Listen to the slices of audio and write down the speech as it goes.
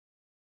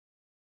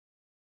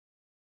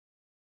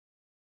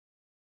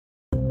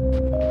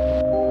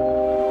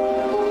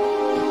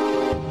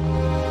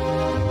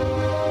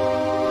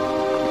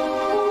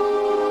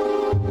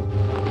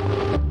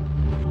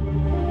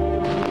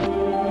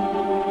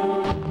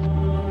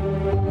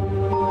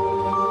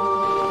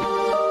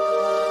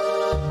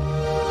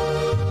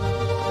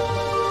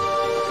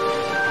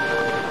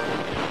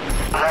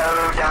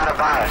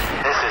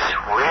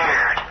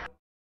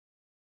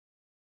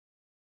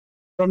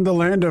From the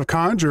land of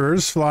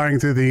conjurers flying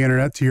through the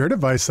internet to your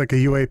device like a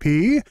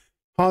UAP,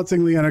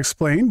 hauntingly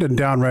unexplained and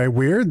downright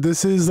weird,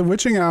 this is the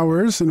Witching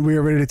Hours, and we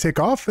are ready to take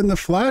off in the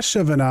flash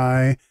of an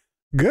eye.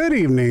 Good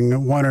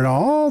evening, one and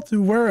all,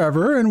 to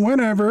wherever and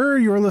whenever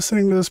you're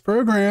listening to this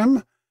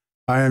program.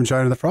 I am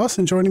Johnny the Frost,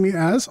 and joining me,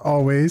 as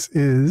always,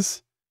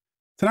 is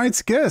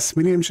tonight's guest,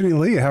 Medium Jenny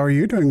Lea. How are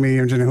you doing,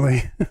 Medium Jenny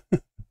Lea?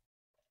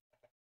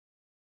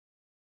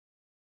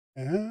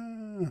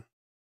 Yeah.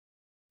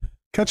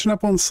 Catching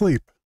up on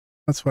sleep.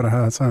 That's what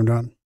I'm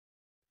doing.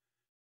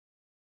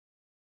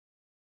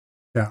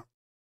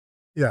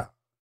 Yeah.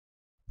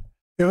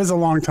 It was a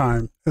long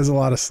time. It was a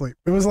lot of sleep.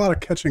 It was a lot of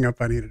catching up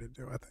I needed to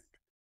do, I think.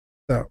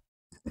 So,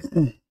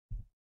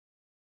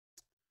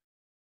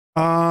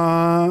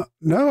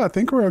 no, I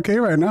think we're okay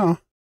right now.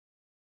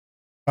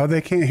 Oh,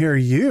 they can't hear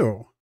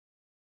you.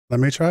 Let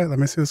me try it. Let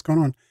me see what's going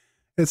on.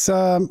 It's,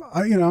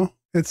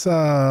 it's,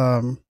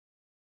 that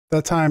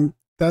time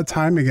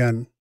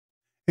again.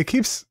 It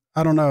keeps,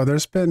 I don't know.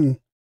 There's been,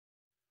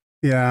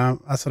 yeah,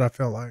 that's what I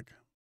feel like.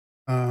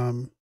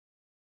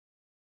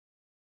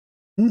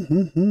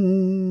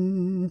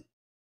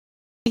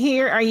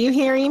 Here, are you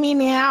hearing me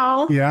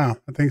now? Yeah,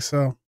 I think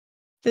so.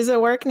 Does it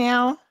work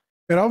now?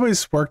 It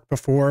always worked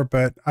before,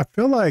 but I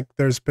feel like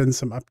there's been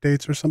some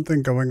updates or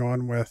something going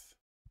on with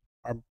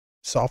our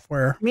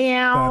software.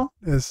 Meow.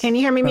 Can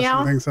you hear me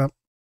meow? Things up.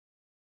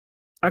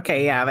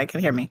 Okay, yeah, they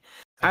can hear me.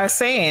 I was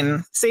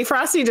saying, see,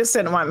 Frosty just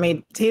didn't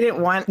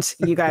want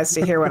you guys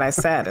to hear what I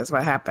said is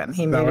what happened.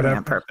 He muted me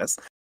on purpose.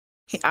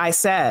 I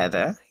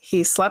said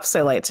he slept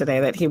so late today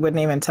that he wouldn't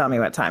even tell me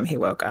what time he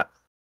woke up.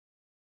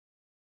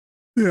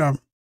 Yeah,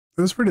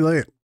 it was pretty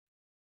late.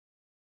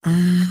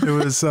 It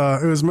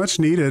was much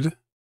needed.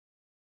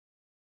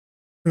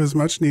 It was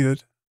much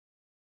needed.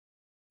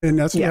 And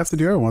that's what you have to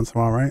do every once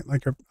in a while, right?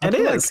 Like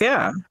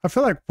yeah. I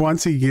feel like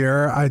once a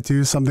year I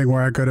do something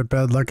where I go to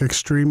bed like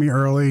extremely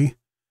early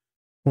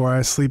or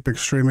I sleep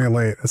extremely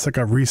late. It's like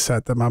a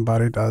reset that my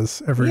body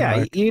does every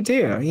night. Yeah, you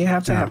do. You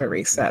have to have a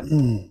reset.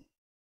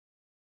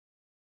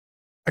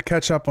 I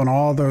catch up on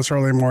all those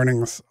early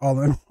mornings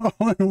all in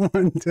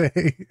one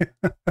day.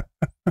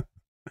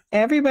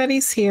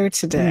 Everybody's here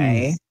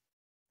today.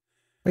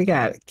 We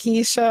got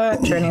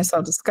Keisha, Journey of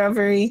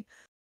Self-Discovery.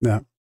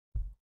 Yeah.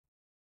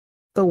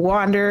 The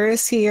Wanderer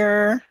is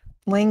here.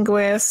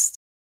 Linguist.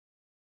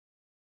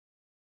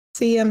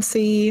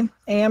 CMC.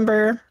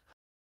 Amber.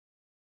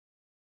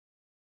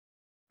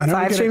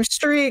 5-stream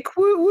streak.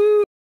 Woo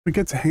woo. We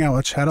get to hang out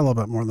with chat a little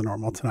bit more than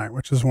normal tonight,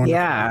 which is wonderful.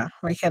 Yeah,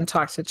 we can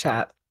talk to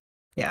chat.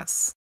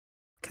 Yes.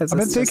 Because I've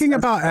been thinking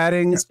about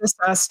adding. It's just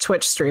us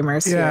Twitch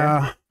streamers.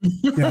 Yeah.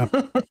 Here.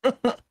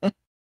 Yeah.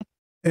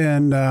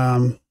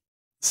 And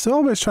still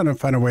always trying to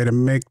find a way to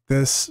make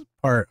this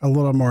part a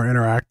little more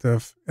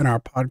interactive in our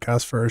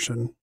podcast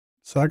version.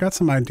 So I got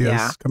some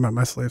ideas coming up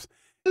my sleeves.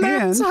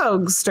 That's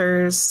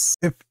hogsters.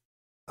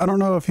 I don't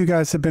know if you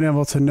guys have been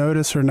able to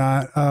notice or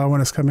not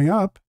when it's coming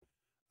up,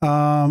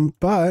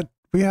 but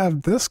we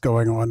have this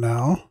going on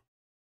now.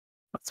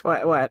 What's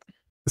what?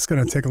 It's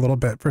going to take a little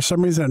bit. For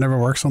some reason, it never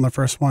works on the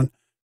first one.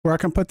 Where I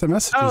can put the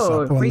messages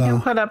up. Oh, we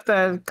can put up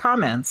the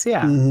comments.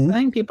 Yeah. I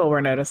think people were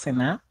noticing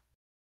that.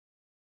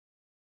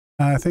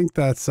 I think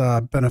that's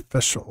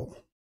beneficial.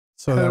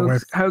 So that way,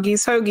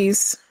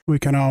 hoagies. We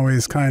can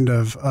always kind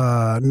of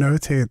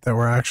notate that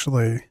we're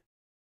actually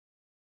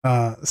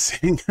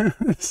seeing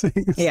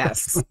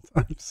yes.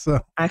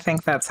 So I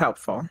think that's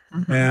helpful.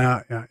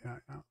 Yeah.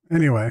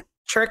 Anyway.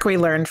 Trick we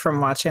learned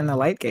from watching the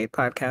Lightgate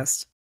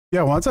podcast.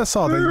 Yeah, once I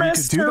saw that you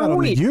could do that on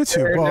the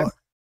YouTube. Well,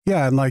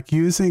 yeah, and like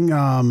using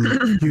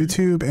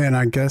YouTube and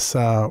I guess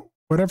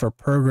whatever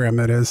program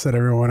it is that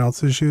everyone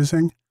else is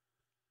using.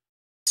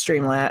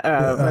 Streamlat.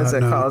 What is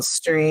it called?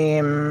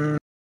 Stream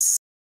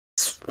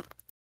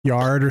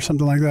Yard or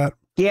something like that.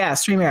 Yeah,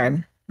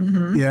 StreamYard.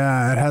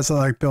 Yeah, it has it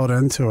like built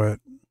into it,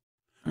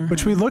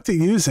 which we looked at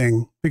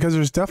using because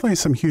there's definitely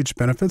some huge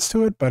benefits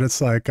to it, but it's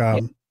like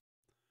I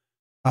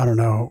don't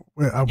know.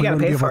 We wouldn't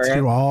be able to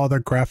do all the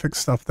graphic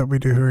stuff that we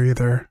do here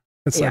either.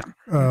 It's like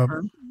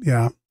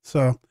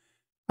so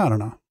I don't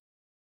know.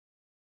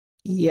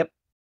 Yep.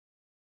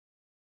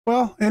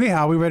 Well,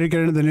 anyhow, we ready to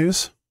get into the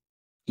news?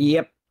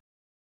 Yep.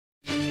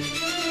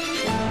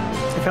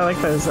 I feel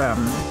like those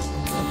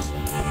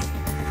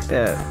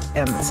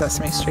in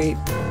Sesame Street.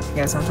 You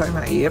guys know what I'm talking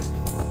about?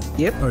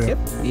 Yep.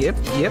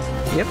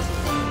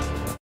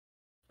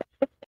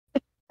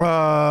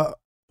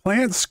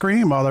 Plants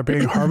scream while they're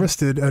being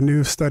harvested, a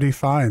new study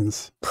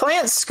finds.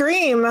 Plants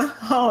scream?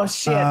 Oh,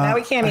 shit. Now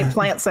we can't eat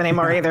plants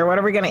anymore either. What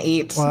are we going to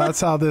eat? Well, that's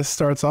how this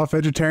starts off.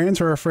 Vegetarians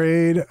were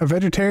afraid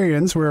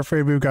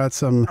we've got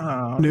some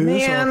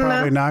news we're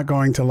probably not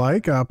going to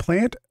like.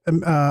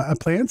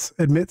 Plants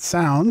emit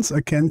sounds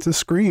akin to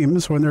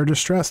screams when they're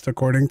distressed,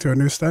 according to a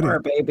new study.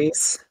 Poor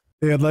babies.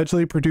 They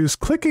allegedly produce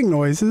clicking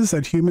noises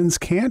that humans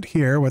can't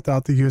hear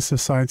without the use of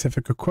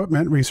scientific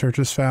equipment,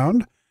 researchers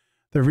found.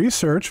 The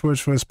research,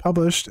 which was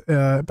published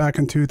back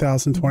in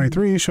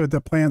 2023, showed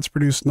that plants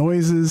produce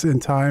noises in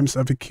times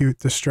of acute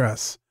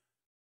distress.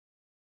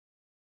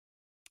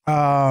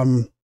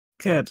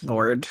 Good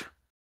Lord.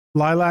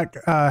 Lilac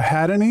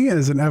Haddany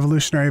is an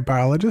evolutionary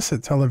biologist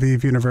at Tel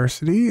Aviv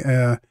University.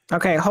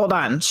 Okay, hold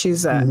on.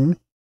 She's mhm.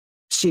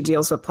 she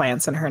deals with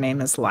plants, and her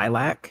name is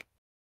Lilac.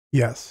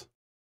 Yes.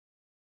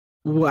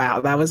 Wow,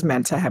 that was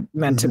meant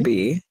to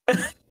be.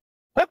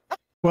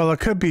 Well, it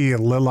could be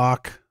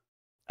Lilac.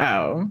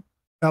 Oh.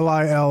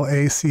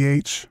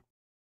 Lilach.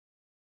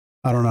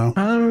 I don't know.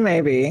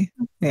 Maybe.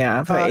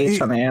 Yeah, put H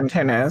on the end.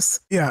 Who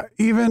knows? Yeah,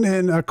 even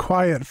in a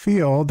quiet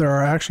field, there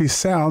are actually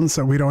sounds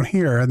that we don't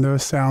hear, and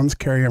those sounds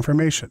carry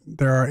information.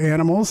 There are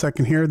animals that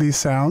can hear these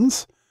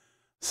sounds,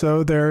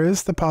 so there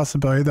is the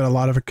possibility that a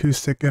lot of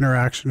acoustic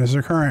interaction is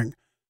occurring.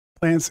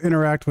 Plants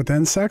interact with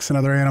insects and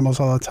other animals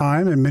all the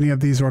time, and many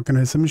of these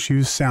organisms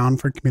use sound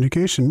for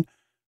communication,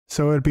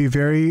 so it would be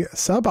very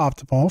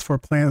suboptimal for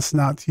plants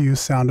not to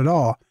use sound at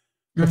all.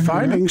 The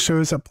finding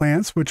shows that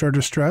plants which are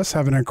distressed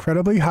have an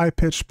incredibly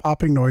high-pitched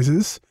popping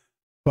noises,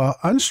 while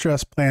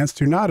unstressed plants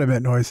do not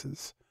emit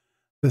noises.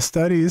 The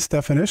study's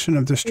definition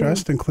of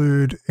distressed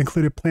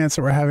included plants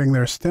that were having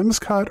their stems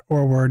cut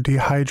or were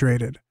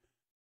dehydrated.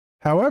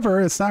 However,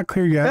 it's not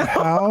clear yet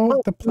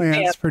how the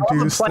plants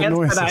produce the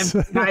noises.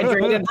 That I'm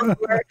dehydrated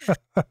before.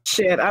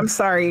 Shit, I'm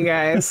sorry, you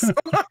guys.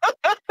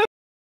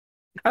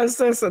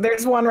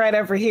 There's one right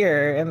over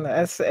here, and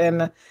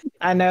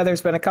I know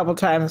there's been a couple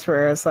times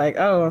where it's like,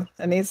 oh,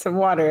 I need some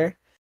water,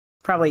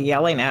 probably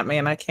yelling at me,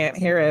 and I can't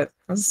hear it.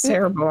 It's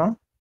terrible.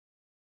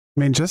 I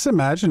mean, just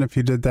imagine if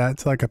you did that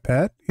to like a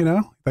pet, you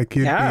know, like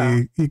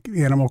you'd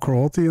be animal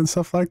cruelty and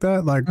stuff like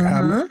that. Like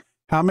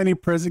how many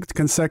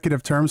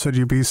consecutive terms would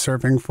you be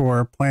serving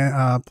for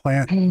plant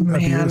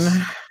abuse?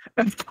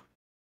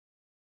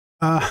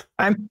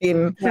 I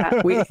mean,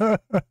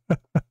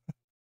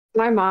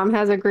 my mom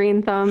has a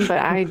green thumb, but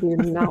I do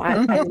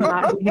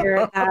not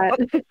inherit that.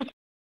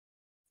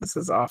 This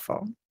is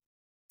awful.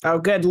 Oh,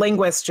 good.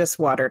 Linguist just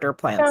watered her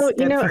plants. So,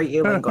 good for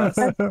you, linguist.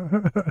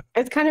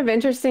 It's kind of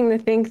interesting to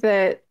think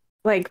that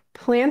like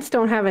plants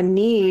don't have a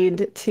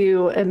need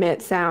to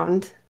emit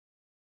sound.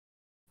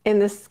 In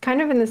this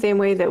kind of in the same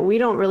way that we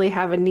don't really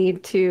have a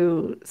need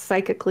to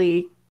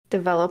psychically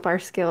develop our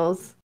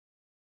skills.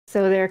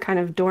 So they're kind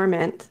of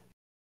dormant.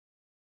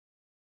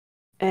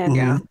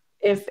 And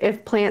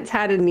if plants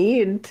had a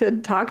need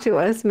to talk to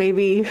us,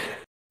 maybe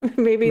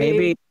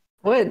they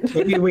would.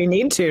 Maybe we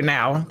need to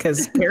now,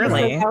 because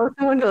apparently, Alice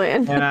in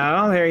Wonderland. You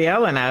know, they're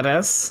yelling at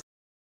us.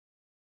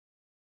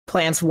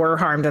 Plants were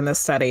harmed in this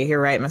study.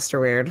 You're right,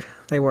 Mr. Weird.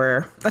 They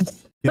were.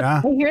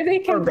 Yeah. I hear they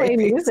can play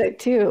music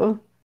too.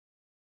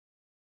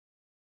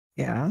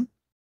 Yeah.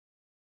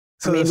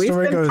 So I mean, we've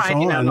been goes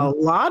finding on. out a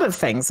lot of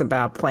things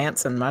about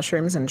plants and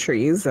mushrooms and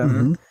trees,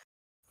 and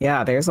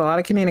yeah, there's a lot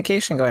of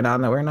communication going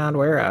on that we're not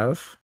aware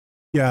of.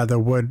 Yeah, the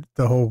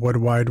whole wood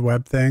wide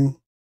web thing.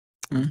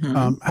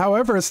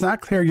 However, it's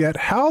not clear yet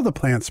how the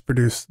plants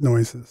produce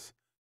noises.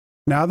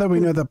 Now that we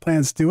know that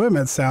plants do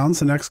emit sounds,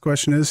 the next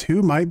question is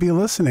who might be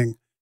listening?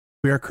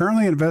 We are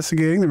currently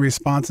investigating the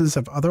responses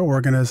of other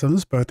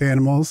organisms, both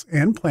animals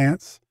and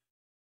plants,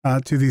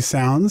 to these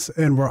sounds,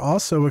 and we're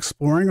also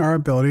exploring our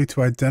ability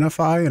to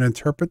identify and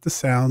interpret the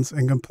sounds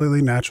in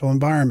completely natural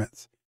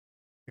environments.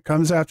 It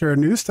comes after a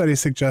new study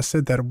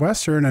suggested that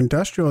Western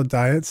industrial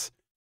diets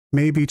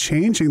may be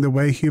changing the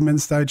way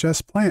humans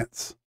digest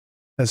plants.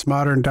 As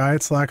modern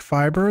diets lack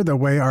fiber, the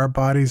way our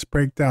bodies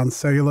break down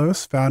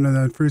cellulose found in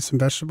the fruits and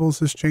vegetables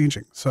is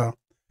changing. So,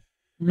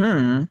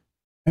 yeah,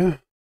 here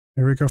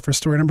we go for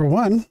story number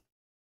one.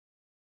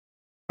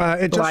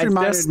 It just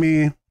reminded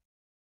me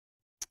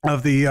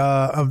of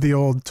the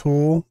old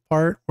Tool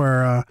part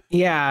where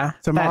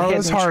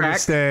tomorrow's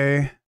harvest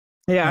day.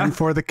 Yeah, and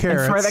for the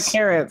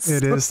carrots,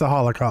 it is the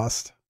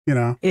Holocaust. You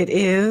know, it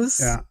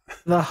is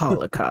the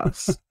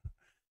Holocaust.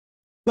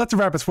 Let's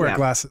wrap us wear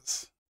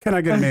glasses. Can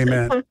I get an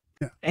amen?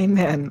 Yeah.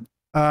 Amen.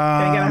 Can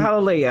I get a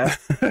hallelujah?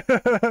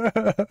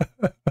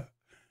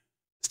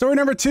 Story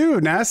number 2.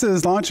 NASA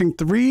is launching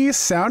 3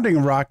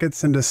 sounding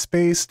rockets into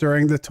space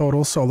during the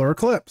total solar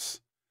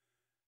eclipse.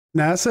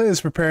 NASA is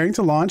preparing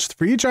to launch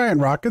 3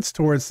 giant rockets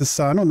towards the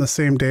sun on the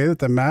same day that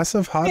the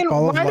massive hot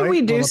ball of light why do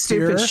we do will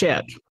stupid appear.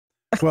 shit?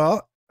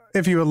 Well,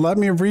 if you would let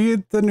me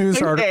read the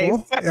news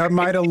article, it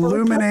might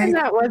illuminate.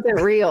 That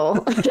wasn't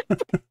real.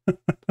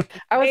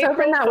 I was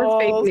hoping that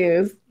was fake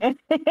news.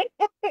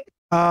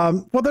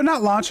 Well, they're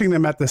not launching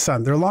them at the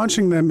sun. They're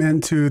launching them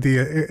into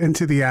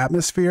the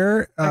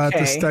atmosphere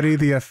to study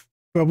the.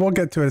 Well, we'll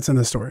get to it. It's in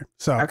the story.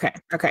 So okay,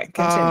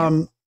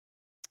 continue.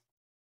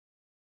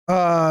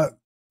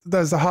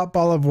 As the hot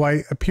ball of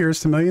white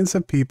appears to millions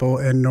of people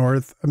in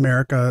North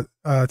America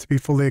to be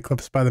fully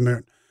eclipsed by the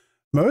moon.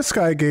 Most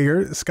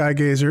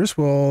skygazers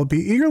will be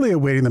eagerly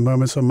awaiting the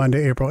moments on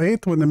Monday, April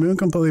 8th, when the moon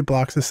completely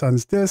blocks the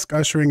sun's disk,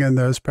 ushering in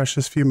those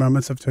precious few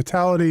moments of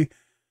totality,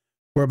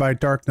 whereby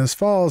darkness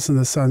falls and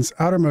the sun's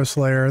outermost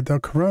layer, the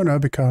corona,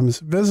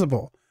 becomes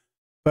visible.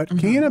 But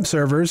keen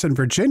observers in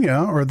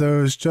Virginia, or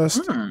those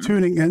just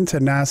tuning into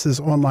NASA's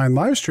online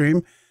live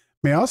stream,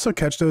 may also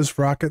catch those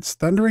rockets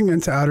thundering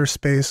into outer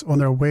space on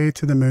their way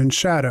to the moon's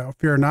shadow.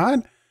 Fear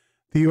not,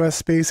 The U.S.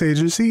 Space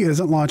Agency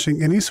isn't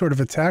launching any sort of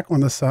attack on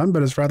the sun,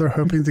 but is rather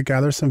hoping to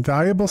gather some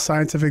valuable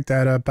scientific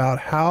data about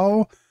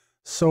how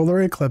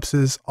solar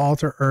eclipses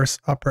alter Earth's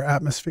upper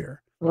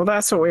atmosphere. Well,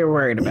 that's what we were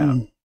worried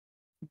about.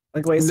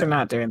 Like, at least they're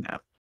not doing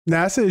that.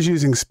 NASA is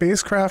using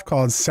spacecraft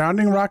called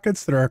sounding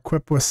rockets that are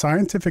equipped with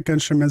scientific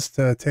instruments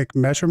to take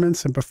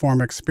measurements and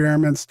perform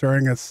experiments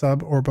during its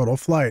suborbital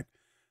flight.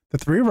 The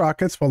 3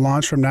 rockets will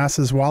launch from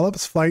NASA's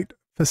Wallops Flight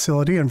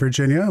Facility in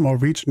Virginia and will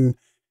reach an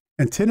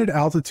intended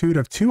altitude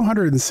of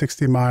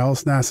 260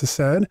 miles, NASA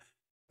said.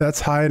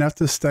 That's high enough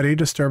to study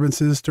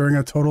disturbances during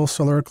a total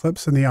solar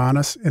eclipse in the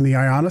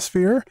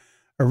ionosphere,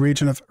 a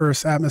region of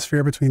Earth's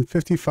atmosphere between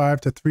 55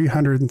 to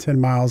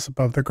 310 miles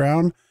above the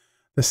ground.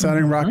 The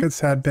sounding rockets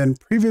had been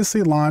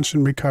previously launched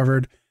and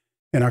recovered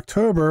in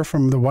October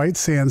from the White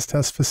Sands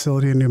Test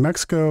Facility in New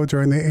Mexico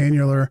during the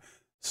annular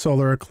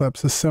solar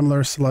eclipse, a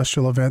similar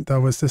celestial event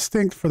that was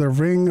distinct for the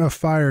ring of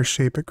fire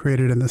shape it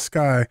created in the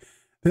sky.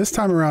 This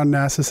time around,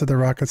 NASA said the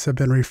rockets have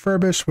been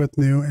refurbished with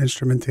new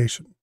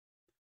instrumentation.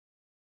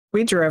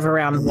 We drove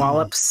around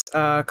Wallops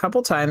a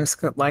couple times,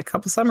 like a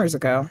couple summers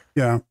ago.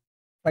 Yeah.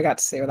 I got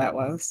to see where that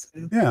was.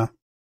 Yeah.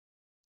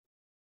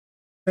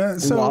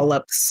 So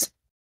Wallops.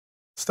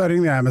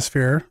 Studying the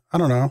atmosphere. I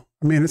don't know.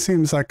 I mean, it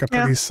seems like a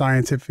pretty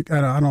scientific.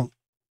 I don't know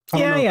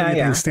if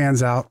anything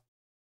stands out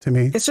to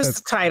me. It's just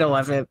the title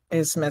of it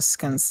is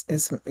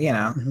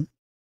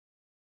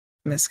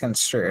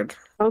misconstrued.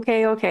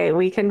 Okay,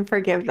 we can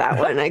forgive that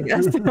one, I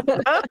guess.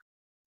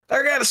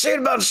 They're gonna shoot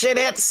a bunch of shit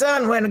at the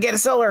sun when we get a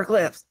solar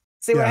eclipse.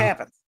 See what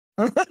happens.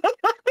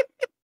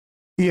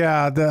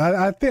 Yeah,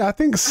 I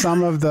think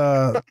some of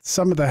the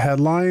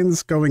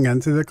headlines going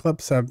into the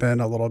eclipse have been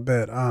a little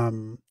bit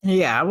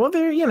yeah, well,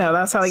 they're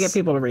that's how they get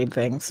people to read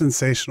things.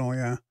 Sensational,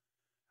 yeah.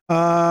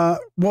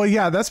 Well,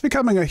 yeah, that's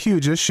becoming a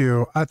huge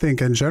issue, I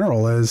think, in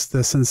general, is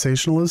the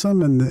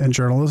sensationalism in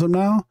journalism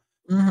now.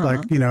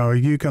 Like,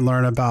 you can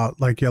learn about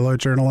like yellow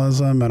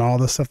journalism and all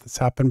the stuff that's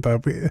happened,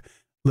 but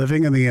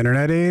living in the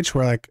internet age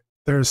where like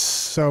there's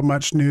so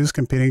much news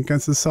competing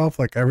against itself,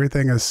 like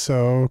everything is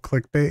so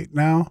clickbait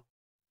now.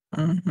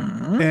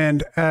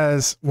 And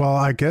as well,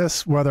 I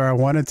guess whether I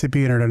wanted to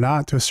be in it or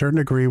not, to a certain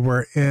degree,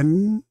 we're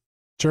in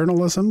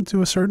journalism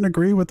to a certain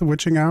degree with the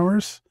witching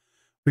hours.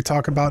 We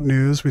talk about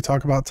news, we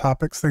talk about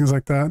topics, things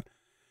like that.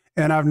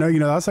 And I've known,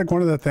 that's like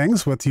one of the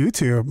things with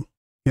YouTube,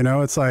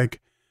 it's like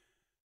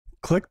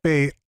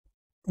clickbait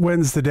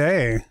wins the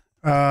day.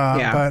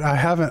 But I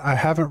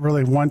haven't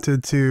really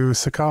wanted to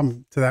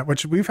succumb to that,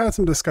 which we've had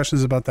some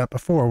discussions about that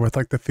before with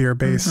like the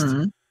fear-based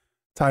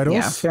titles.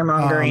 Yeah,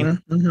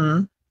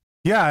 fear-mongering.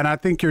 Yeah, and I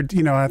think I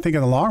think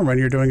in the long run,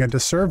 you're doing a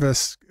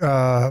disservice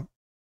by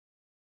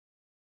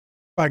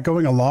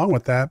going along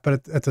with that.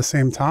 But at the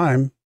same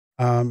time,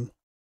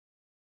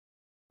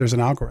 there's an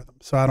algorithm.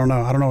 So I don't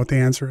know. I don't know what the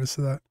answer is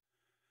to that.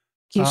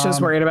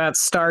 Keisha's worried about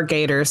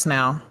Stargaters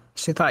now.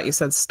 She thought you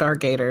said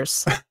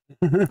Stargaters.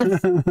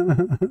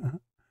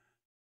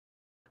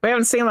 We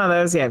haven't seen one of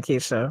those yet,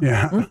 Keisha.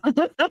 Yeah.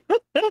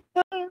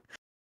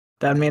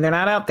 Doesn't mean they're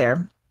not out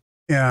there.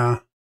 Yeah.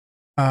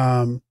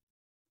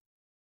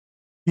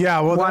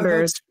 Yeah, well,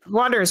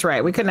 Wander's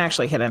right. We couldn't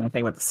actually hit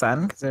anything with the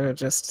sun because it would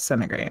just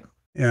disintegrate.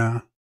 Yeah,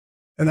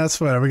 and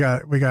that's what we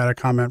got a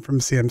comment from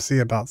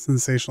CMC about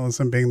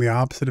sensationalism being the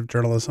opposite of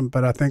journalism,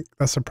 but I think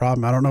that's a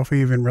problem. I don't know if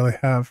we even really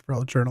have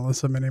real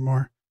journalism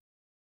anymore.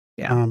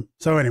 Yeah.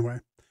 So anyway,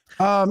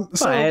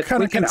 so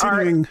kind of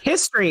continuing.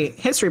 History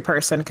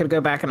person could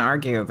go back and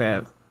argue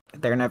that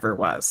there never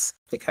was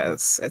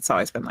because it's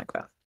always been like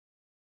that.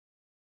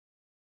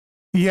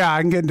 Yeah,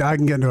 I can get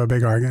into a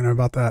big argument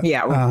about that.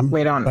 Yeah,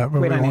 we don't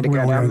need to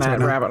go down that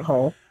rabbit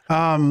hole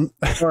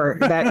or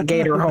that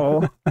gator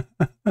hole.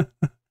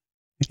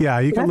 Yeah,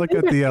 you can look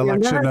at the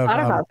election of. Thought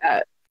about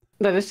that.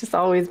 That it's just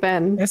always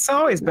been. It's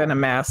always been a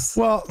mess.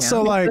 Well, yeah.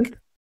 So like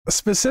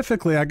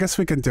specifically, I guess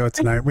we can do it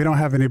tonight. We don't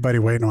have anybody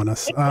waiting on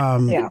us.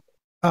 You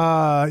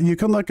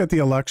can look at the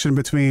election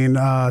between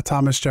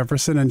Thomas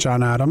Jefferson and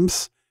John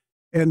Adams.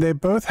 And they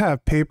both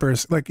have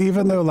papers, like,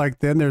 even though like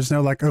then there's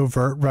no like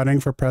overt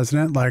running for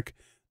president, like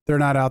they're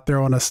not out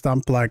there on a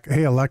stump like,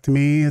 hey, elect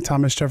me,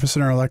 Thomas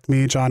Jefferson, or elect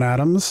me, John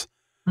Adams.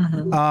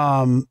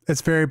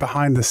 It's very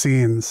behind the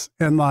scenes.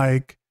 And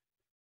like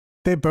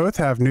they both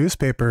have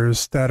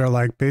newspapers that are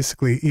like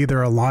basically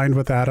either aligned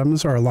with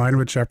Adams or aligned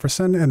with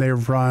Jefferson, and they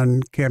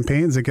run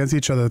campaigns against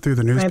each other through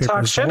the newspapers. They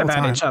talk shit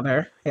about each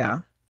other. Yeah.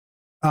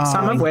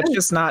 Some of which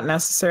is not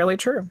necessarily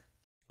true.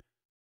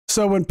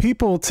 So when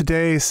people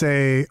today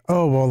say,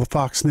 oh, well, the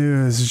Fox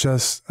News is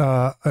just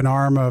an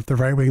arm of the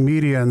right-wing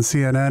media and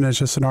CNN is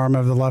just an arm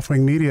of the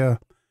left-wing media,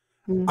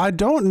 I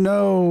don't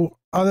know,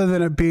 other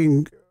than it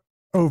being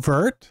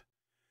overt,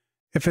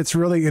 if it's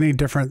really any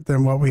different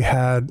than what we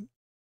had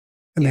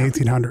in the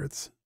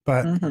 1800s.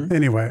 But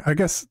anyway, I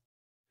guess,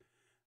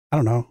 I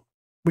don't know.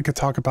 We could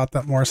talk about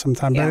that more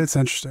sometime, but it's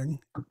interesting.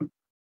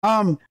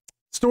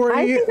 Story.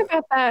 I think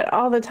about that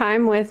all the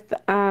time with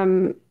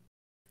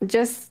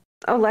just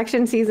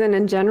election season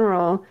in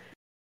general,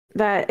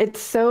 that it's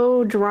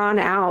so drawn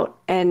out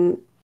and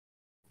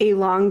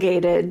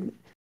elongated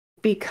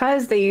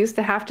because they used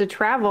to have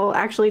to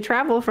actually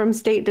travel from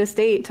state to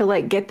state to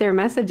like get their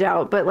message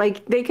out. But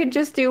like they could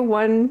just do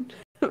one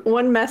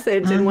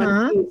message in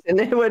one piece and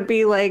it would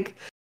be like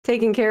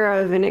taken care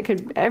of,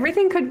 and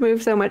everything could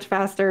move so much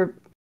faster,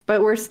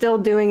 but we're still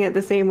doing it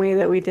the same way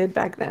that we did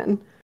back then.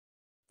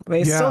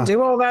 They still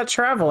do all that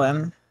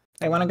traveling.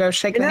 They want to go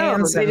shake the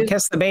hands and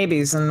kiss the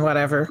babies and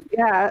whatever.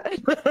 Yeah.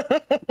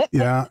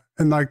 Yeah.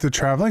 And like the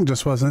traveling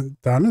just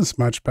wasn't done as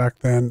much back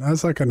then.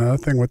 That's like another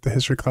thing with the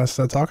history classes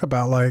I talk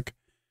about. Like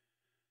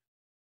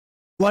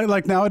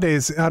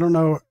nowadays, I don't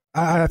know.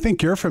 I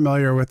think you're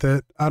familiar with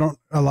it. A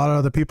lot of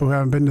other people who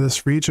haven't been to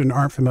this region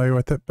aren't familiar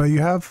with it, but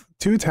you have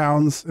two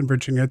towns in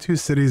Virginia, two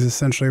cities,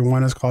 essentially.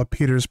 One is called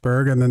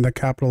Petersburg, and then the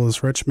capital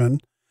is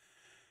Richmond.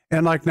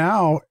 And like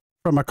now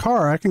from a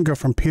car, I can go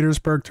from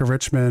Petersburg to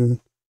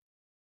Richmond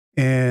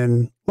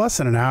in less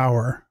than an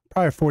hour,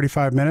 probably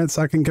 45 minutes.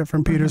 I can get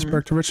from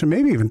Petersburg to Richmond,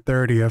 maybe even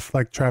 30 if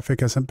like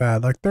traffic isn't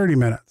bad, like 30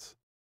 minutes.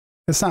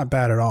 It's not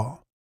bad at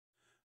all.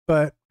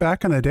 But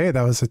back in the day,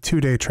 that was a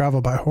 2-day travel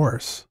by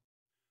horse.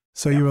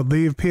 So you would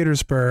leave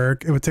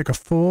Petersburg. It would take a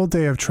full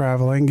day of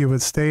traveling. You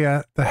would stay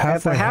at the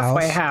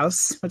halfway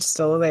house, which is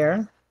still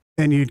there.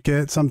 And you'd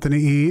get something to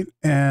eat.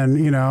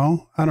 And, you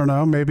know, I don't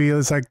know, maybe it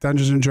was like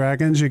Dungeons and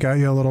Dragons. You got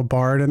your little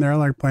bard in there,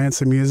 like playing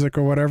some music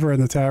or whatever in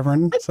the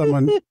tavern.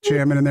 Someone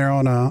jamming in there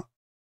on a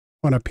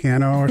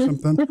piano or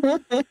something.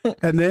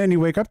 And then you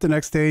wake up the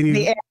next day and you...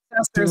 The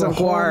ancestors of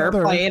war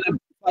playing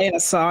a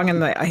song in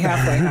the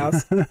halfway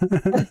house.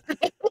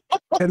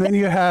 And then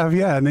you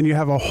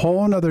have a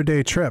whole nother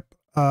day trip.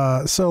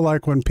 So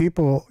like when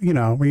people, you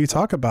know, when you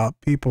talk about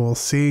people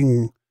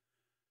seeing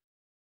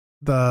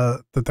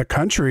the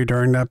country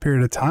during that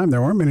period of time,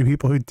 there weren't many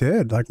people who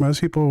did. Like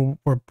most people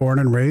were born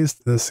and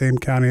raised in the same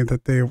county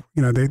that they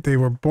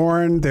were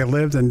born, they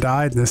lived and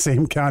died in the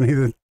same county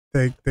that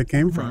they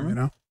came from, you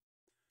know?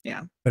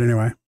 Yeah. But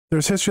anyway,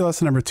 there's history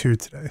lesson number 2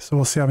 today. So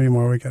we'll see how many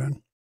more we get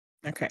in.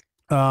 Okay.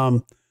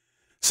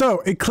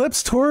 So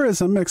eclipse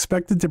tourism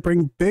expected to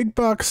bring big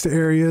bucks to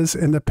areas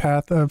in the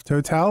path of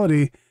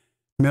totality.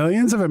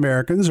 Millions of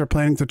Americans are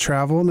planning to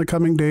travel in the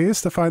coming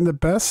days to find the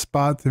best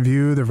spot to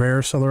view the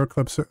rare solar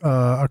eclipse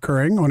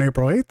occurring on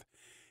April 8th.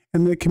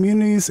 And the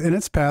communities in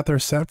its path are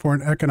set for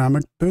an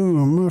economic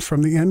boom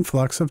from the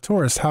influx of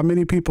tourists. How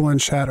many people in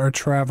chat are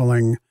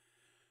traveling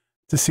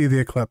to see the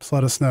eclipse?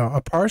 Let us know.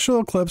 A partial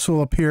eclipse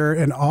will appear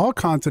in all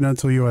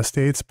continental U.S.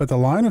 states, but the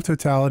line of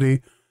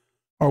totality,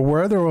 or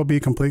where there will be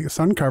complete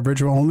sun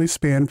coverage, will only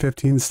span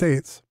 15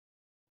 states.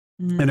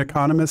 And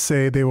economists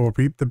say they will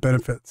reap the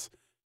benefits.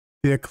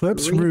 The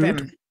eclipse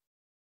route.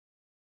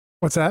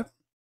 What's that?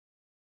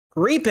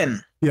 Reaping.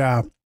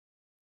 Yeah.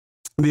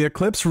 The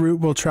eclipse route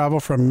will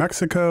travel from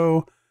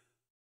Mexico,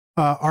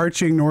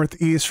 arching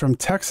northeast from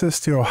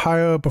Texas to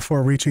Ohio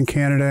before reaching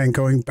Canada and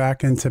going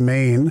back into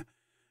Maine.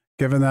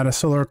 Given that a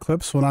solar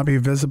eclipse will not be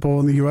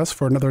visible in the U.S.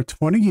 for another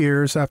 20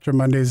 years after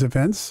Monday's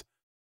events,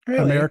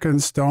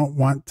 Americans don't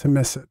want to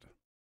miss it.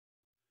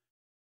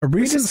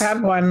 We just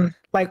had one.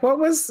 Like,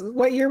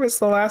 what year was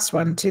the last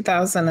one?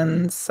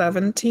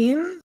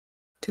 2017?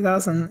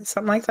 2000,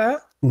 something like that?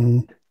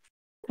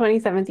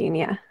 2017,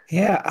 yeah.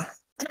 Yeah.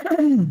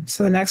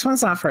 So the next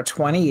one's not for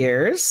 20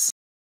 years.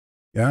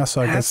 Yeah,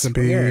 so I guess it'd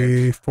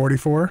be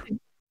 44.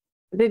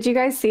 Did you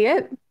guys see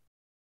it?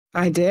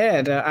 I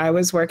did. I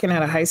was working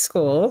at a high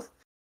school,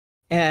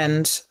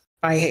 and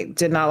I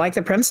did not like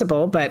the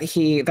principal, but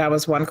that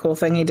was one cool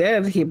thing he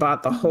did. He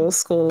bought the whole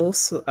school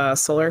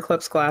solar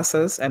eclipse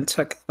glasses and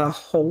took the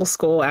whole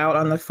school out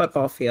on the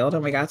football field,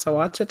 and we got to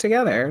watch it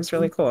together. It was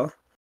really cool.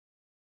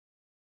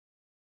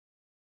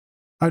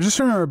 I just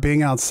remember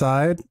being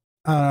outside.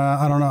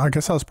 I don't know. I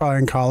guess I was probably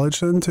in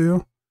college then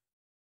too.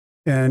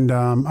 And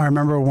I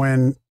remember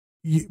when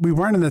we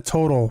weren't in the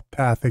total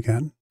path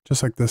again,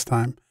 just like this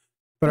time.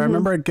 But I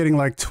remember it getting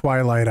like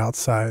twilight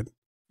outside.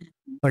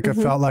 Like it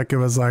felt like it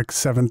was like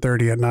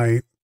 7:30 at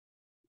night,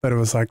 but it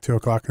was like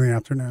 2:00 in the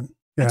afternoon.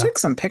 Yeah. I took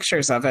some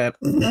pictures of it.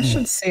 I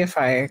should see if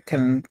I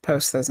can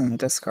post those in the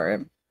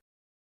Discord.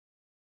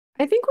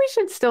 I think we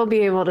should still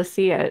be able to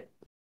see it.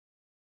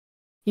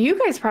 You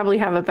guys probably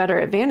have a better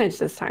advantage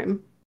this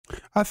time.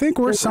 I think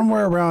we're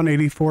somewhere around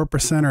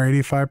 84% or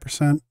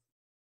 85%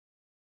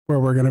 where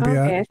we're going to be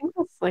at. I think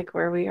that's like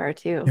where we are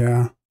too.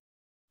 Yeah.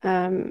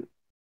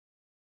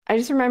 I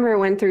just remember it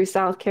went through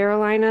South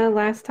Carolina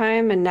last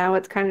time, and now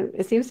it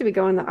seems to be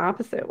going the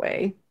opposite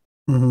way.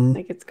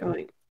 Like it's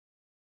going,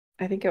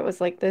 I think it was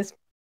like this,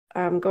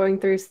 going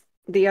through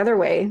the other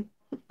way.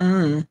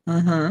 Across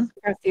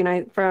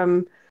the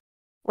from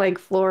like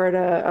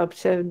Florida up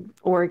to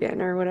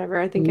Oregon or whatever.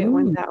 I think it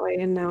went that way,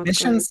 and now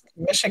Michigan's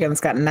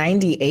got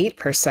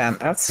 98%.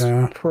 That's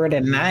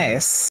pretty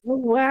nice.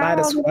 Wow, might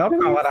as well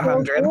call it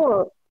 100.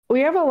 Cool. We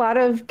have a lot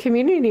of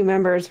community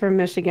members from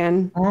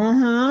Michigan.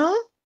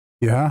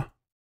 Yeah,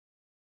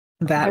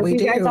 that we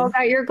do. You guys all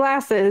got your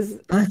glasses.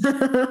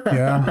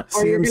 Yeah,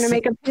 or you're gonna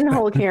make a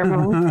pinhole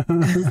camera.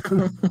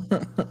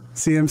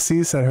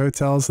 CMC said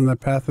hotels in the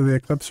path of the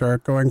eclipse are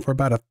going for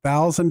about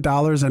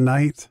 $1,000 a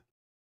night.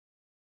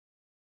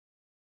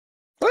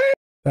 What?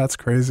 That's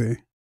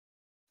crazy.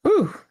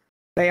 Ooh,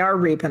 they are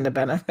reaping the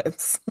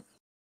benefits.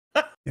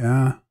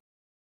 Yeah.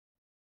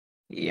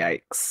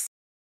 Yikes.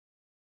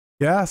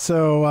 Yeah.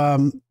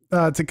 So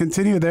to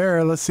continue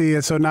there, let's see.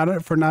 So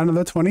for 9 of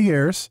the 20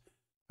 years,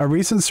 a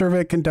recent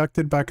survey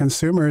conducted by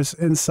Consumers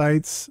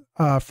Insights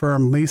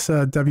firm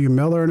Lisa W.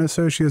 Miller and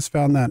Associates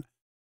found that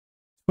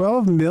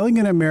 12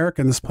 million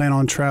Americans plan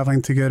on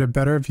traveling to get a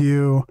better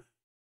view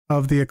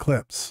of the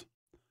eclipse.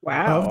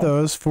 Wow. Of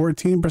those,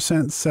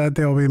 14% said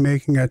they'll be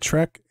making a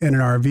trek in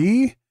an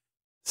RV.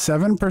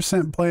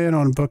 7% plan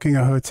on booking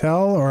a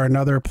hotel or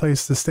another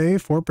place to stay.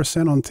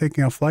 4% on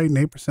taking a flight, and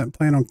 8%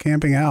 plan on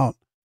camping out.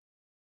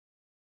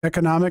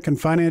 Economic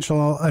and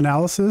financial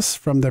analysis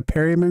from the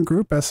Perryman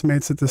Group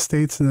estimates that the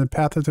states in the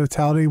path of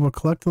totality will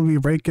collectively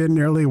rake in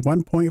nearly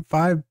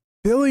 $1.5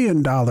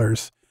 billion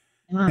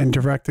in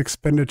direct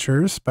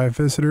expenditures by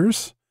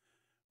visitors.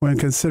 When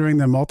considering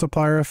the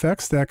multiplier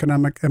effects, the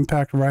economic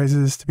impact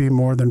rises to be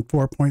more than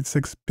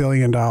 $4.6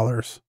 billion.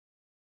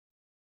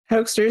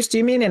 Hoaxers, do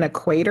you mean an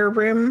equator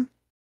room?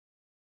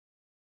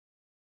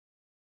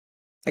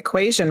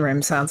 Equation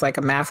room sounds like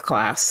a math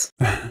class.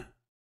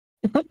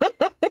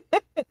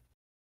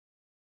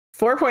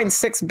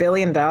 $4.6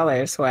 billion.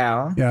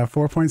 Wow. Yeah,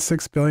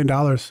 $4.6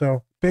 billion.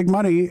 So big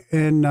money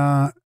in...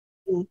 Well,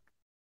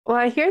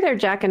 I hear they're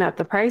jacking up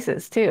the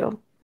prices too.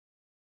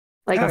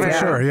 Like for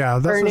sure, yeah.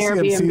 That's what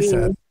CMC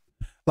said.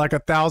 Like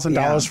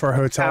 $1,000 for a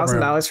hotel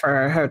room. $1,000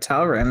 for a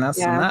hotel room. That's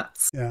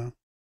nuts. Yeah.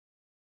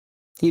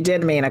 You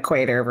did mean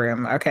equator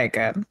room. Okay,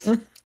 good.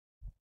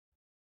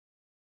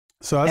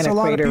 So that's a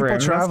lot of people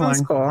traveling.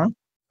 That's cool.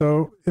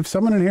 So if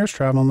someone in here is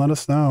traveling, let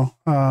us know.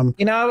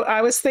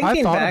 I was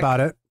thinking I thought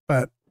about it,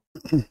 but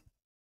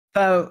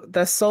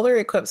the solar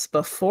eclipse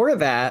before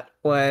that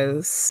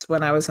was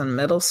when I was in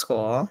middle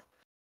school.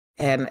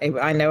 And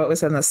I know it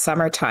was in the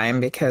summertime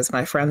because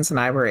my friends and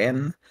I were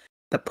in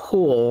the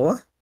pool,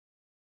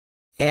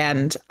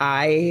 and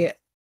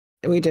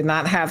we did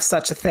not have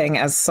such a thing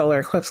as solar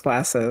eclipse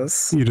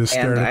glasses. You just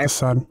stared at the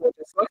sun. I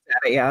just looked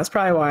at it. Yeah, that's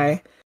probably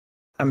why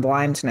I'm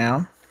blind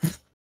now.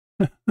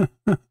 I'm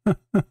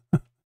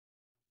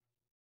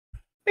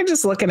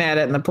just looking at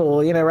it in the pool.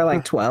 We're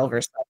like 12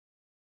 or something.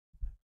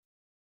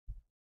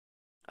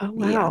 Oh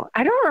wow! Yeah.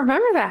 I don't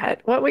remember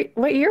that.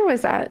 What year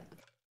was that?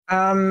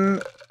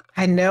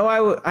 I know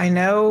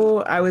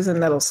I was in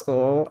middle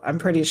school. I'm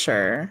pretty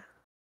sure.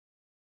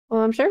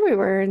 Well, I'm sure we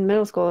were in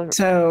middle school.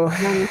 So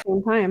around the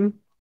same time.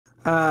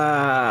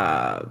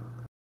 I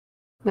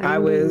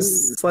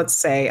was, let's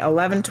say,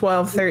 11,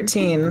 12,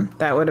 13.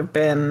 That would have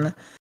been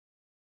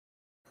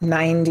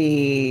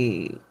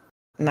 90,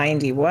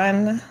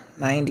 91,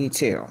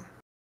 92.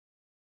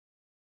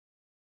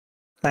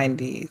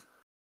 90.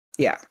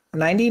 Yeah.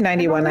 90,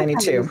 91,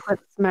 92.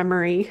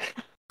 Memory.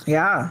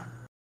 Yeah.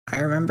 I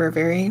remember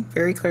very,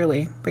 very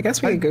clearly. I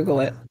guess we could Google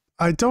it.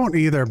 I don't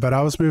either, but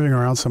I was moving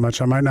around so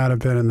much. I might not have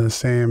been in the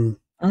same.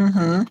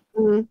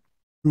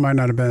 Might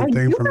not have been a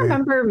thing for me. I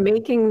remember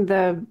making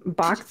the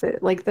box,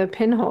 like the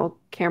pinhole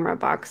camera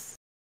box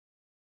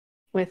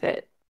with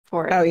it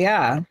for it. Oh,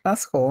 yeah.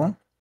 That's cool.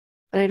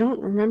 But I don't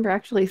remember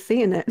actually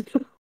seeing it.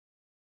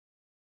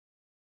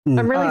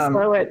 I'm really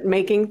slow at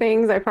making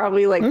things. I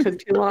probably took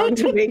too long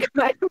to make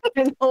my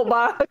pinhole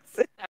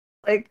box.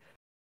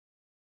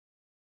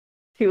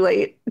 Too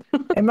late.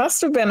 It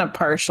must have been a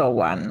partial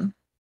one.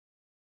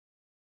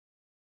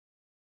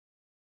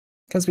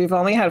 Because we've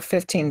only had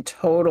 15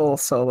 total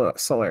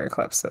solar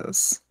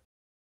eclipses.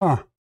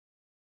 Huh.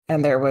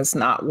 And there was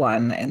not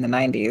one in the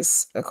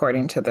 90s,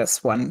 according to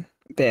this one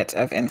bit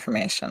of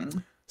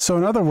information. So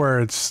in other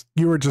words,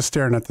 you were just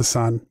staring at the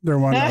sun. There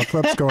was no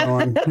eclipse going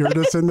on. You were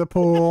just in the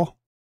pool.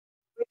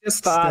 We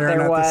just thought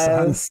there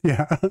was.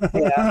 Yeah.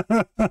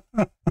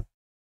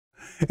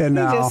 And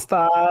now, just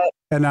thought,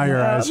 and now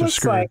your eyes are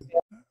screwed.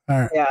 All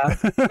right. Yeah.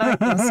 I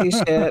can see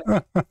shit.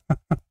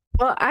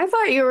 Well, I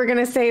thought you were going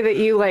to say that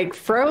you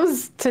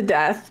froze to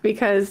death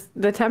because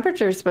the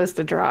temperature is supposed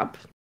to drop.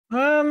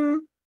 I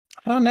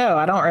don't know.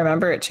 I don't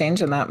remember it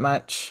changing that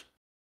much.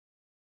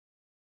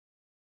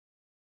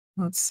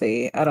 Let's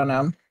see. I don't know.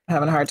 I'm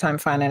having a hard time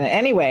finding it.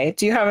 Anyway,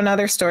 do you have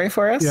another story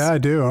for us? Yeah, I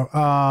do.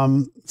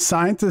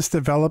 Scientists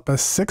develop a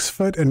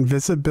 6-foot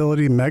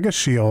invisibility mega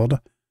shield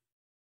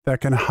that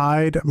can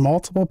hide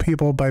multiple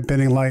people by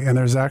bending light. And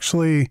there's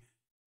actually,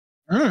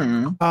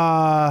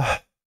 I'll,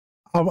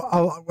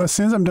 as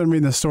soon as I'm done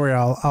reading the story,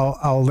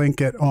 I'll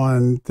link it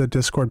on the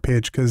Discord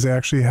page because they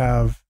actually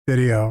have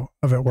video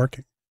of it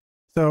working.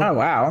 So, oh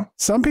wow!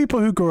 Some people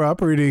who grew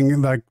up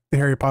reading the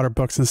Harry Potter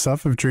books and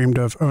stuff have dreamed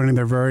of owning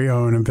their very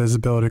own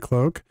invisibility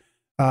cloak.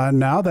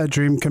 Now that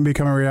dream can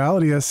become a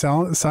reality as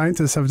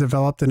scientists have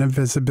developed an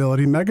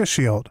invisibility mega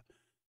shield.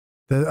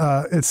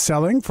 It's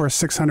selling for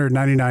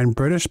 699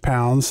 British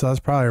pounds. So that's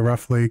probably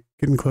roughly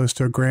getting close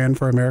to $1,000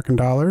 for American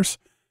dollars.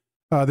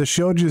 The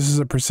shield uses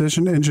a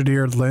precision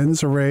engineered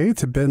lens array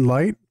to bend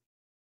light,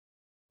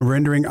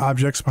 rendering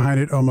objects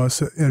behind it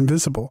almost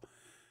invisible.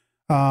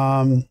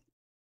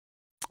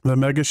 The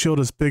mega shield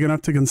is big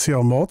enough to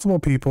conceal multiple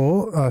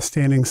people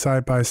standing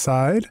side by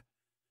side.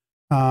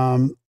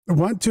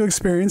 Want to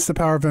experience the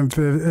power of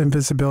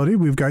invisibility?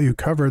 We've got you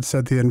covered,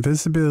 said the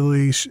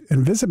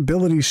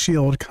Invisibility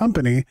Shield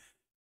Company.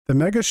 The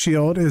Mega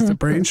Shield is the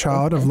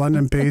brainchild of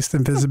London-based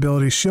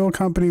Invisibility Shield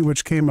Company,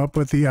 which came up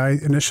with the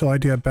initial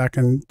idea back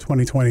in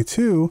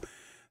 2022.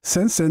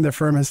 Since then, the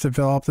firm has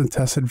developed and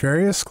tested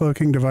various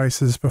cloaking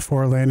devices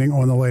before landing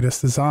on the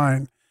latest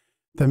design.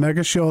 The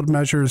Mega Shield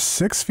measures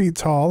 6 feet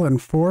tall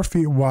and 4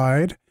 feet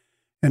wide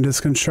and is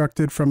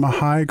constructed from a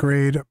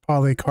high-grade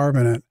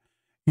polycarbonate.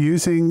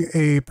 Using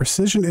a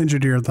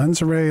precision-engineered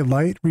lens array,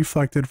 light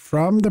reflected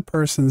from the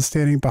person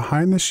standing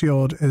behind the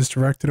shield is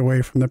directed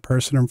away from the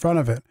person in front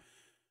of it.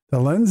 The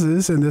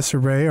lenses in this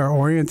array are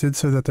oriented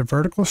so that the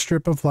vertical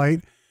strip of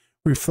light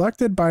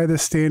reflected by the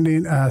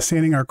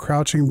standing or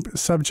crouching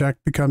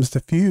subject becomes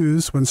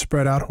diffused when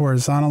spread out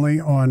horizontally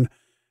on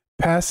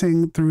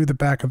passing through the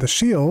back of the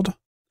shield.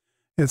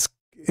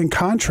 In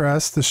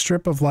contrast, the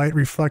strip of light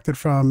reflected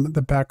from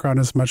the background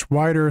is much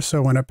wider,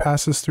 so when it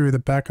passes through the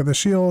back of the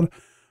shield,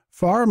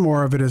 far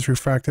more of it is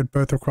refracted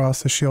both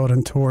across the shield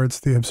and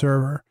towards the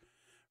observer.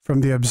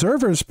 From the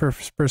observer's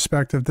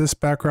perspective, this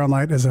background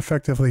light is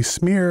effectively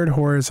smeared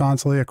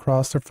horizontally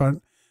across the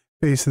front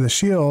face of the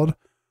shield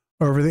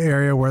over the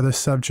area where the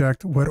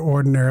subject would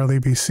ordinarily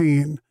be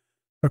seen.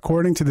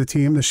 According to the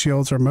team, the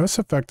shields are most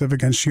effective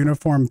against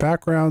uniform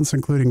backgrounds,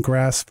 including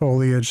grass,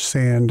 foliage,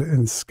 sand,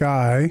 and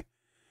sky.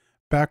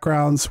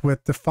 Backgrounds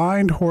with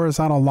defined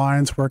horizontal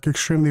lines work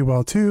extremely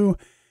well too,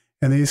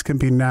 and these can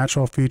be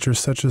natural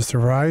features such as the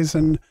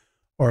horizon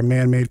or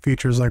man-made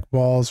features like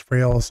walls,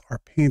 rails, or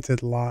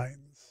painted lines.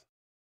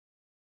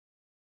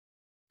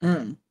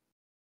 So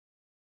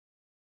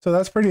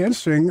that's pretty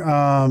interesting.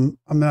 I'm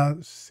going to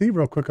see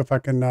real quick if I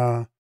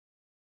can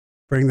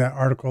bring that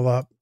article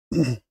up.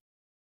 You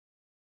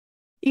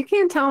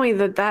can't tell me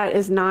that that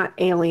is not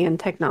alien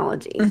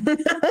technology.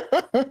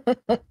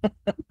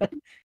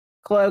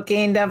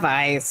 Cloaking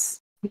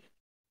device.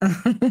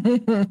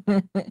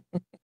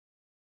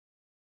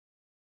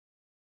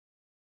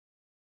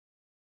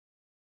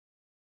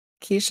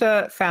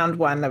 Keisha found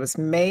one that was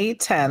May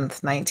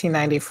 10th,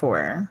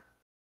 1994,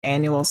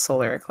 annual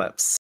solar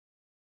eclipse.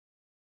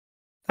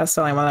 That's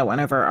the only one that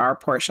went over our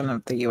portion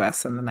of the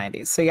US in the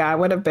 90s. So yeah, I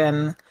would have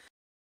been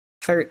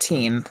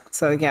 13.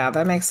 So yeah,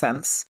 that makes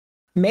sense.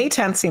 May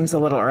 10th seems a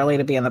little early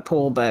to be in the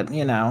pool, but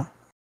you know,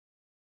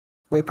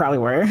 we probably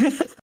were.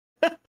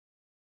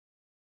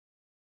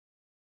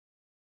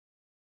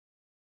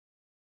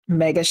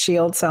 Mega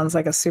Shield sounds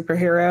like a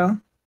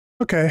superhero.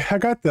 Okay, I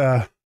got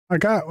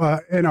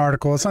an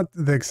article. It's not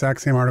the exact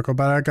same article,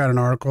 but I got an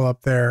article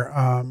up there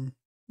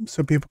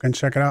so people can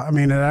check it out. I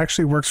mean, it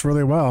actually works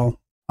really well.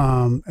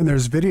 And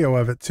there's video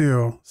of it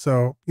too.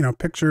 So, you know,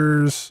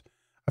 pictures,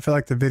 I feel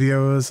like the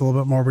video is a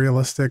little bit more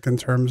realistic in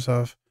terms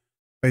of,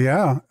 but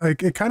yeah,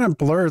 like it kind of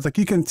blurs. Like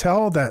you can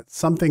tell that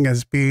something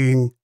is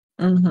being,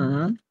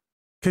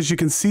 because you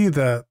can see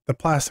the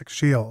plastic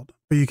shield,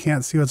 but you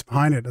can't see what's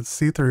behind it. It's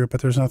see-through,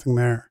 but there's nothing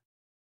there.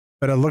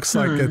 But it looks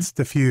like it's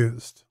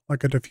diffused,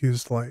 like a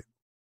diffused light.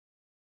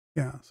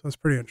 Yeah, so it's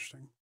pretty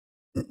interesting.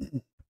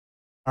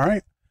 All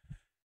right.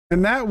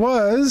 And that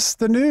was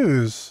the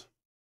news.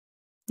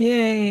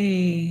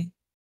 Yay.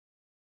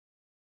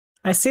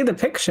 I see the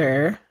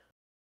picture.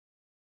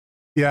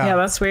 Yeah. Yeah,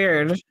 that's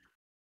weird.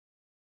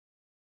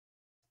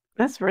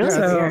 That's really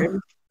weird.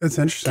 It's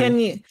interesting. Can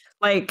you,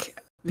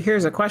 like,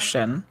 here's a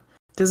question.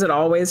 Does it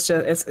always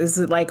just, is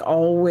it like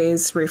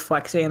always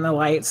reflecting the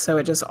light so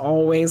it just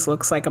always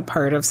looks like a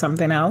part of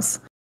something else?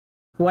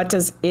 What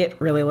does it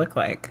really look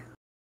like?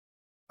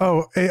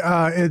 Oh,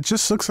 it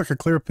just looks like a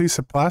clear piece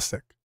of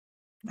plastic.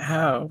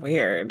 Oh,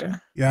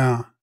 weird.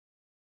 Yeah.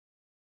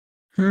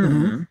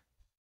 From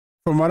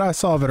what I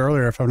saw of it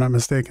earlier, if I'm not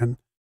mistaken,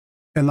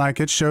 and like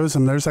it shows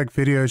them, there's like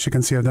videos you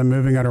can see of them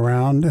moving it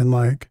around and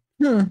like,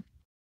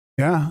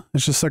 yeah,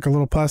 it's just like a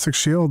little plastic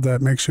shield that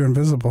makes you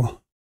invisible.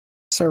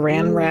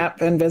 Saran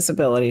wrap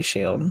invisibility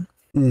shield.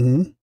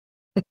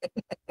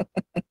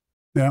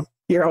 Yeah.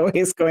 You're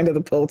always going to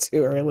the pool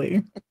too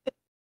early.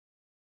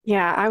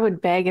 Yeah, I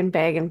would beg and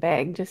beg and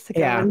beg just to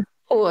get in the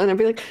pool, and I'd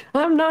be like,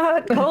 I'm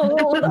not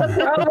cold, I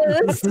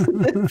promise.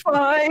 It's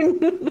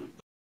fine.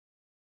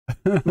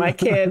 My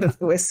kid,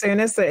 as soon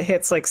as it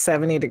hits like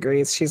 70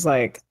 degrees, she's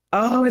like,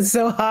 oh, it's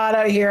so hot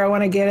out here. I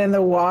want to get in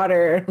the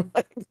water.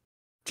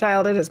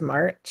 Child, it is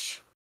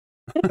March.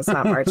 It's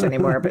not March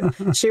anymore,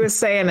 but she was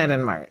saying it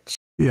in March.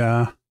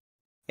 Yeah.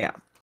 Yeah.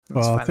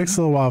 Well, it takes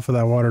a little while for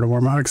that water to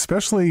warm up,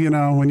 especially, you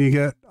know, when you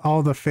get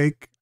all the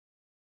fake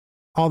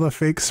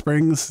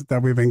springs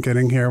that we've been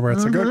getting here where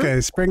it's like, okay,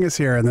 spring is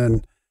here. And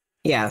then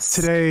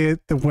today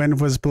the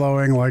wind was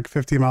blowing like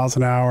 50 miles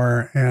an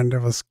hour and it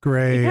was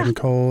gray and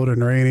cold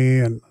and rainy.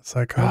 And it's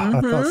like, oh,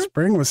 I thought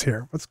spring was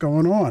here. What's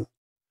going on?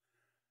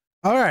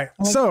 All right.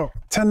 So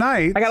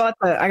tonight, I gotta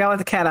let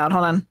the cat out.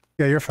 Hold on.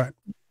 Yeah, you're fine.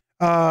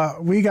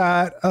 We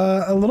got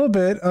a little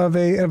bit of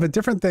a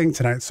different thing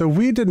tonight. So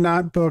we did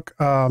not book,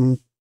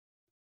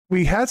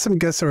 we had some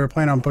guests that we were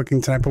planning on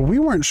booking tonight, but we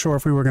weren't sure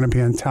if we were going to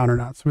be in town or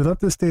not. So we left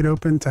this date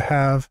open to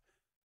have,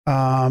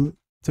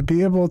 to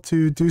be able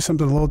to do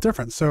something a little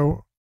different.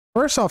 So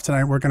first off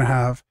tonight, we're going to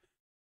have,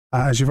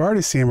 as you've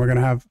already seen, we're going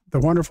to have the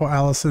wonderful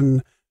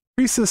Alyson,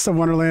 Priestess of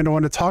Wonderland. I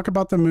want to talk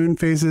about the moon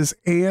phases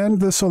and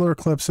the solar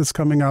eclipse that's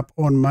coming up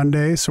on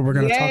Monday. So we're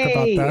going to talk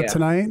about that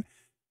tonight.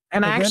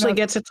 And I actually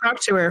get to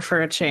talk to her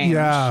for a change.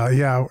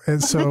 Yeah.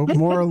 And so a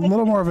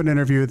little more of an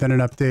interview than an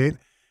update.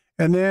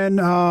 And then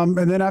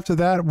after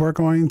that, we're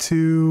going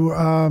to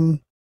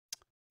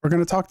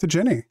talk to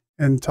Jenny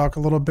and talk a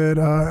little bit.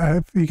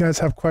 If you guys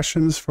have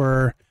questions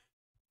for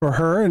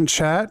her in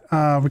chat,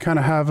 we kind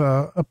of have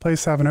a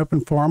place to have an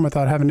open forum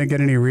without having to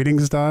get any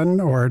readings done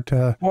or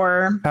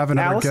have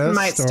another Alyson guest.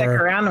 might stick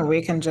around and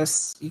you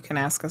can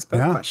ask us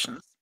both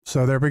questions.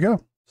 So there we go.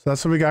 So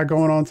that's what we got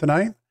going on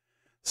tonight.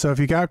 So if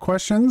you got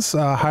questions,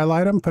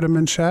 highlight them, put them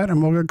in chat,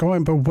 and we'll get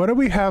going. But what do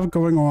we have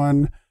going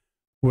on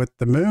with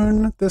the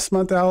moon this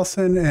month,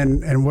 Alyson?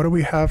 And what do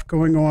we have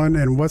going on?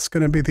 And what's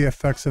going to be the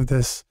effects of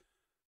this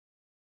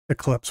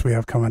eclipse we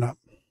have coming up?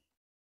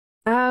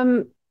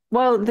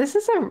 Well,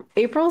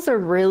 April's a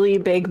really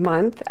big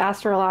month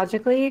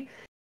astrologically.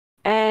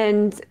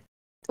 And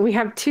we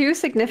have two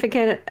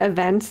significant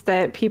events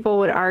that people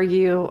would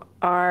argue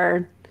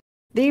are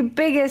the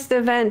biggest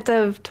event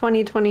of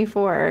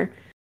 2024.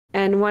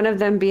 And one of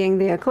them being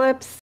the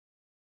eclipse,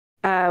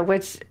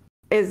 which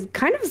is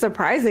kind of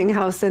surprising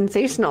how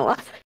sensational it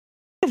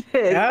is.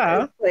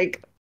 Yeah. It's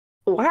like,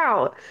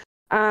 wow.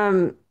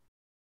 And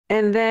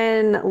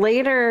then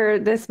later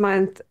this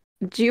month,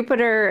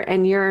 Jupiter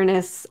and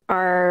Uranus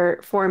are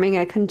forming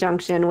a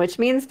conjunction, which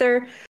means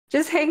they're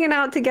just hanging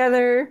out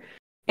together.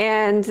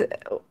 And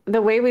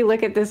the way we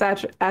look at this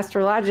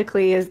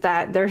astrologically is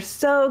that they're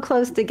so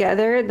close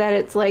together that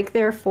it's like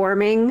they're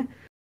forming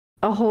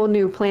a whole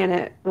new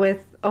planet with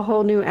a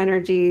whole new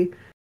energy.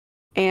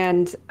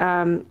 And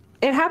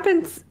it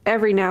happens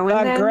every now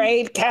and then. The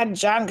great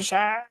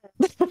conjunction.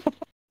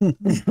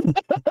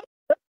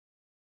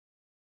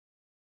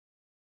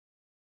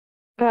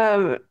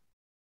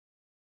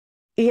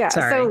 Yeah,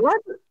 Sorry. so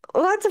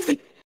lots of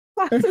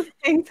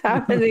things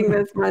happening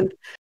this month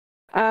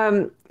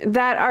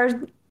that are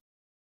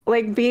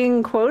like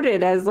being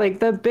quoted as like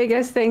the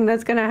biggest thing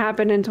that's going to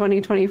happen in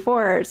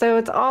 2024. So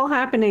it's all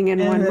happening in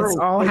one month. It's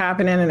all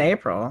happening in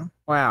April.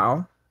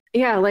 Wow.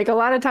 Yeah, like a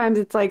lot of times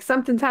it's like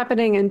something's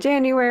happening in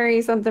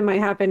January, something might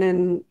happen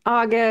in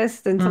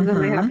August, and something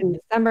might happen in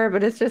December,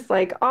 but it's just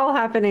like all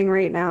happening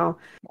right now.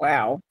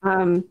 Wow.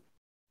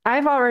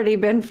 I've already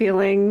been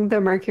feeling the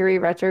Mercury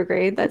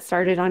retrograde that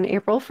started on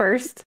April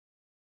 1st,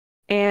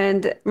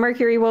 and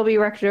Mercury will be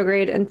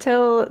retrograde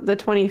until the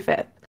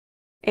 25th.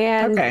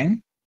 And okay.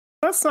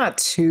 That's not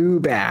too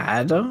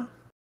bad. Well,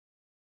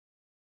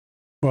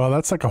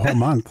 that's like a whole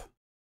month.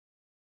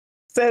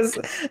 Says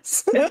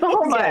a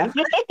whole month.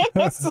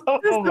 That's the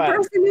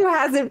person who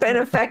hasn't been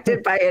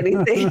affected by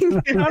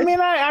anything.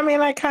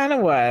 I kind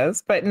of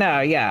was, but no,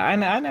 yeah, I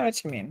know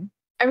what you mean.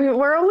 I mean,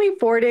 we're only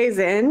 4 days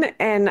in,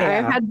 and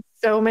I've had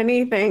so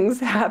many things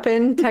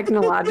happen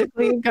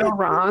technologically go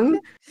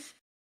wrong.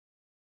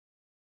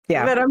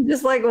 Yeah, that I'm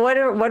just like, what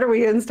are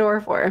we in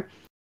store for?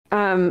 I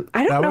don't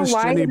know why. That was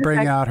Jenny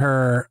bring out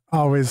her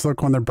 "Always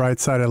Look on the Bright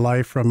Side of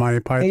Life" from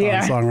Monty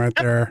Python song right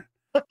there.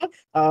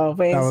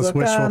 Always that was look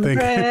wishful on thinking.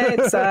 The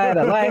bright side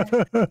of life.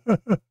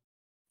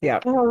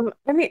 Yeah.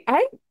 I mean,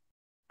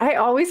 I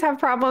always have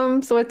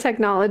problems with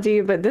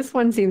technology, but this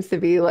one seems to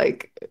be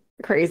like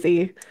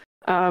crazy.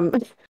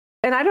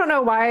 And I don't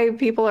know why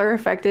people are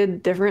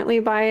affected differently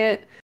by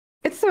it.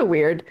 It's so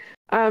weird.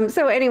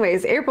 So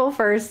anyways, April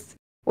 1st,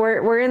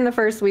 we're in the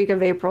first week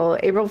of April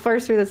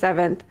 1st through the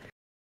 7th.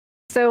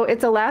 So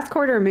it's a last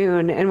quarter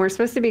moon, and we're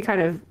supposed to be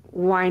kind of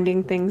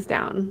winding things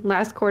down.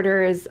 Last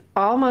quarter is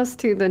almost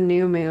to the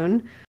new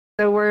moon.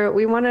 So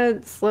we want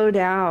to slow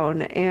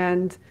down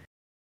and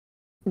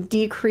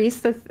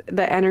decrease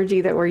the energy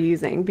that we're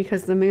using,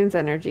 because the moon's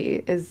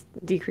energy is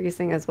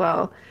decreasing as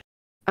well.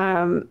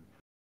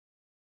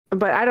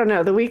 But I don't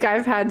know. The week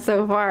I've had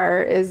so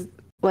far is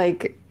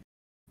like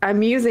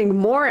I'm using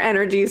more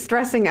energy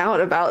stressing out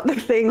about the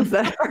things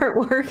that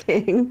aren't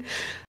working.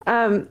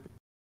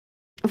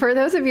 For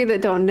those of you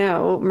that don't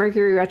know,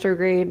 Mercury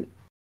retrograde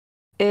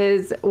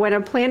is when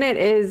a planet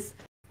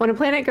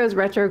goes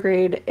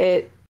retrograde,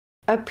 it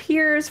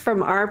appears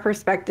from our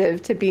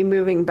perspective to be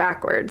moving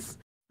backwards.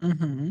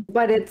 Mm-hmm.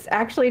 But it's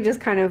actually just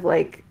kind of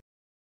like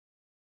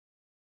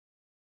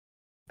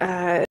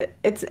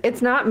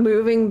it's not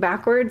moving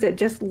backwards. It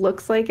just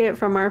looks like it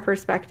from our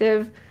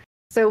perspective.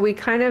 So we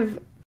kind of,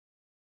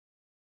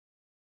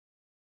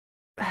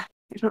 I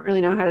don't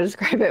really know how to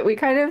describe it. We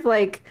kind of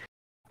like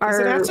Does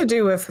it have to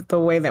do with the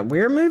way that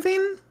we're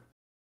moving?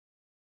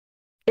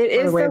 It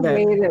is the way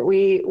that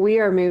we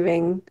are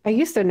moving. I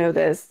used to know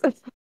this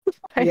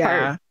by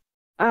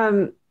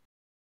heart.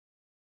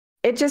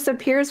 It just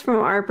appears from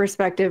our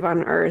perspective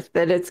on Earth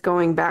that it's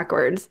going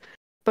backwards.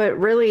 But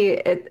really,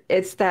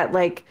 it's that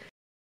like,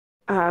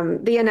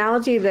 the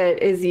analogy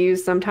that is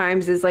used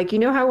sometimes is like, you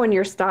know how when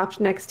you're stopped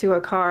next to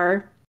a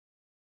car,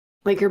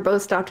 like you're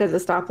both stopped at the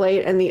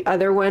stoplight and the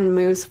other one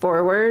moves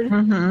forward,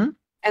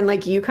 and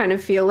like you kind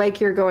of feel like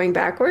you're going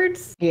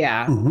backwards?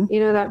 Yeah. You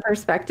know, that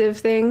perspective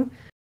thing?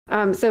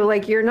 So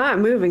like you're not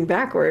moving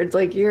backwards,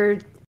 like you're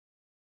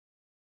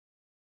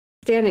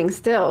standing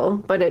still,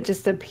 but it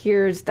just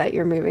appears that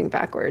you're moving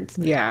backwards.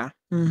 Yeah.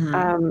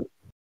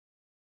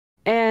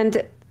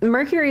 And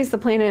Mercury is the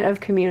planet of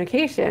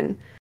communication.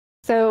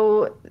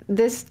 So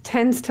this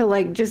tends to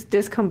like just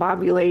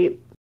discombobulate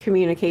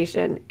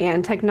communication,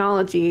 and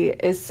technology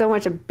is so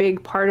much a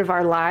big part of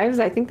our lives.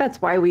 I think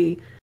that's why we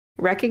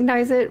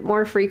recognize it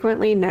more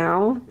frequently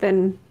now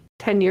than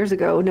 10 years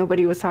ago.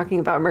 Nobody was talking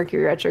about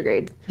Mercury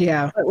retrograde.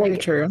 Yeah, but like, very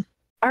true.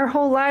 Our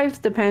whole lives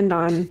depend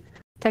on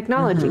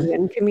technology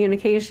and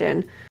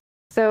communication.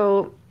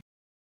 So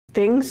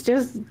things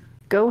just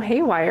go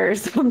haywire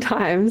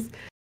sometimes.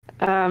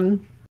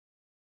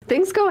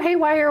 Things go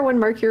haywire when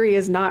Mercury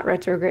is not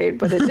retrograde,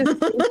 but it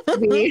just seems to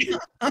be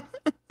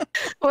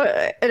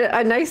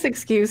a nice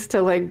excuse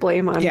to like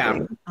blame on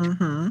things.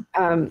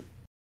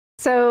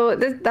 So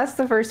that's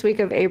the first week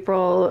of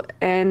April,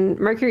 and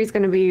Mercury is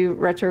going to be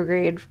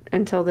retrograde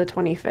until the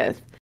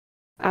 25th.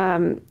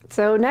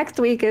 So next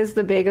week is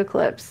the big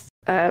eclipse.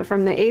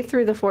 From the 8th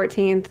through the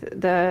 14th,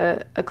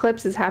 the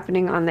eclipse is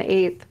happening on the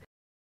 8th,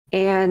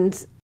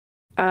 and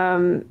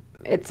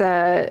it's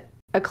a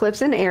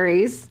eclipse in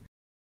Aries.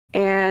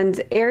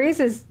 And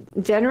Aries is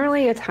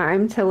generally a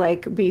time to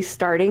like be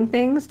starting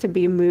things, to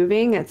be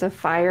moving. It's a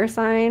fire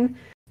sign,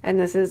 and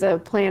this is a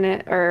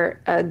planet or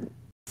a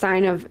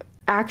sign of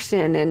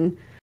action and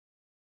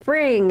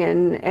spring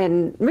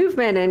and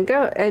movement and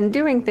go and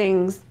doing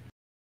things.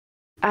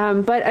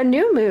 But a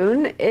new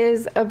moon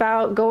is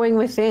about going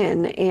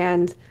within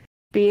and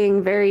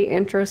being very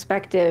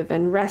introspective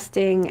and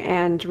resting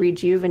and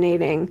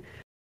rejuvenating.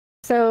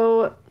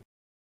 So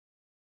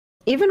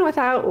even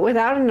without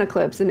an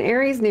eclipse, an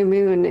Aries new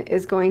moon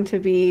is going to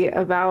be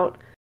about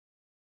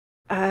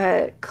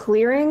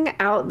clearing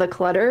out the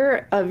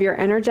clutter of your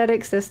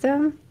energetic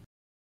system,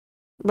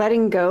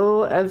 letting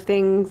go of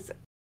things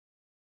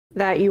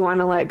that you want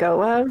to let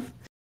go of,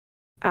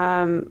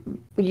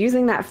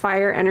 using that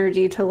fire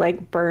energy to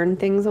like burn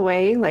things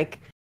away, like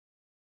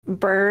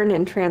burn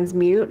and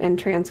transmute and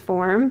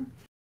transform.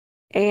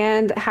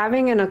 And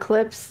having an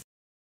eclipse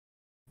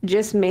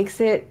just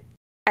makes it,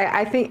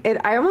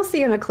 I almost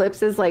see an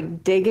eclipse as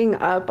like digging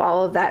up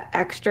all of that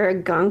extra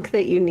gunk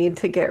that you need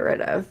to get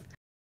rid of.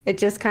 It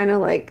just kind of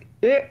like,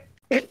 yeah.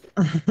 And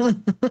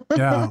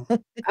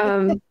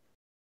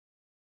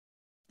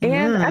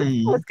I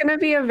don't know, it's going to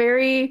be a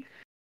very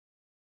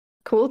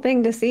cool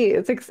thing to see.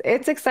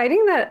 It's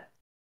exciting that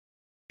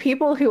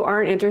people who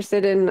aren't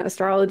interested in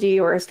astrology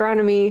or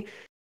astronomy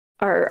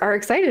are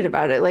excited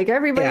about it. Like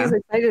everybody's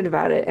excited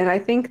about it. And I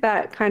think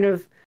that kind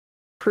of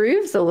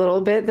proves a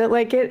little bit that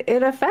like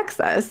it affects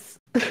us.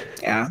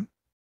 Yeah.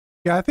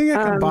 Yeah, I think it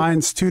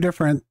combines two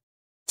different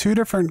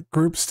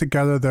groups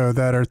together though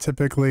that are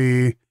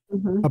typically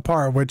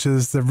apart, which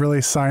is the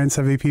really science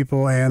heavy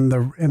people and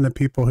the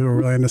people who are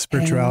really into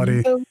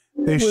spirituality.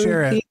 They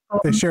share it.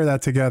 They share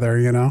that together,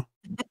 you know.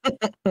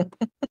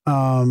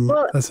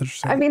 Well, that's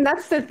interesting. I mean,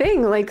 that's the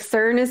thing. Like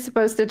CERN is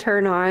supposed to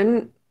turn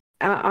on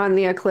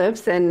the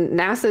eclipse, and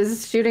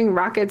NASA's shooting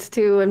rockets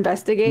to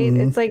investigate.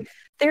 It's like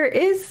there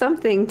is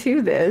something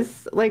to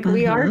this. Like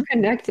we are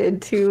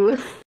connected to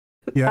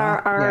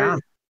our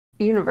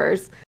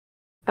universe.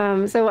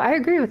 So I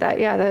agree with that.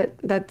 Yeah,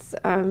 that's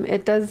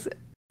it does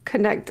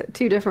connect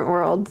two different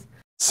worlds.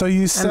 So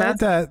you said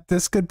that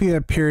this could be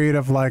a period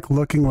of like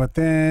looking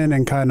within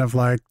and kind of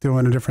like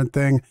doing a different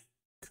thing.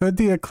 Could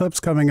the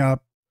eclipse coming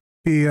up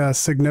be a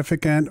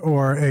significant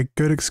or a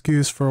good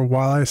excuse for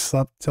while I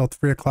slept till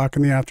 3 o'clock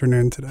in the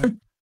afternoon today?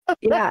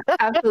 Yeah,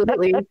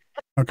 absolutely.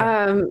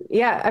 Okay.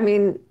 Yeah, I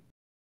mean,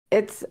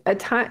 it's a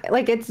time,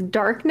 like it's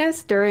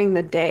darkness during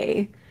the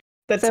day.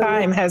 The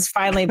time has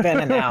finally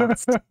been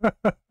announced.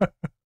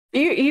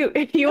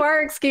 You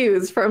are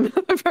excused from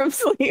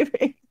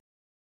sleeping.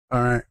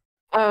 All right.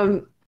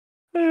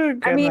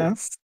 I mean,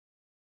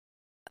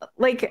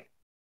 like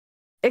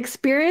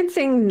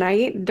experiencing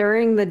night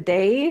during the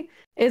day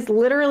is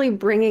literally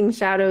bringing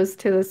shadows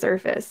to the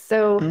surface.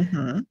 So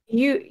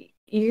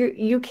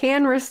you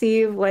can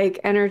receive like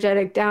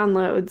energetic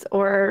downloads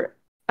or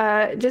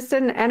just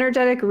an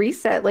energetic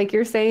reset. Like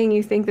you're saying,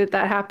 you think that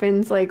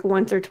happens like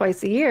once or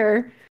twice a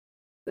year,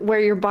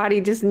 where your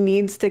body just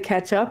needs to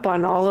catch up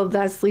on all of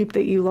that sleep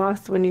that you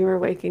lost when you were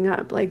waking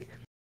up. Like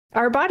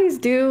our bodies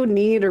do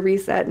need a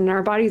reset, and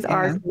our bodies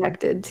are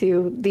connected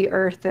to the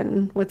earth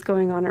and what's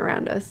going on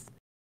around us.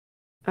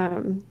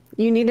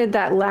 You needed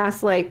that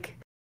last like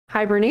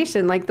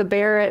hibernation, like the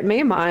bear at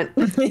Maymont.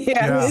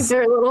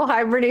 Their little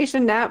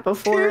hibernation nap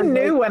before. Who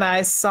knew when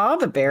I saw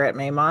the bear at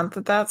Maymont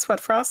that that's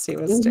what Frosty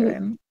was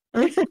doing?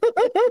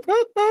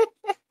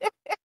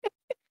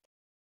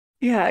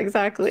 Yeah,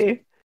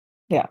 exactly.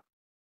 Yeah.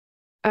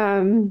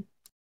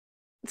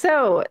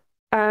 So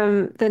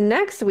the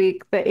next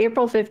week, the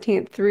April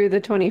 15th through the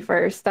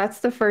 21st, that's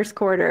the first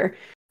quarter.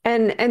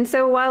 And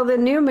so while the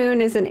new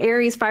moon is an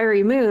Aries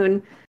fiery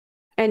moon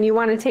and you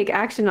want to take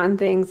action on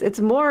things, it's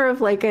more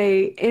of like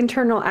a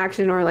internal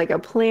action or like a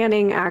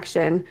planning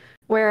action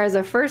Whereas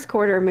a first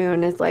quarter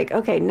moon is like,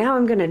 okay, now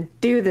I'm going to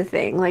do the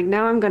thing. Like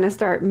now I'm going to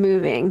start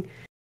moving.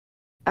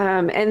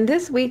 And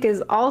this week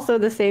is also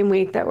the same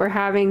week that we're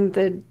having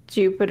the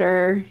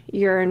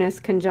Jupiter-Uranus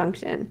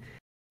conjunction.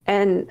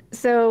 And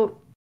so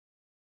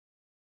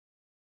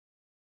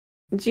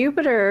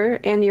Jupiter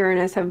and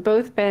Uranus have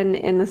both been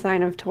in the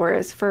sign of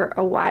Taurus for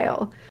a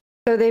while.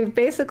 So they've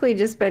basically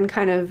just been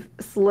kind of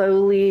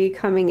slowly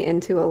coming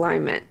into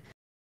alignment.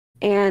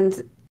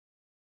 And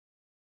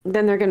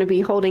then they're going to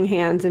be holding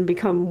hands and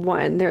become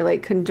one. They're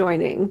like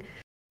conjoining.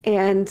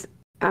 And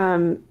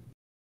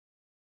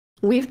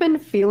we've been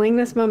feeling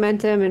this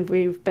momentum and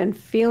we've been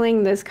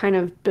feeling this kind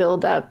of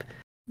build up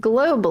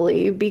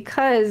globally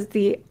because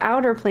the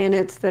outer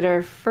planets that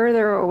are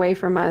further away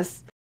from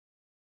us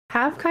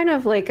have kind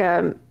of like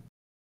a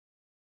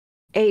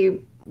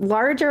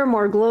larger,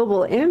 more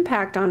global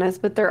impact on us,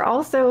 but they're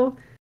also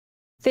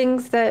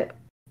things that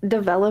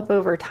develop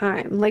over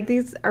time. Like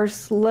these are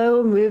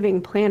slow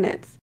moving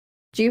planets.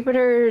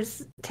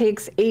 Jupiter's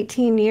takes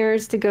 18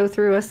 years to go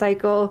through a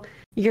cycle.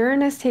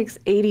 Uranus takes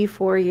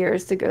 84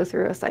 years to go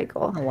through a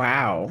cycle.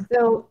 Wow.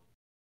 So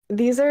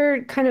these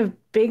are kind of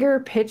bigger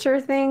picture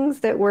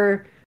things that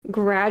we're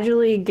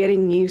gradually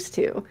getting used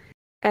to.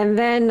 And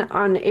then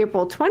on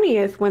April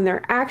 20th, when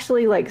they're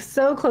actually like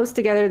so close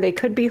together, they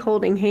could be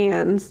holding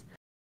hands.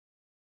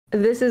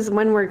 This is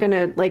when we're going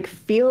to like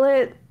feel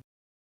it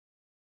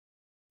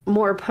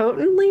more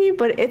potently,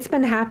 but it's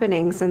been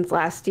happening since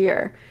last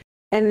year.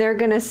 And they're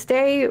going to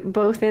stay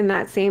both in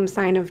that same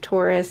sign of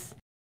Taurus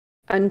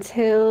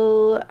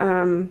until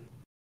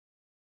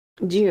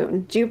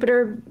June.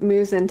 Jupiter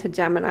moves into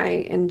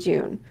Gemini in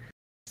June.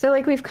 So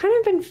like we've kind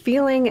of been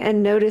feeling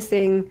and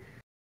noticing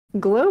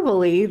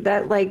globally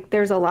that like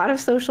there's a lot of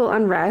social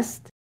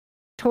unrest.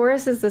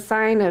 Taurus is the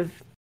sign of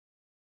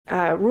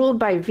ruled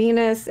by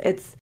Venus.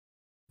 It's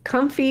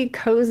comfy,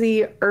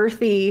 cozy,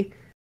 earthy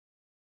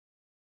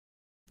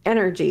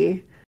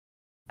energy.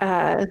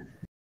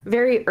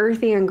 Very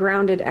earthy and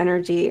grounded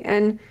energy.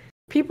 And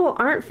people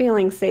aren't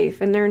feeling safe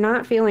and they're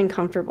not feeling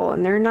comfortable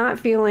and they're not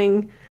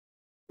feeling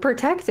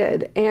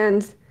protected.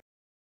 And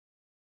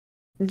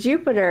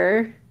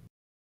Jupiter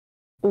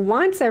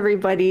wants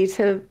everybody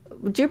to,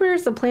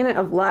 Jupiter's the planet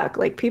of luck.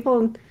 Like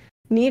people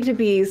need to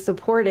be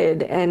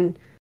supported and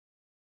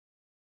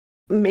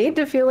made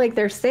to feel like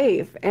they're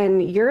safe.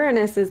 And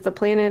Uranus is the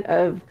planet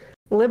of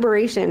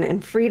liberation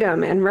and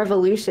freedom and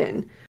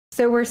revolution.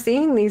 So we're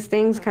seeing these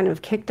things kind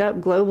of kicked up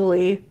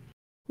globally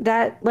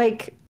that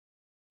like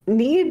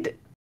need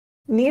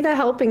a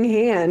helping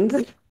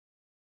hand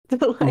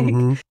to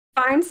like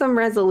find some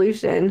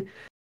resolution,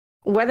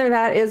 whether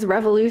that is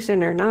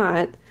revolution or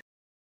not.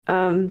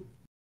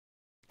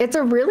 It's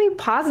a really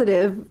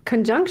positive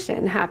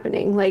conjunction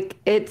happening. Like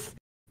it's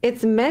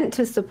meant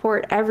to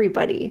support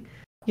everybody.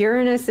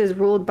 Uranus is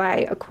ruled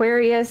by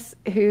Aquarius,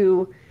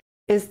 who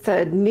is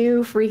the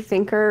new free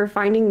thinker,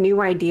 finding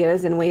new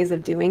ideas and ways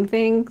of doing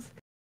things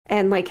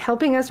and like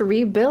helping us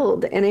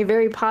rebuild in a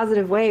very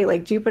positive way.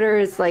 Like Jupiter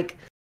is like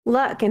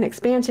luck and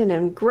expansion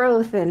and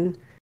growth. And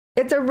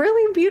it's a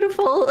really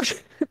beautiful,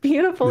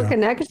 beautiful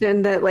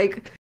connection that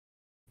like,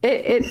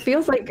 it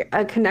feels like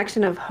a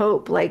connection of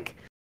hope. Like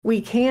we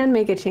can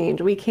make a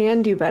change. We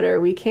can do better.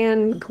 We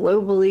can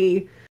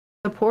globally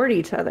support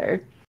each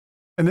other.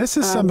 And this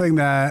is something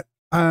that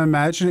I'm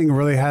imagining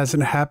really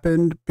hasn't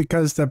happened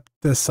because the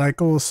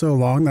cycle is so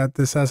long that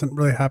this hasn't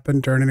really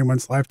happened during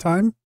anyone's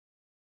lifetime.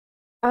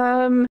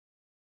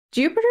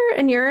 Jupiter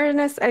and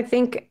Uranus, I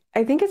think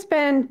it's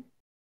been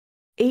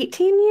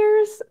 18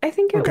 years, I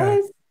think it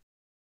was.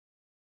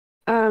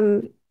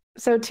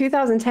 So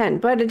 2010,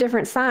 but a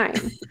different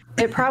sign.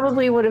 It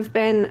probably would have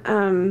been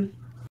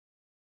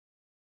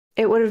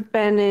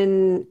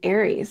in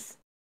Aries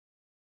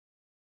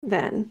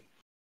then.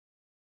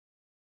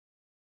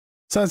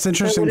 So that's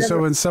interesting.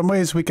 So in some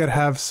ways we could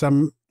have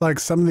some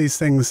of these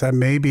things that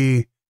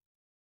maybe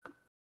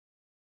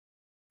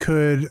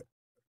could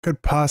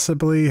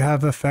possibly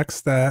have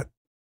effects that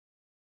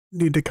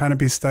need to kind of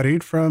be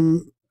studied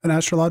from an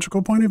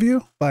astrological point of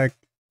view, like,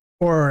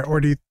 or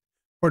do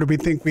we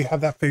think we have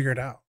that figured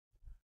out?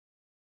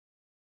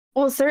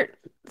 Well,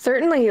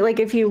 certainly, like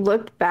if you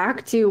looked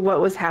back to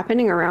what was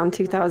happening around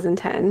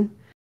 2010,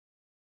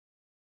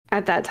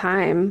 at that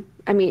time,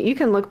 I mean, you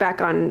can look back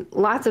on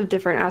lots of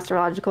different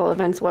astrological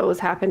events, what was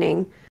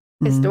happening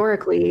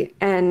historically,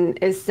 and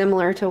is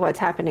similar to what's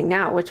happening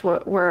now, which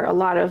were a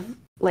lot of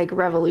like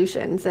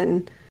revolutions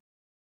and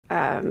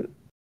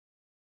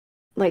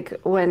like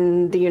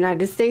when the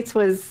United States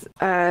was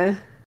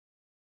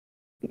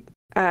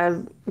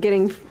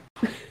getting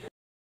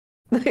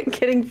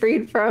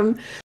freed from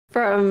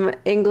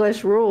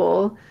English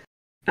rule,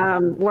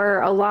 were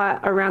a lot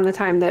around the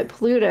time that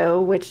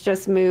Pluto, which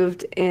just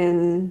moved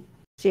in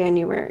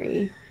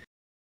January,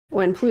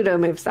 when Pluto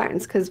moved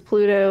signs, because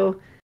Pluto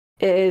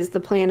is the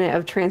planet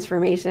of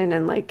transformation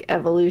and like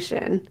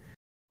evolution.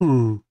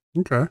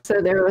 Okay.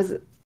 So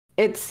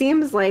it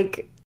seems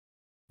like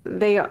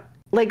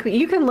like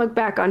you can look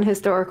back on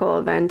historical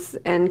events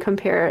and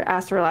compare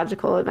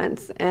astrological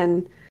events,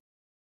 and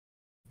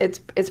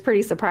it's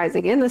pretty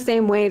surprising. In the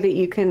same way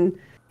that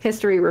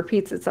history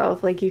repeats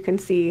itself, like you can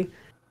see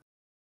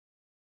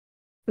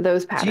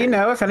those patterns. Do you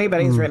know if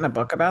anybody's written a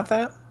book about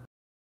that?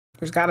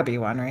 There's got to be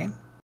one, right?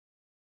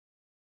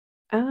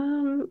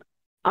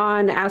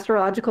 On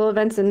astrological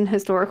events and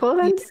historical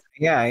events?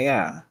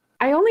 Yeah.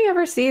 I only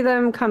ever see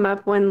them come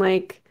up when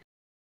like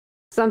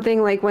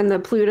something like when the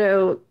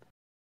Pluto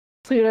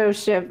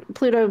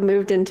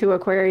moved into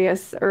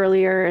Aquarius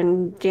earlier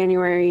in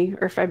January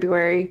or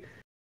February,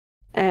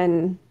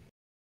 and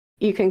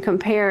you can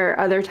compare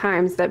other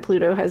times that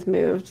Pluto has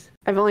moved.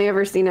 I've only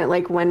ever seen it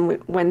like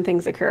when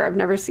things occur. I've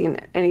never seen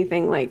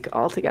anything like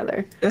all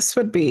together. This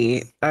would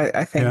be,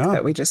 I think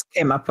that we just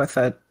came up with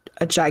a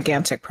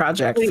gigantic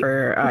project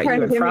for you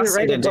and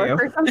Frosty to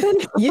do.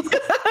 Yeah.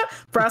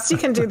 Frosty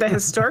can do the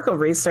historical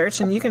research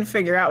and you can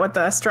figure out what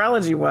the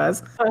astrology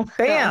was. Oh,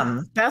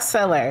 bam,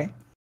 bestseller.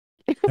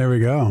 There we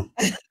go.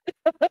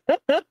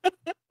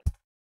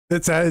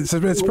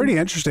 It's pretty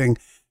interesting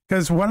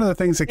because one of the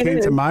things that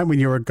came to mind when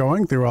you were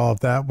going through all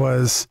of that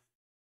was,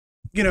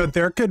 you know,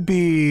 there could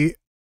be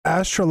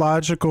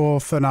astrological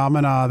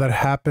phenomena that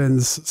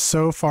happens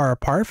so far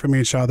apart from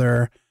each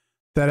other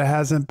that it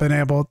hasn't been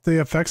able,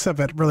 the effects of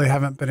it really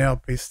haven't been able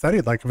to be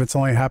studied. Like if it's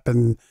only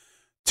happened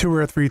 2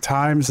 or 3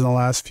 times in the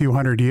last few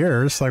hundred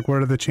years, like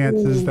what are the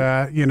chances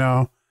that, you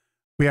know,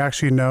 we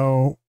actually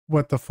know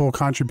what the full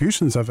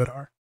contributions of it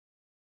are?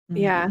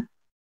 Yeah.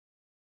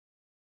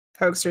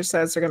 Hoaxer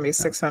says they're going to be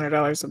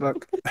 $600 a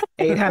book,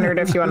 $800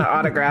 if you want an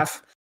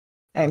autograph.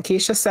 And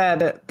Keisha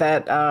said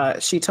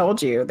that she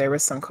told you there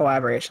was some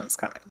collaborations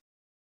coming.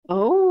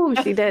 Oh,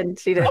 she did.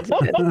 She did.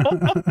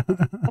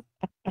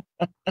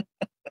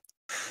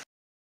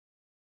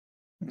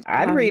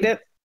 I'd read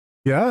it.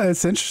 Yeah,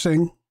 it's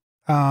interesting.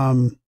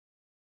 Yeah,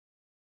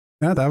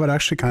 that would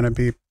actually kind of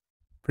be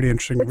pretty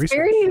interesting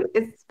research.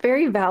 It's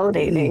very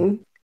validating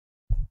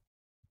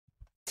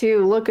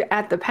to look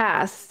at the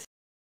past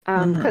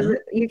because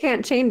you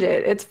can't change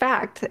it. It's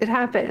fact. It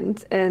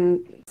happened.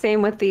 And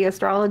same with the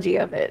astrology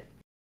of it.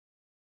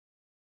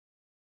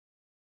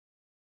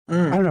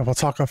 I don't know. We'll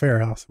talk off air,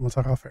 Alyson. We'll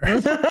talk off air.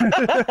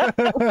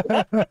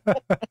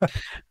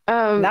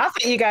 Not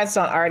that you guys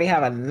don't already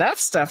have enough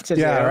stuff to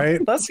do. Right?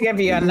 Let's give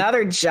you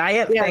another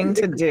giant thing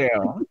to do.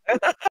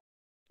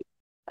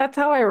 That's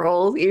how I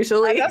roll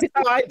usually. That's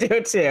how I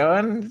do too,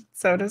 and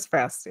so does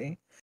Frosty.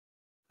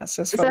 That's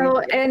just so.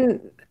 And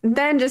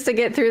then just to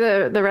get through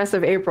the rest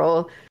of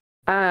April,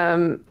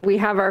 we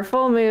have our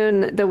full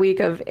moon the week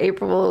of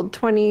April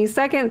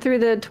 22nd through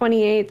the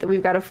 28th.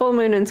 We've got a full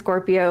moon in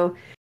Scorpio,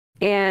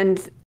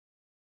 and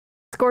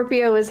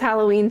Scorpio is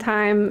Halloween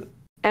time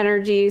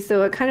energy,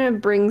 so it kind of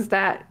brings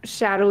that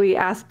shadowy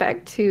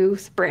aspect to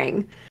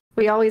spring.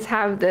 We always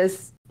have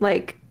this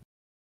like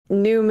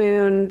new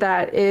moon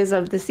that is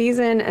of the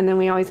season, and then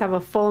we always have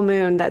a full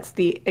moon that's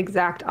the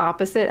exact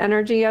opposite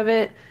energy of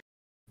it.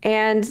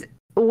 And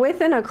with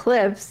an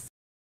eclipse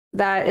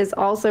that is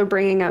also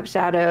bringing up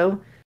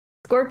shadow,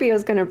 Scorpio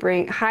is going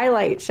to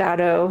highlight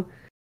shadow.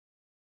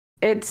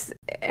 And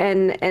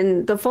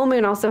the full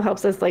moon also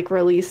helps us like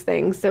release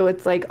things. So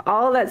it's like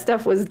all that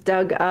stuff was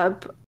dug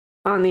up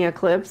on the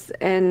eclipse,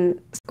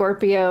 and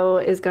Scorpio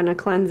is going to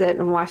cleanse it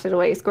and wash it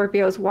away.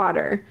 Scorpio is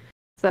water.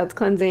 So that's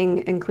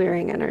cleansing and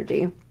clearing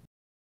energy.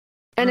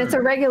 And it's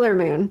a regular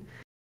moon.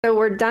 So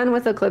we're done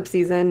with eclipse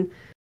season.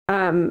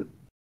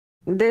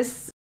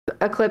 This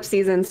eclipse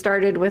season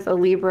started with a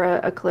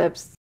Libra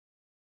eclipse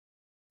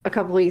a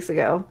couple weeks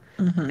ago.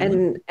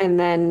 And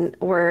then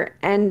we're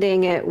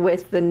ending it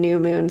with the new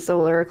moon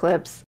solar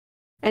eclipse.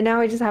 And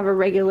now we just have a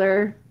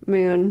regular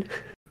moon,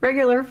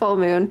 regular full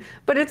moon,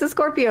 but it's a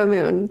Scorpio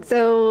moon.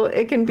 So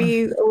it can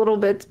be a little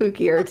bit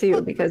spookier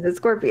too, because it's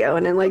Scorpio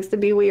and it likes to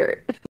be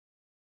weird.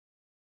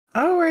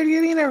 Oh, we're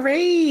getting a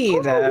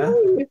raid.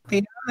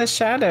 Beyond the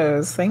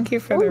Shadows. Thank you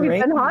for the raid.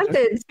 We've been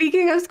haunted.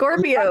 Speaking of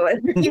Scorpio.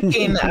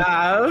 Speaking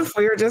of,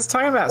 we were just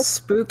talking about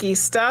spooky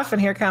stuff,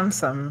 and here comes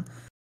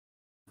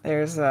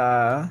there's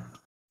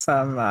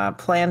some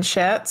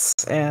planchettes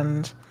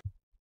and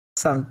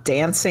some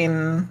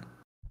dancing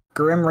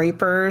Grim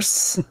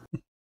Reapers,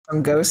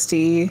 some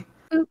ghosty.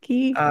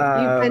 Spooky.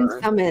 You've been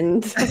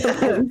summoned.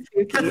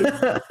 Spooky.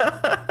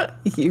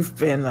 You've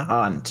been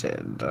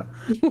haunted.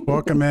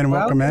 Welcome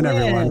in,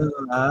 everyone.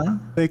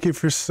 Thank you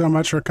so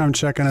much for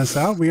checking us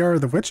out. We are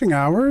the Witching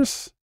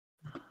Hours,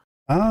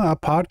 a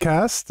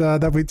podcast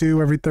that we do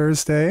every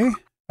Thursday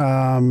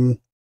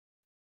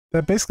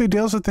that basically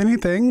deals with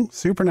anything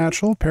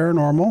supernatural,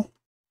 paranormal,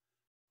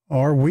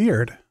 or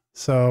weird.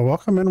 So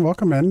welcome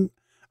in.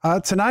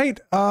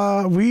 Tonight,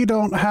 we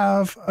don't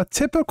have a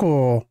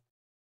typical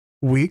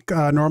week.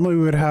 Normally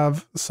we would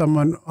have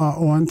someone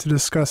on to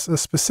discuss a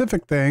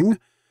specific thing.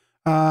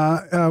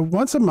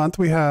 Once a month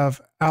we have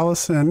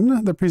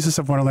Alyson, the Priestess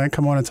of Wonderland,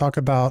 come on and talk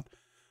about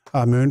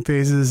moon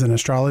phases and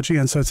astrology.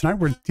 And so tonight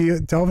we're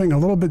delving a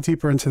little bit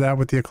deeper into that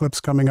with the eclipse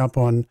coming up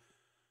on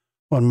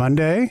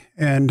Monday.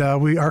 And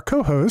our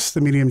co-host,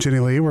 the Medium Jenny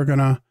Lea, we're going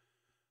to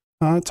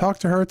talk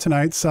to her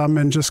tonight some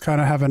and just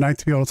kind of have a night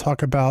to be able to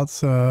talk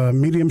about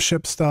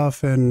mediumship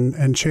stuff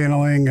and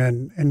channeling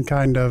and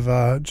kind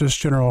of just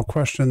general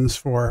questions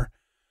for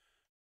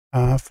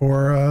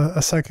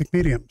a psychic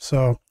medium.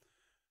 So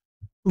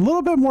a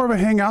little bit more of a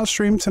hangout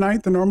stream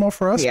tonight than normal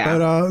for us,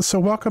 but so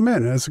welcome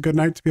in. It's a good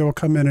night to be able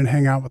to come in and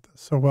hang out with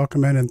us. So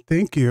welcome in and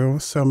thank you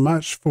so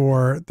much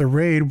for the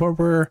raid. What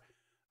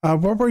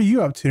were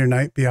you up to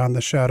tonight beyond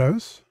the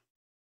shadows?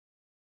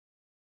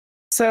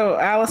 So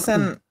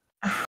Alyson,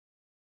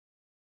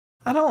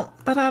 I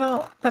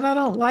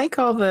don't like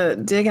all the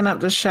digging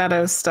up the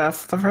shadow stuff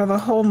for the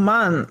whole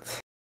month.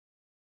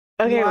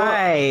 Okay,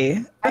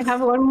 why?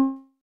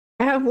 Well,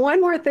 I have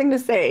one more thing to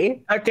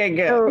say. Okay,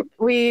 good. So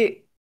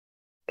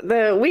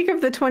the week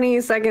of the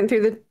 22nd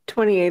through the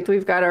 28th,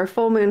 we've got our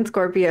full moon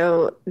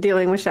Scorpio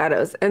dealing with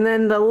shadows. And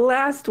then the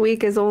last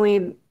week is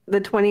only the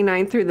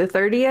 29th through the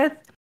 30th.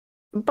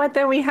 But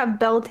then we have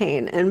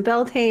Beltane. And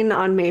Beltane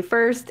on May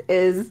 1st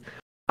is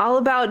all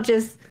about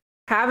just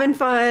having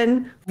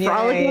fun,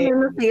 frolicking in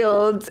the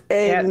fields.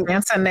 And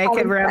dancing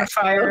naked around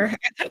fire.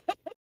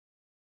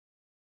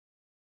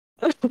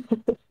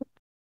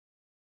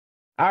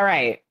 All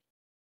right.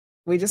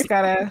 We just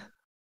gotta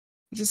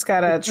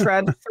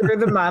tread through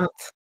the month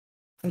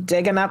of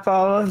digging up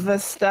all of the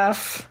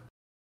stuff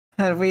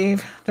that we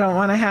don't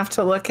want to have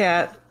to look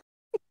at,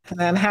 and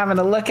then having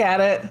to look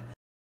at it,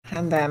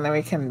 and then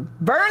we can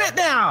burn it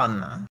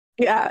down.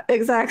 Yeah,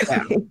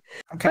 exactly. Yeah.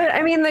 Okay. But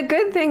I mean, the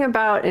good thing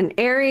about an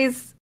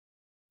Aries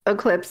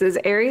eclipse is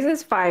Aries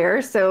is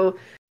fire, so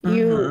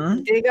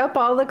you dig up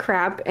all the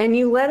crap and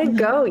you let it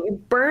go.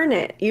 You burn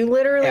it. You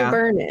literally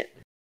burn it.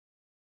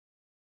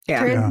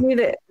 Yeah. Transmute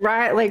it,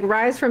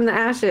 rise from the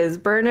ashes,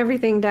 burn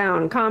everything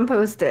down,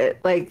 compost it.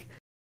 Like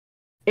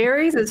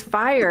Aries is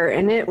fire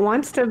and it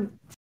wants to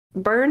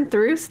burn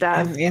through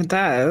stuff. It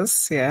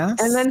does,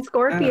 yes. And then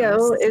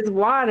Scorpio is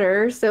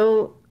water,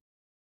 so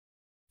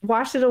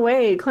wash it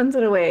away, cleanse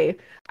it away.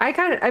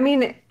 I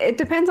mean, it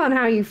depends on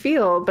how you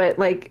feel, but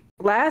like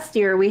last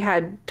year we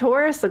had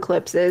Taurus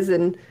eclipses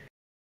and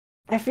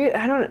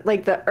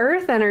the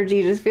earth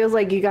energy just feels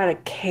like you got to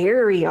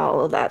carry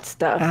all of that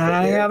stuff.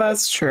 Yeah,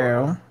 that's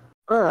true.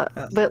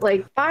 But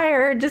like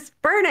fire, just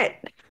burn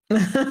it.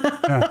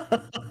 Yeah.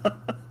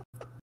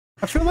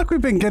 I feel like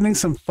we've been getting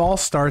some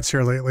false starts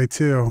here lately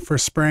too for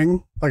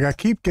spring. Like I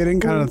keep getting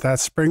kind of that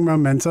spring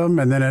momentum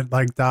and then it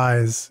like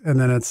dies and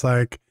then it's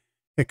like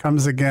it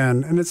comes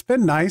again. And it's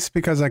been nice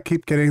because I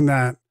keep getting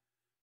that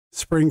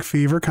spring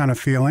fever kind of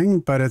feeling,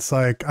 but it's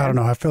like, I don't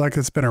know. I feel like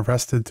it's been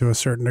arrested to a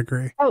certain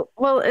degree. Oh,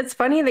 well, it's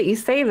funny that you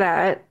say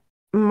that.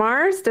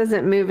 Mars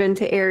doesn't move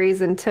into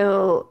Aries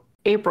until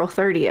April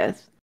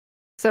 30th.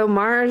 So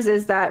Mars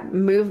is that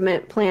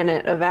movement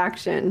planet of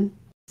action.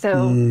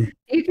 So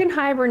you can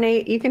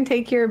hibernate, you can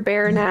take your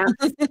bear naps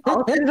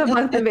all through the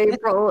month of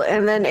April,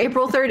 and then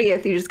April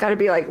 30th, you just got to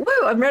be like,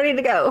 woo, I'm ready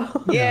to go.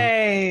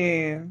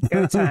 Yay.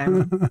 Go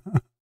time.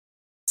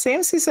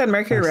 CMC said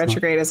Mercury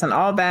retrograde isn't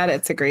all bad.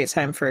 It's a great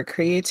time for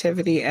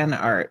creativity and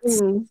arts.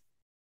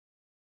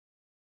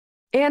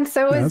 And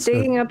so is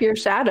digging up your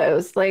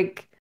shadows.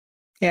 Like,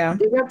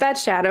 dig up that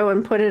shadow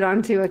and put it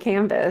onto a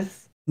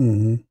canvas.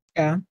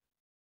 Yeah.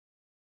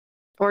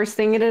 Or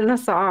sing it in a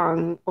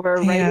song, or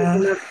write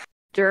it in a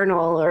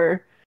journal,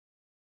 or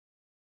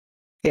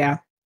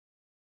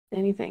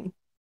anything.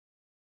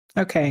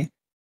 Okay.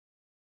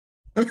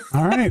 All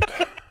right.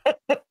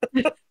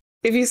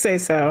 If you say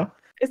so.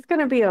 It's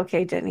gonna be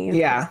okay, Jenny.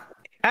 Yeah.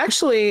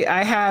 Actually,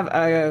 I have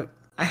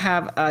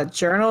a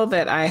journal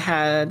that I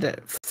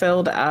had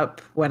filled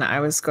up when I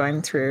was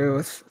going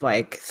through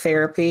like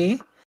therapy.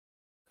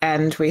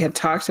 And we had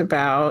talked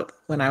about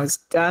when I was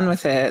done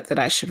with it that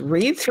I should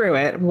read through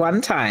it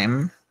one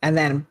time and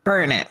then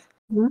burn it.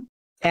 And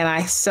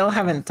I still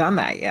haven't done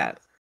that yet.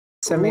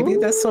 So maybe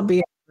this will be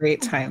a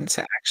great time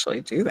to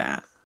actually do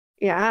that.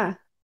 Yeah.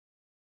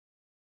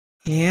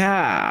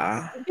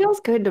 Yeah. It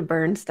feels good to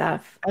burn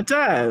stuff. It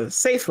does.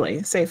 Safely.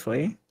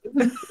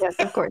 Yes,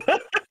 of course.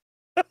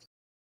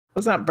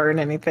 Let's not burn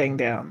anything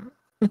down.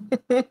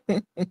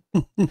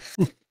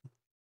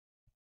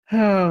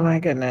 Oh my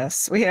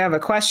goodness. We have a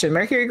question.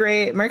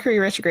 Mercury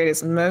retrograde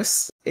is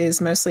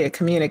mostly a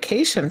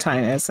communication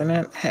time, isn't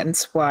it?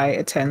 Hence why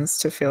it tends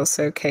to feel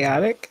so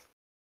chaotic.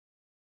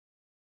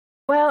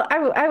 Well,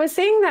 I was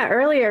saying that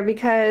earlier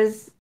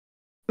because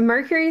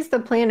Mercury is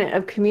the planet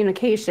of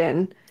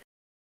communication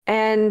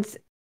and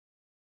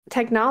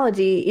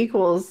technology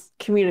equals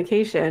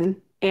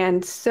communication.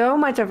 And so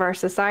much of our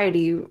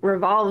society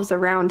revolves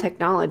around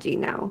technology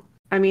now.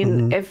 I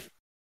mean, if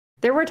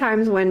there were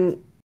times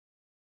when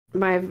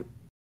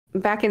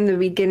back in the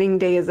beginning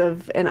days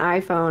of an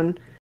iPhone,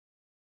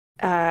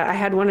 I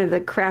had one of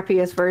the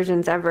crappiest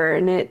versions ever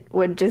and it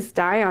would just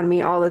die on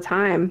me all the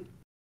time.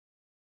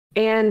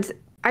 And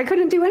I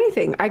couldn't do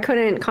anything. I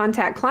couldn't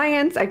contact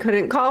clients. I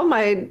couldn't call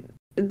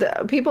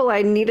the people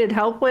I needed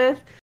help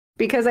with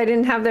because I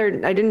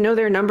didn't know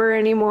their number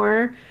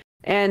anymore.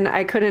 And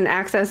I couldn't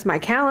access my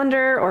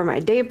calendar or my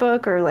date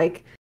book or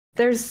like,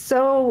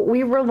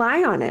 we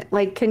rely on it.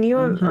 Like, can you,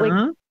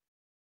 like,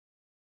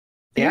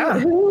 Yeah.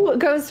 Who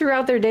goes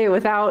throughout their day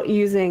without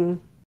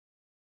using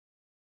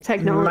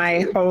technology?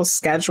 My whole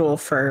schedule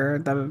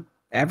for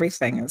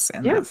everything is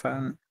in that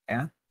phone.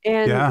 Yeah.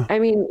 And I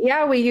mean,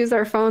 we use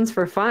our phones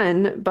for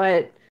fun,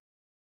 but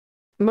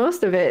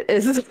most of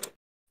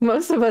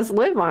us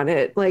live on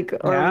it, like,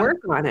 or work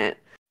on it.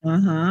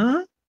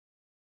 Mm-hmm.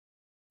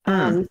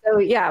 So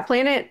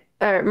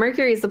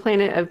Mercury is the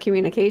planet of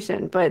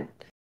communication,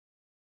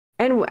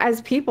 and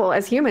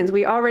as humans,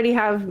 we already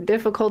have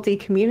difficulty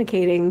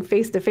communicating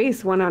face to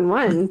face,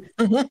 one-on-one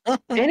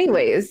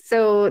anyways.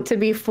 So to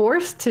be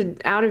forced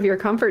out of your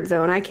comfort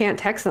zone, I can't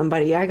text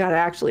somebody. I got to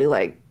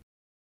actually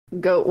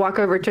go walk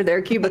over to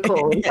their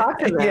cubicle and talk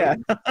to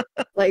them.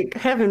 Like,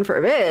 heaven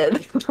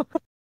forbid.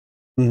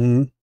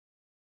 Mm-hmm.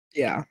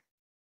 Yeah.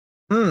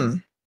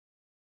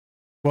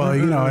 Well,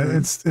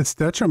 it's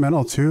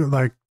detrimental too.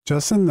 Like,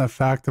 just in the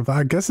fact of,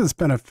 I guess it's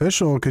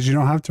beneficial because you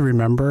don't have to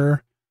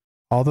remember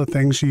all the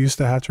things you used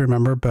to have to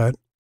remember, but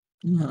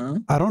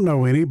I don't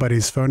know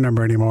anybody's phone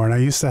number anymore. And I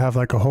used to have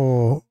like a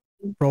whole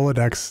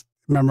Rolodex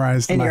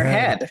memorized in my your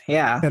head.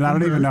 Yeah. And I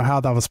don't even know how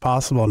that was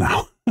possible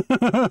now.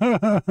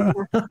 I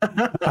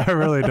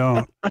really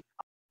don't.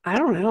 I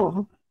don't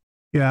know.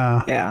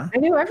 Yeah. Yeah. I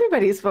knew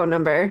everybody's phone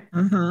number.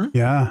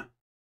 Yeah.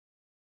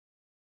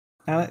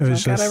 I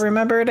don't gotta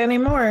remember it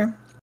anymore.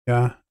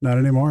 Yeah, not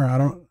anymore. I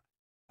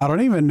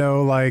don't even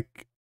know my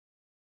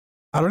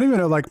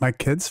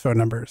kids' phone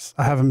numbers.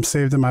 I have them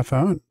saved in my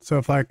phone. So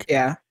if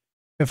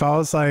if I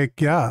was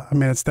like, I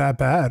mean, it's that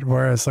bad.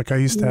 Whereas like I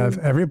used to have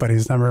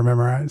everybody's number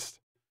memorized.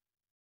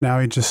 Now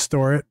you just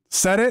store it,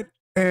 set it,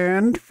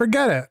 and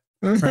forget it.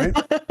 Right.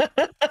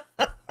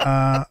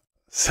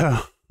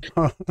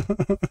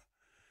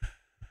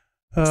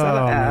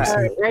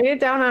 Write it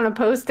down on a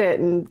Post-it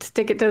and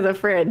stick it to the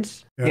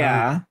fridge.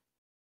 Yeah.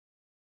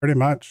 Pretty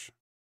much.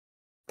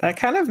 That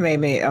kind of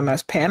made me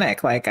almost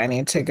panic. Like, I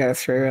need to go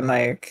through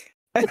and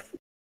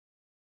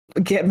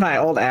get my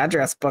old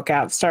address book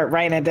out, start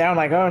writing it down.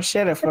 Like, oh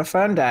shit, if my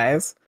phone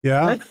dies.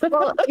 Yeah.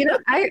 Well,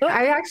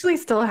 I actually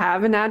still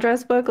have an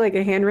address book, like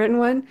a handwritten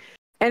one,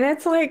 and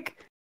it's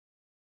like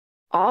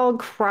all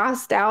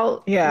crossed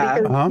out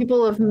because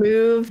people have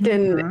moved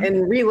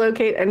and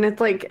relocate, and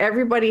it's like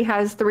everybody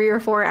has 3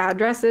 or 4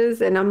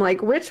 addresses, and I'm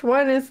like, which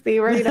one is the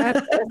right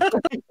address?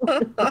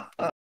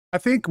 I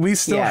think we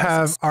still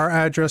have our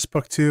address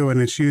book too, and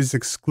it's used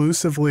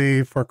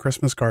exclusively for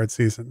Christmas card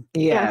season.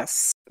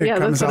 Yes. It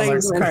comes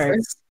out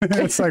cards.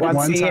 It's like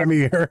one time a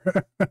year.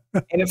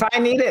 And if I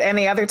need it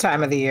any other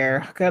time of the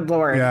year, good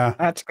Lord, I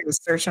have to go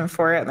searching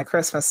for it and the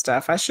Christmas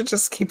stuff. I should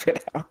just keep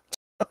it out.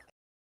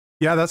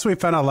 Yeah, that's what we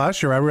found out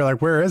last year, right? We were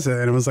like, where is it?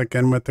 And it was like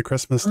in with the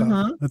Christmas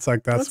stuff. It's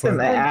like, that's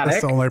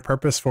the only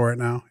purpose for it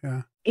now.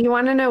 Yeah. You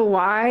want to know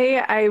why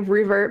I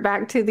revert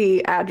back to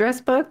the address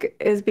book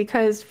is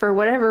because for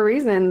whatever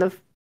reason, the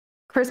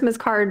Christmas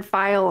card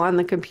file on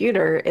the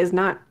computer is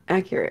not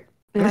accurate.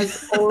 It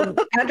has old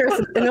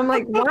addresses. And I'm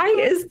like, why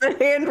is the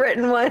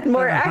handwritten one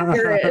more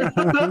accurate?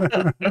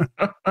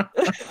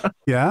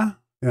 Yeah.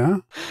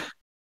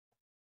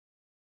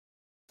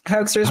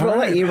 Hoaxers, we'll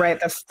let you write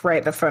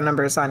the phone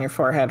numbers on your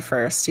forehead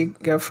first. You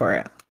go for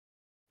it.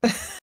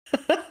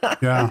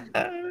 Yeah.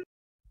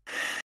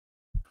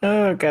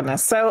 Oh,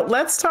 goodness. So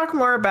let's talk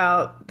more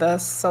about the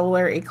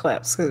solar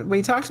eclipse.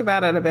 We talked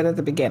about it a bit at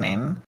the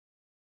beginning,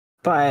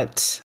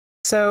 but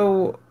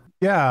so.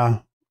 Yeah.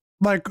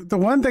 Like the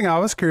one thing I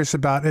was curious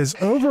about is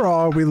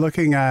overall, are we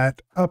looking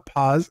at a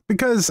pause?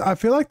 Because I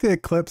feel like the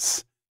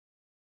eclipse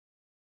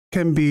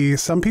can be,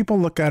 some people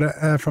look at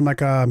it from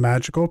like a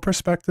magical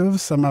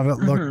perspective. Some of it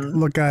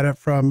look at it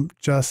from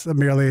just a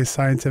merely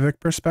scientific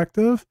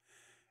perspective.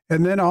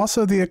 And then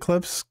also the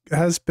eclipse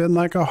has been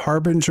like a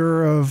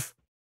harbinger of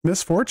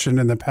misfortune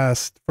in the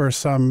past for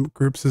some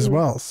groups as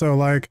well. So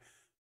like,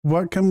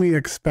 what can we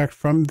expect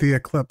from the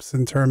eclipse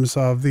in terms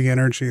of the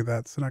energy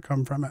that's going to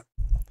come from it?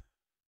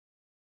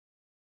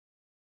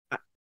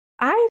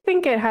 I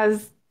think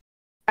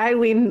I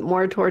lean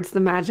more towards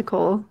the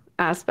magical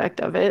aspect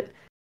of it.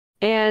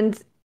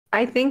 And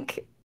I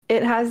think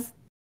it has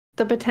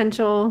the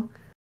potential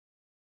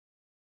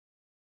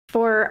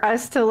for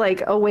us to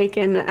like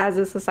awaken as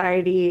a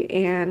society,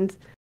 and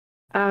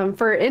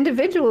for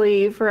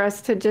individually for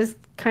us to just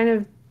kind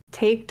of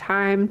take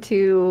time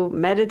to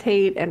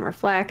meditate and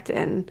reflect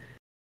and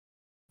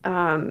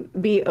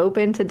be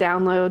open to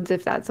downloads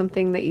if that's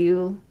something that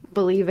you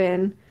believe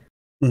in.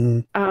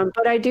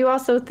 But I do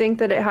also think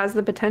that it has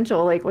the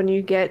potential, like when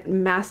you get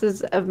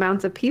massive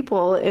amounts of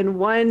people in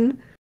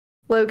one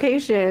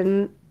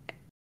location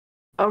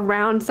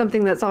around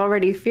something that's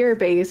already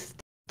fear-based,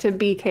 to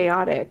be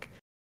chaotic.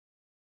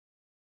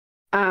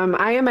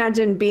 I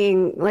imagine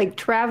being like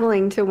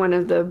traveling to one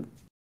of the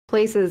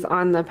places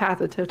on the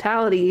path of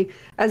totality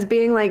as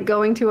being like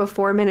going to a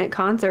 4-minute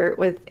concert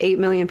with 8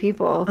 million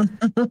people.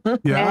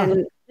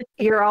 And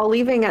you're all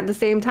leaving at the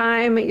same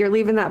time. You're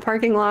leaving that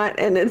parking lot,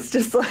 and it's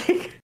just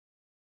like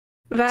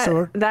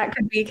that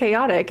could be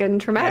chaotic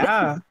and traumatic.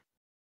 Yeah.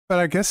 But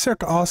I guess there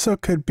also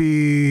could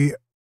be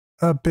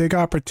a big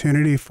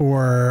opportunity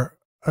for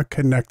a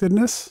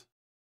connectedness.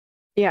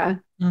 Yeah.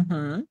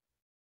 Mm-hmm.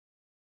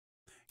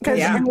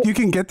 Because you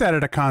can get that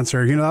at a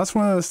concert. You know, that's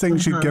one of those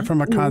things you get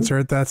from a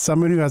concert that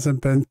someone who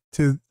hasn't been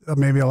to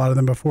maybe a lot of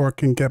them before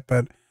can get.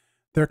 But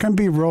there can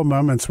be real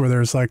moments where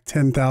there's like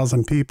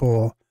 10,000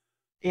 people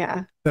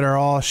that are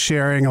all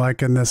sharing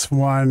like in this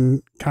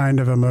one kind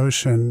of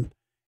emotion.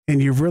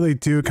 And you really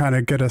do kind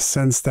of get a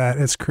sense that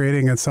it's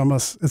creating, it's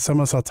almost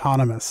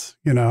autonomous,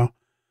 you know,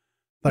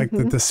 like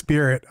the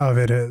spirit of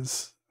it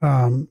is.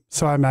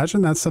 So I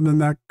imagine that's something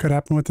that could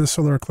happen with this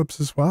solar eclipse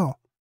as well.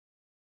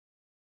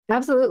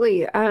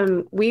 Absolutely.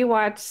 We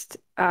watched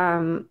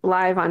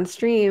live on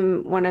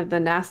stream one of the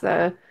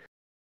NASA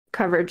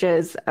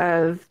coverages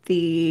of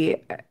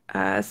the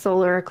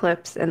solar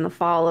eclipse in the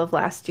fall of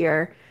last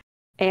year.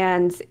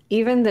 And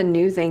even the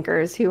news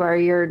anchors, who are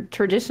your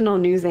traditional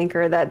news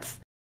anchor that's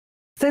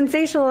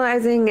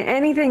sensationalizing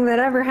anything that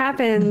ever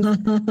happens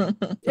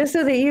just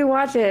so that you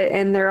watch it,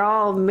 and they're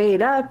all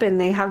made up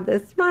and they have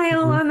this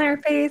smile on their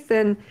face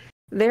and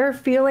they're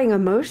feeling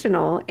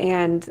emotional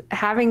and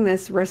having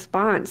this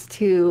response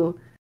to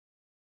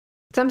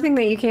something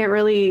that you can't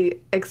really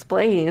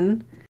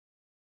explain.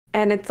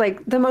 And it's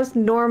like the most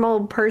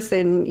normal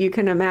person you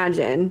can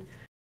imagine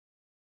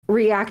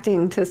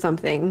reacting to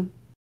something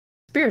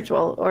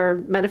spiritual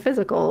or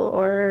metaphysical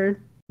or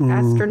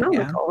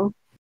astronomical.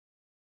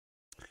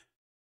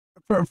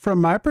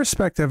 From my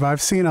perspective,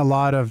 I've seen a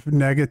lot of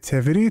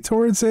negativity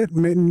towards it,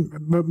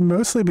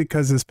 mostly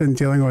because it's been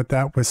dealing with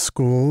that with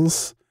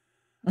schools.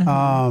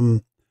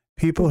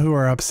 People who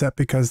are upset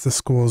because the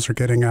schools are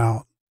getting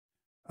out.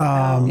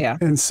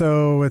 And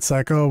so it's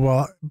like, oh,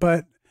 well,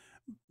 but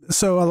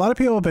so a lot of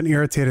people have been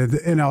irritated,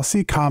 and I'll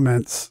see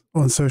comments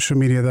on social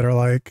media that are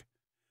like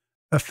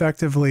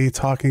effectively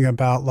talking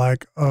about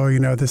like, oh, you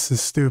know, this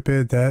is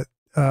stupid that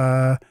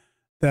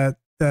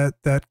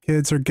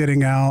kids are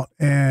getting out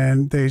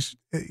and they,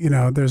 you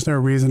know, there's no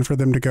reason for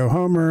them to go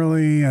home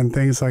early and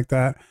things like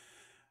that.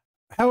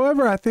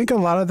 However, I think a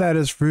lot of that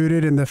is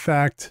rooted in the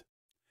fact,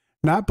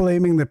 not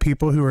blaming the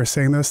people who are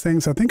saying those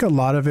things. I think a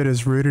lot of it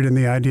is rooted in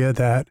the idea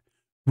that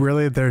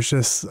really there's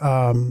just,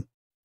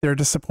 they're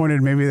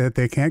disappointed maybe that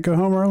they can't go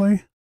home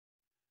early,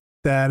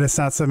 that it's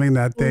not something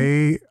that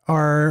they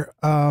are,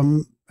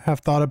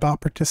 have thought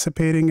about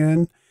participating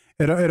in.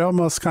 It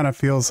almost kind of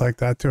feels like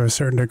that to a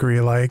certain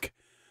degree, like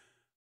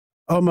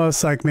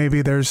almost like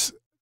maybe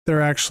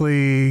they're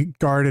actually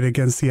guarded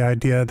against the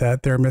idea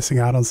that they're missing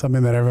out on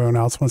something that everyone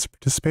else wants to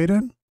participate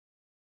in.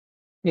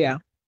 Yeah.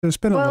 There's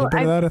been a little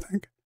bit of that, I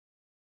think.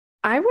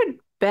 I would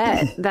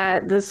bet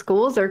that the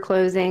schools are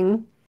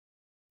closing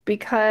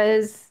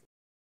because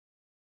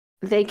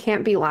they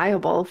can't be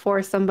liable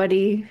for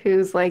somebody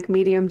who's like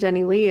Medium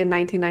Jenny Lea in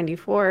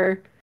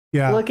 1994,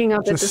 looking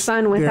up at the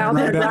sun without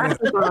their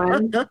glasses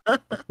on,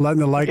 letting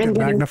the light get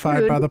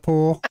magnified by the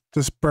pool,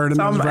 just burning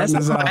those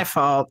retinas out. My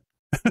fault.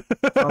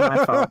 It's all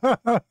my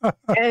fault.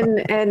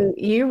 And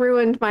you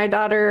ruined my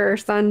daughter or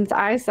son's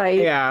eyesight.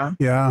 Yeah.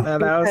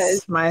 That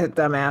was my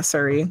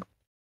dumbassery.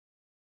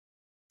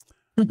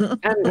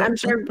 And I'm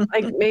sure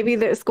like maybe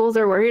the schools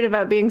are worried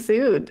about being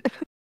sued.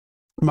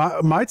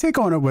 My take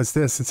on it was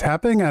this: it's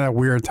happening at a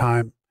weird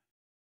time.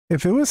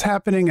 If it was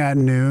happening at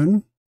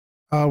noon,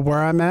 where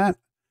I'm at,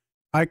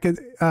 I could,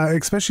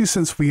 especially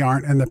since we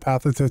aren't in the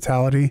path of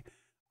totality,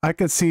 I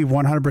could see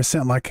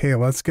 100% like, hey,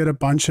 let's get a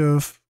bunch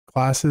of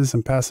classes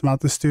and pass them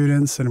out to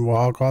students, and we'll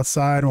all go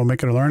outside and we'll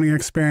make it a learning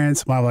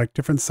experience. We'll have like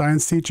different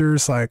science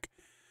teachers, like,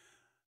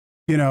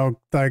 you know,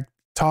 like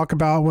talk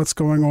about what's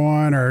going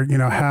on, or, you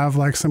know, have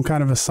like some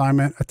kind of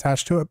assignment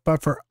attached to it.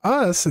 But for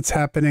us, it's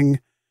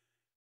happening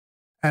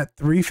at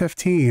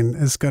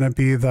 3:15 is going to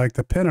be like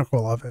the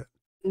pinnacle of it.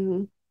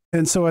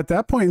 And so at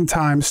that point in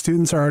time,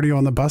 students are already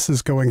on the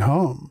buses going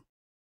home.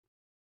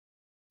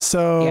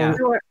 So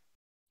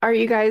are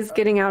you guys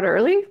getting out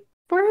early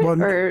for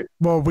it?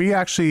 Well, we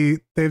actually,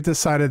 they've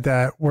decided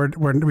that we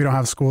don't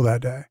have school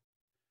that day.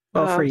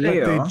 Well, for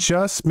you. They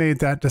just made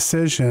that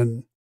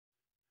decision.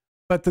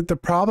 But the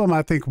problem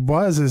I think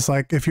is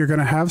like, if you're going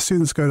to have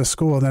students go to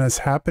school, then it's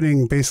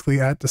happening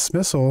basically at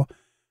dismissal.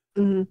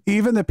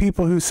 Even the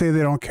people who say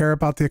they don't care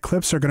about the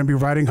eclipse are going to be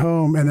riding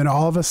home, and then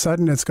all of a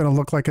sudden it's going to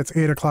look like it's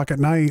 8 o'clock at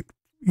night,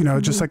 you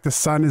know, just like the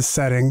sun is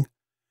setting,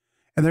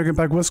 and they're going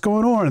to be like, what's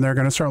going on? And they're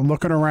going to start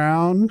looking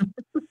around,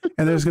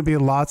 and there's going to be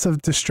lots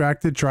of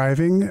distracted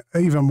driving,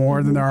 even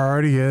more than there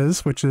already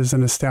is, which is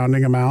an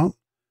astounding amount.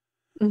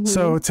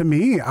 So to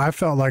me, I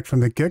felt like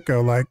from the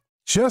get-go, like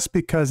just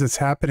because it's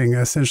happening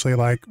essentially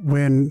like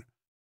when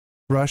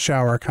rush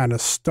hour kind of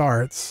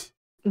starts,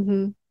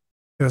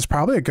 it was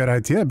probably a good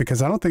idea,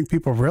 because I don't think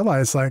people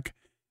realize, like,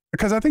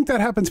 because I think that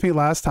happened to me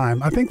last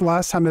time. I think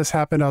last time this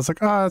happened, I was like,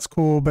 oh, that's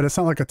cool, but it's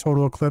not like a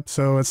total eclipse,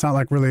 so it's not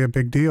like really a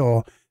big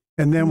deal.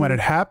 And then when it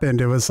happened,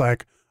 it was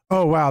like,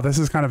 oh, wow, this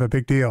is kind of a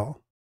big deal.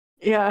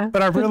 Yeah.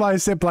 But I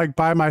realized it like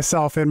by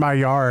myself in my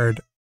yard,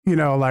 you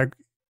know, like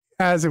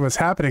as it was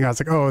happening, I was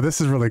like, oh,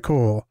 this is really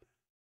cool.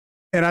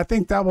 And I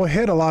think that will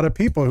hit a lot of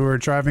people who are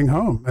driving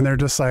home, and they're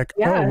just like,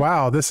 oh,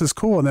 wow, this is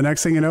cool. And the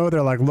next thing you know,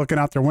 they're like looking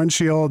out their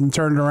windshield and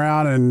turning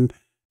around, and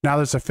now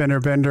there's a fender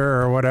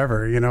bender or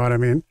whatever. You know what I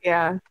mean?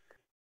 Yeah.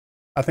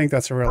 I think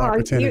that's a real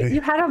opportunity.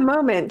 You had a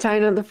moment,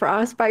 China the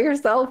Frost, by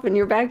yourself in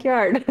your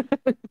backyard.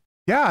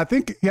 Yeah, I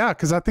think,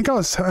 because I think I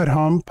was at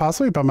home,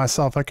 possibly by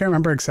myself. I can't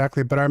remember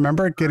exactly, but I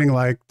remember it getting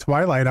like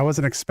Twilight. I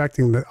wasn't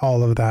expecting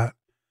all of that.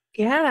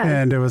 Yeah.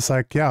 And it was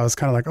like, I was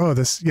kind of like, oh,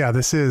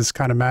 this is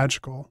kind of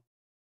magical.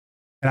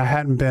 And I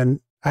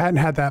hadn't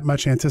had that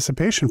much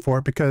anticipation for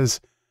it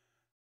because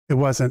we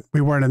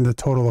weren't in the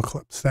total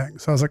eclipse thing.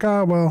 So I was like,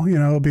 oh, well,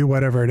 it'll be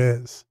whatever it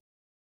is.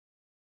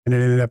 And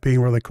it ended up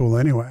being really cool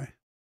anyway.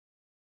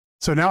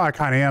 So now I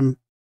kind of am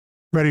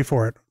ready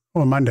for it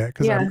on Monday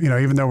because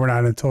even though we're not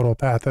in a total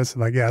path, that's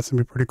like, it's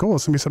gonna be pretty cool.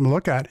 It's gonna be something to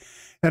look at.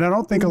 And I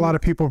don't think a lot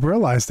of people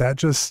realize that.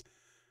 Just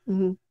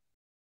the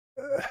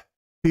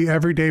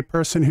everyday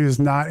person who's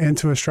not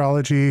into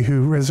astrology,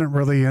 who isn't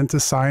really into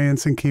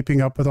science and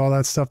keeping up with all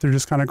that stuff, they're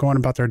just kind of going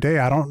about their day.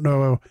 I don't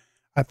know.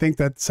 I think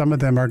that some of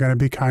them are going to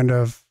be kind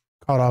of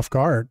caught off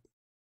guard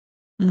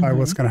by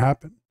what's going to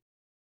happen.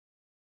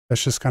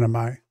 That's just kind of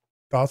my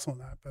thoughts on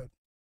that. But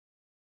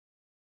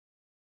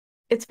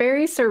it's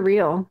very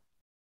surreal.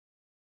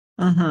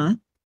 I'm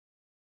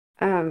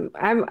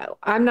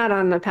not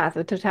on the path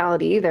of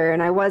totality either,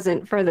 and I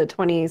wasn't for the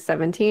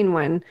 2017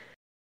 one,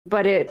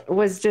 but it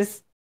was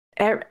just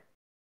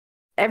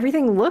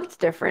everything looked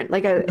different.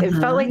 Like it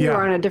felt like you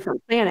were on a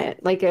different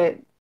planet. Like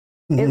it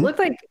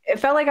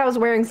felt like I was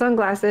wearing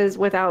sunglasses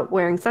without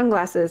wearing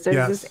sunglasses.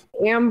 There's this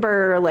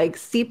amber, like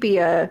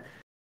sepia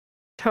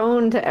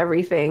tone to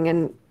everything,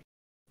 and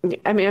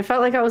I mean, it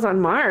felt like I was on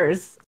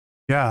Mars.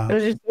 Yeah, it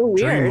was just so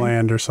weird.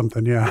 Dreamland or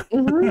something. Yeah,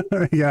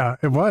 yeah,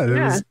 it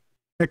was.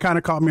 It kind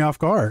of caught me off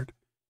guard.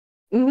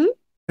 And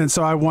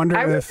so I wonder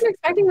I wasn't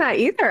expecting that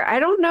either. I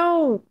don't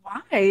know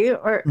why,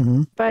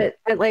 but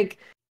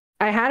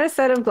I had a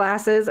set of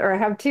glasses, or I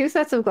have two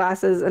sets of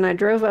glasses, and I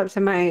drove up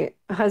to my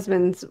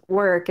husband's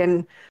work,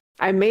 and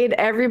I made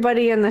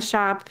everybody in the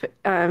shop.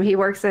 He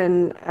works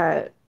in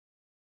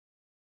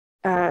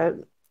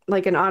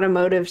like an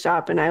automotive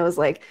shop, and I was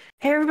like,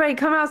 "Hey, everybody,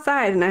 come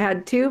outside!" And I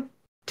had two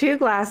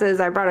glasses.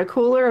 I brought a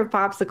cooler of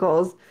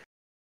popsicles.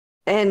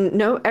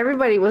 And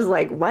everybody was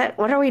like, what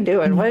are we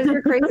doing? What is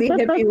your crazy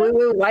hippie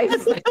woo-woo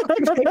wife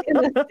making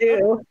us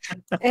do?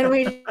 And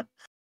we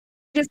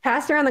just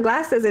passed around the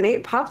glasses and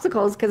ate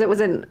popsicles because it was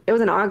in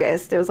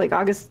August. It was like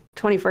August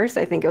 21st,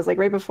 I think. It was like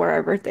right before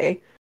our birthday.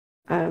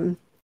 And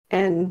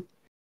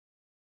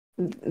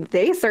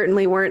they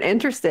certainly weren't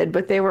interested,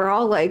 but they were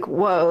all like,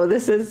 whoa,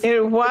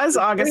 it was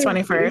August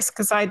 21st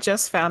because I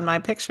just found my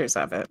pictures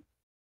of it.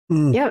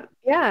 Yep.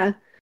 Yeah.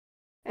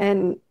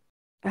 And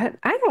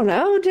I don't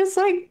know, just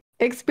like,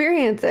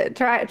 experience it.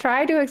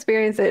 Try to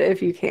experience it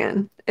if you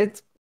can.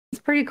 It's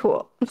pretty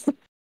cool.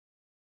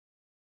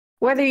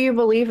 Whether you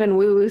believe in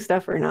woo-woo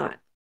stuff or not.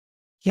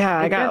 Yeah,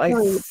 I got like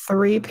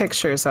 3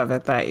 pictures of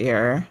it that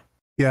year.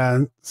 Yeah,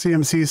 and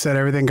CMC said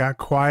everything got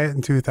quiet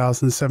in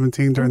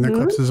 2017 during the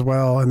eclipse as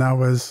well, and that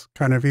was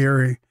kind of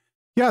eerie.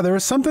 Yeah, there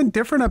was something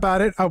different about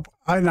it. I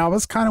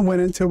was kind of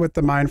went into it with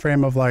the mind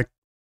frame of like,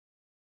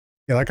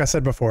 like I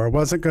said before, we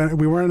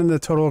weren't in the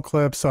total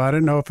eclipse, so I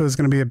didn't know if it was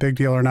going to be a big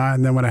deal or not.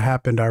 And then when it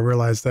happened, I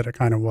realized that it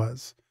kind of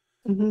was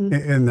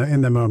in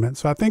the moment.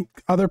 So I think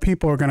other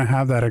people are going to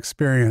have that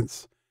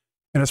experience,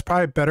 and it's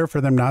probably better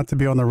for them not to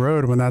be on the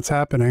road when that's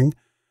happening,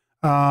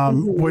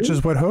 which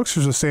is what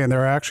hoaxers are saying.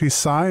 There are actually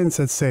signs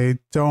that say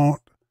don't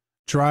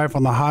drive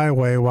on the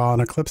highway while an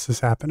eclipse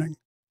is happening.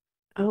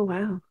 Oh,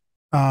 wow.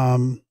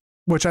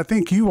 Which I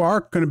think you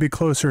are going to be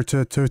closer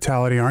to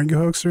totality, aren't you,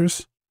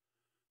 hoaxers?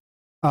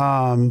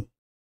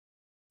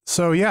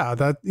 So yeah,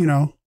 that,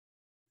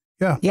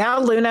 yeah. Yeah,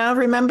 Luna,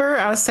 remember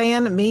I was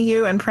saying me,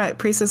 you, and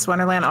Priestess of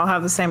Wonderland all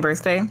have the same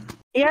birthday?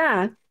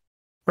 Yeah.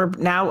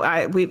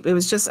 It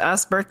was just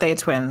us birthday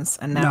twins,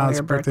 and now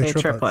we're birthday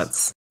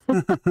triplets.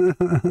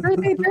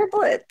 Birthday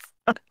triplets.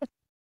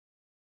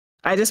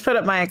 I just put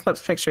up my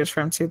eclipse pictures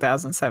from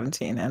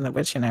 2017 in the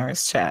Witching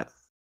Hours chat.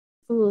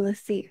 Ooh, let's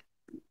see.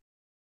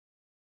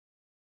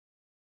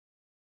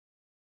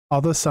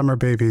 All the summer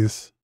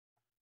babies.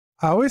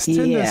 I always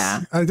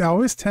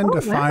tend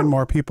to find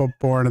more people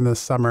born in the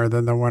summer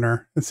than the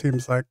winter. It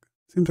seems like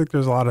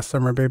there's a lot of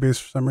summer babies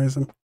for some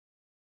reason.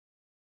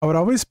 I would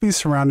always be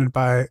surrounded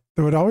by,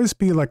 there would always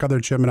be like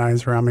other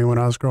Geminis around me when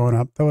I was growing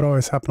up. That would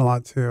always happen a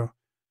lot too.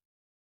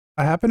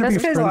 I happen to be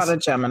friends. A lot of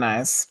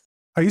Geminis.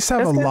 I used to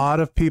have a lot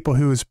of people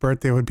whose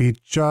birthday would be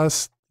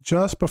just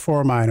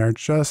before mine or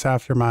just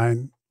after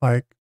mine,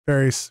 like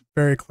very,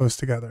 very close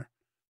together.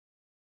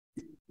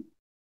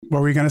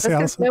 What were you going to say,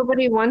 Alyson?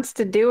 Nobody wants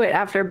to do it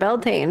after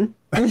Beltane.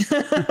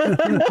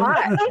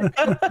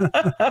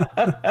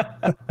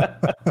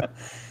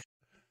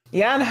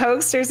 Yeah, and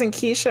Hoaxers and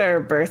Keisha are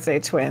birthday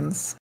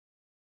twins.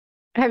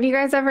 Have you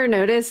guys ever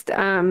noticed?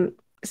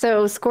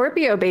 So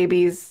Scorpio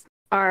babies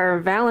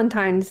are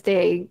Valentine's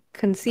Day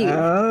conceived.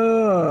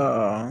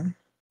 Oh.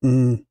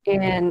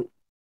 And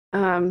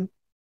I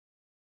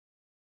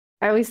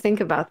always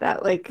think about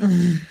that. Like,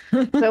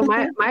 so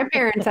my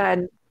parents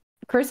had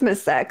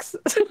Christmas sex.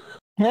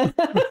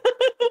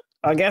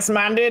 I guess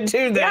mine did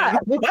too then.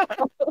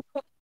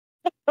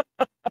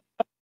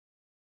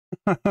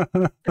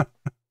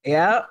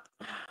 Yeah. Yep.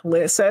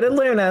 So did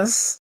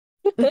Luna's.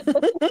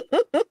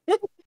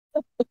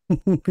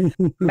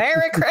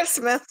 Merry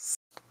Christmas.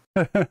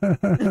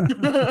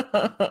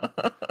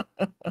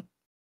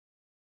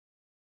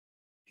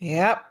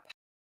 Yep.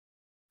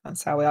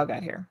 That's how we all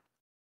got here.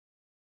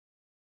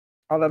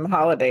 All them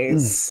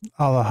holidays.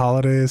 All the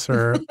holidays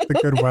or the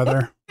good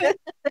weather.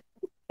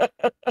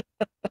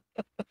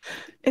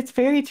 It's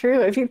very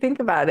true. If you think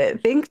about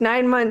it, think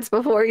 9 months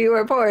before you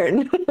were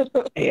born.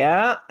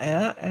 Yeah.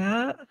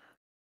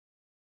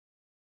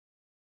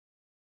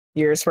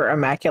 You were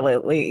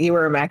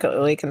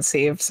immaculately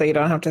conceived, so you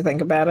don't have to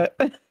think about it.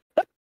 All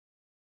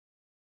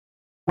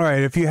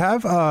right. If you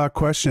have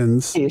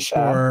questions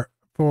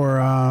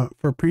for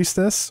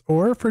Priestess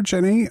or for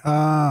Jenny,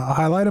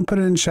 highlight and put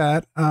it in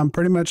chat.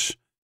 Pretty much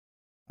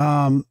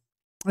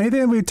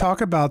anything we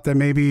talk about that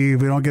maybe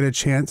we don't get a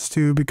chance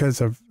to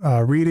because of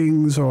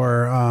readings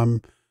or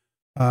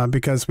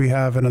because we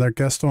have another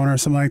guest on or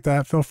something like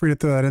that, feel free to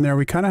throw that in there.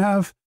 We kind of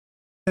have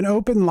an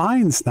open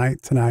lines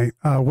night tonight.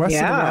 West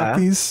of the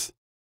Rockies,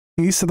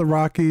 east of the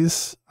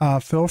Rockies.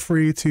 Feel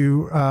free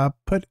to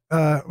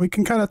we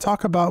can kind of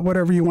talk about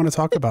whatever you want to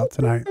talk about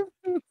tonight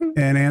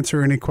and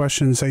answer any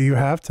questions that you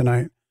have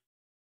tonight.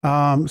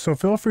 So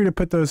feel free to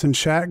put those in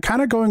chat,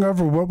 kind of going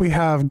over what we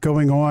have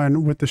going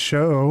on with the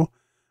show,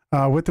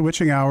 with the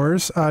Witching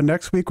Hours.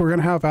 Next week, we're going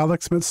to have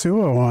Alex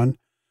Mitsuo on.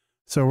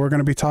 So we're going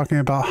to be talking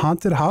about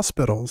haunted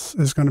hospitals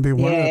is going to be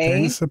one of the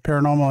things, a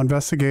paranormal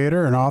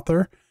investigator and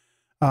author.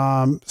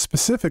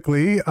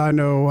 Specifically, I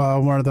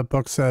know one of the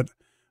books that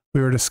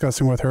we were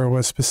discussing with her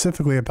was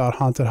specifically about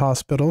haunted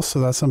hospitals.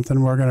 So that's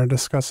something we're going to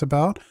discuss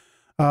about.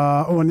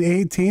 On the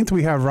 18th,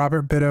 we have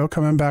Robert Bitto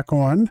coming back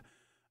on,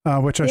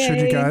 which I showed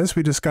you guys.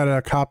 We just got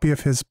a copy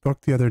of his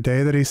book the other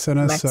day that he sent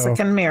us.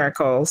 Mexican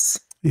Miracles.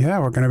 Yeah,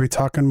 we're going to be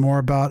talking more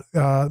about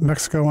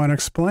Mexico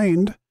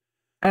Unexplained.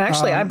 And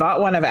actually, I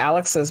bought one of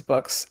Alex's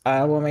books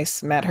when we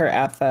met her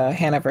at the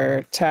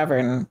Hanover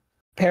Tavern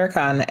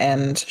Paracon,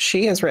 and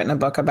she has written a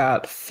book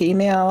about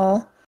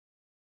female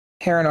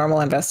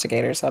paranormal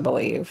investigators, I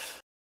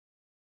believe.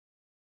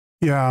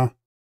 Yeah.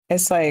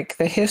 It's like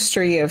the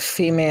history of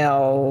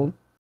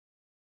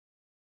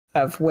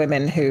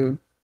women who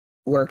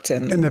worked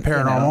in the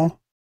paranormal.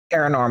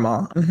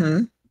 Paranormal.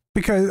 Mm-hmm.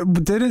 Because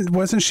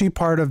wasn't she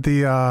part of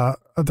the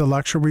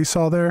lecture we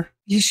saw there?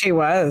 Yeah, she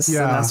was.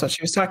 Yeah, and that's what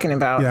she was talking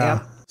about.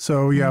 Yeah.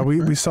 So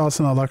we saw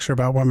some of the lecture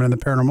about women in the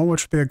paranormal,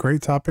 which would be a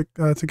great topic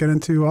to get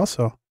into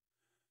also.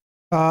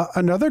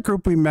 Another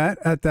group we met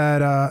at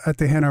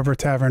the Hanover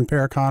Tavern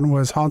Paracon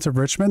was Haunts of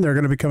Richmond. They're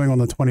going to be coming on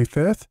the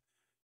 25th.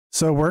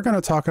 So we're going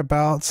to talk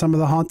about some of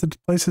the haunted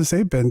places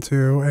they've been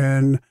to,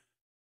 and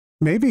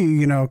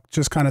maybe,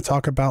 just kind of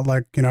talk about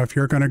if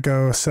you're going to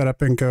go set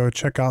up and go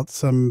check out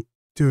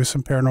do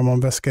some paranormal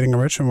investigating in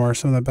Richmond, or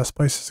some of the best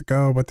places to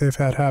go, what they've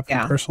had happen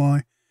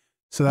personally.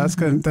 So that's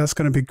going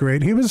to be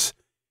great. He was,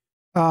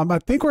 I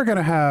think we're going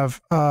to have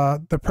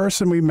the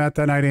person we met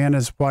that night and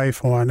his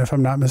wife on, if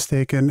I'm not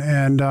mistaken.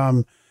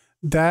 And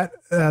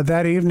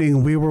that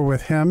evening we were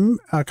with him,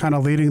 kind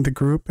of leading the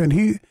group,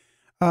 and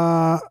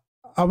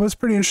I was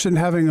pretty interested in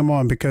having him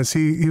on because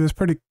he was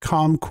pretty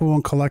calm, cool,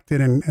 and collected,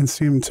 and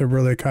seemed to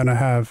really kind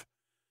of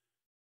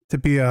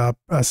be a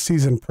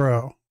seasoned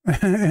pro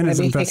in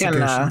his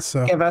investigation.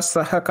 So give us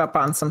the hookup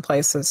on some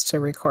places to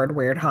record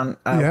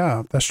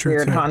that's true.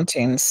 Weird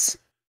hauntings.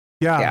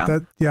 Yeah,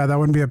 that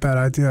wouldn't be a bad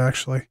idea,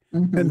 actually.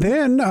 Mm-hmm. And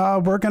then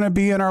we're going to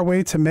be on our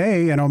way to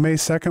May, and on May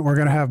 2nd, we're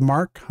going to have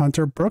Mark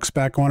Hunter Brooks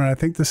back on, and I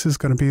think this is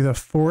going to be the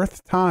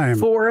fourth time.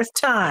 What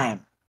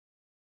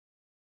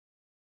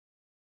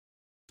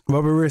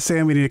we were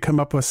saying, we need to come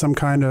up with some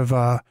kind of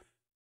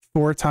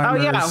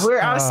 4-timers. Oh, yeah.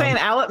 I was saying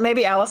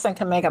maybe Alyson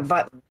can make a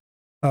button.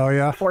 Oh,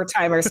 yeah.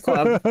 4-timers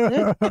club.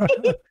 You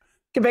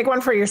can make one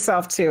for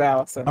yourself, too,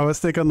 Alyson. I was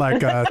thinking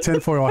like a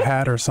tinfoil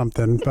hat or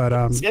something, but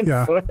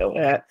tinfoil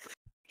hat.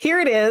 Here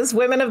it is,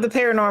 Women of the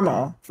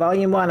Paranormal,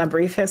 Volume 1, A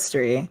Brief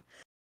History.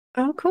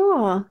 Oh,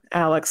 cool.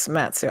 Alex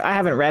Metsu. I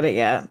haven't read it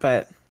yet,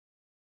 but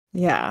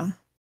yeah.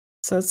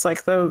 So it's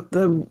like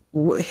the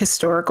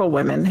historical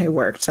women who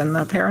worked in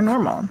the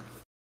paranormal.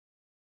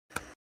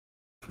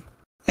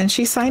 And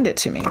she signed it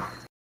to me.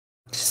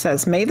 She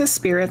says, "May the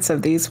spirits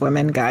of these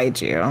women guide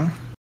you."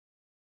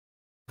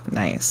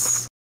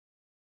 Nice.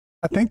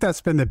 I think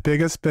that's been the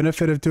biggest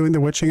benefit of doing the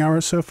Witching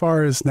Hours so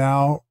far, is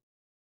now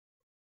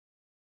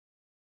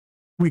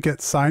we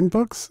get signed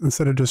books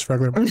instead of just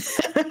regular books.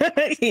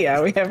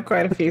 Yeah, we have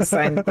quite a few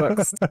signed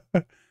books.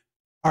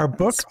 Our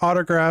book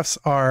autographs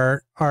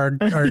are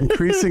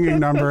increasing in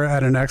number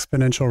at an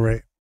exponential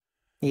rate.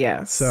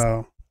 Yes.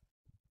 So,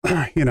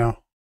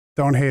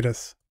 don't hate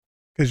us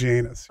because you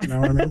ain't us. You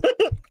know what I mean?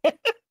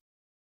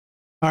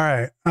 All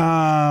right.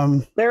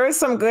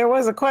 There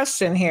was a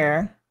question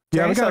here.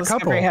 Yeah, we got a couple.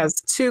 Discovery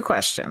has 2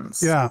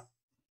 questions. Yeah.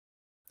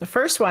 The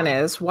first one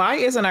is, why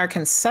isn't our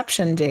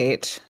conception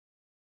date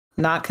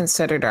not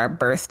considered our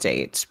birth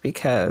date?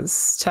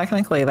 Because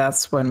technically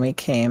that's when we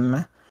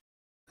came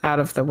out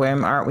of the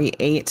womb. Aren't we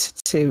 8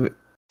 to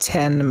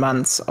 10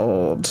 months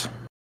old?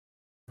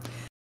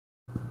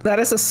 That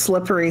is a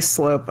slippery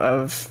slope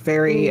of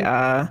very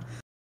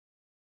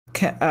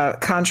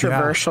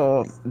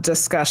controversial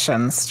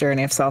discussions,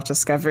 journey of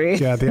self-discovery.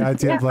 Yeah, the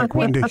idea of like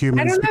when do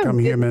humans become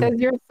human? Does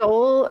your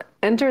soul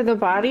enter the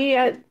body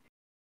at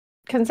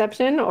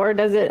conception, or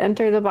does it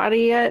enter the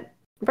body at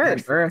birth?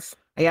 At birth.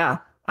 Yeah,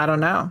 I don't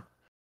know.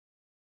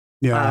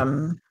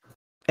 Yeah.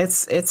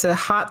 It's a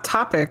hot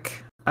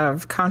topic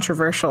of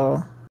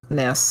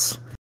controversialness.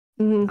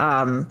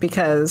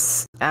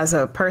 Because as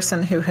a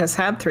person who has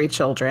had 3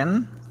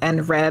 children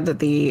and read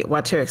the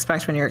What to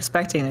Expect When You're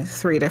Expecting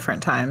 3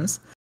 different times,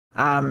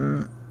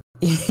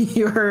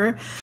 your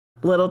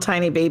little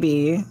tiny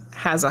baby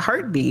has a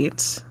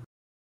heartbeat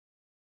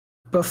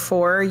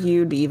before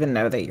you'd even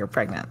know that you're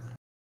pregnant.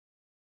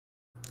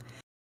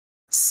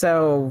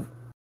 So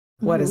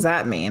what does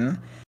that mean?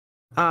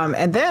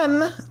 And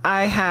then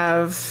I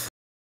have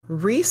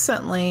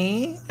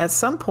recently, at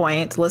some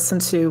point,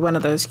 listened to one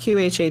of those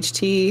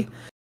QHHT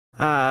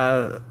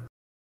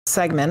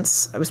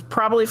segments. It was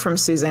probably from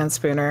Suzanne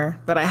Spooner,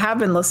 but I have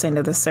been listening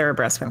to the Sarah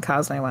Breskman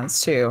Cosme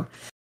ones too.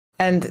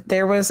 And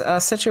there was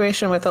a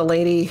situation with a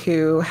lady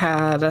who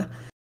had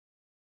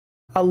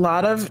a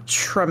lot of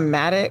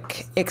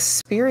traumatic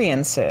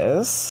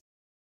experiences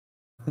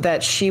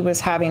that she was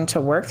having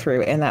to work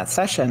through in that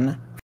session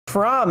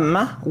from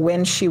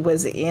when she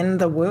was in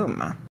the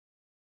womb.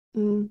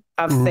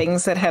 Of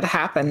things that had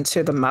happened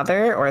to the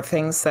mother or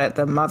things that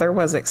the mother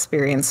was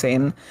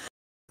experiencing.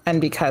 And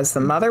because the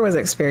mother was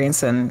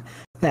experiencing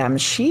them,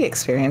 she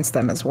experienced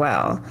them as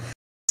well.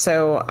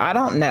 So I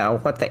don't know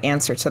what the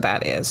answer to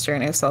that is,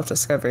 journey of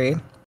self-discovery.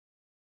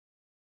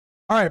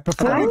 All right,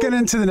 before we get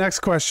into the next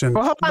question.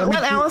 Well,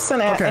 let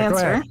Alyson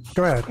answer.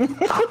 Go ahead.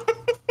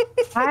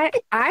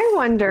 I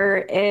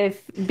wonder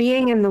if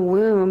being in the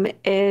womb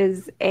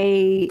is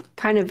a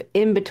kind of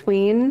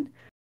in-between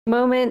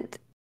moment.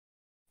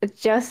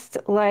 Just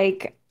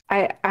like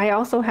I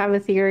also have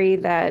a theory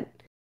that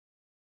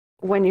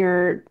when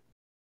you're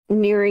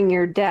nearing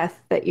your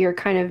death, that you're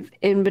kind of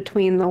in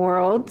between the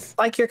worlds.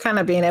 Like you're kind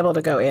of being able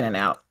to go in and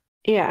out.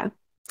 Yeah.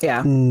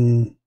 Yeah.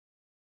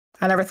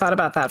 I never thought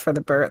about that for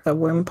the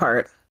womb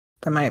part.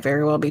 That might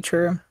very well be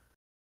true.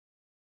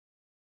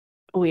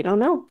 We don't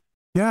know.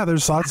 Yeah,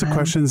 there's lots of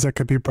questions that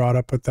could be brought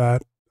up with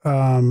that.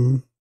 I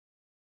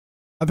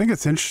think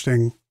it's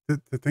interesting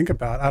to think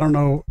about. I don't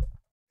know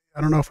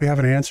if we have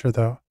an answer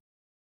though.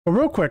 Well,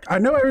 real quick, I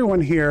know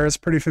everyone here is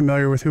pretty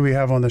familiar with who we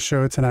have on the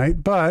show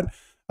tonight, but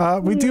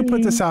we do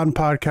put this out in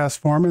podcast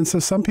form, and so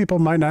some people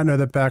might not know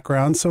the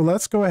background. So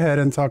let's go ahead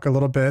and talk a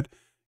little bit.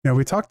 You know,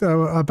 we talked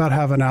about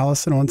having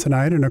Alyson on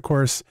tonight, and of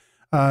course,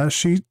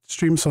 she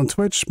streams on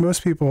Twitch.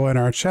 Most people in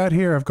our chat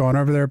here have gone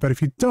over there, but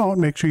if you don't,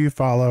 make sure you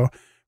follow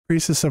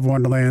Priestess of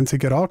Wonderland to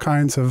get all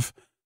kinds of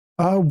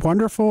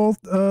wonderful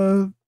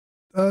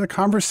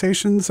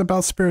conversations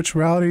about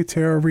spirituality,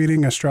 tarot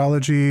reading,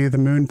 astrology, the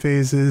moon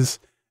phases,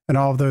 and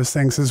all of those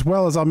things, as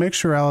well as I'll make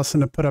sure, Alyson,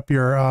 to put up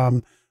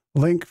your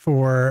link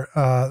for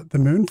the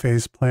moon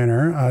phase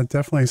planner.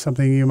 Definitely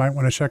something you might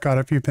want to check out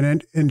if you've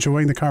been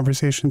enjoying the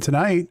conversation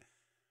tonight.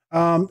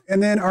 And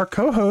then our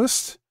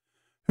co-host,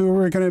 who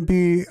we're going to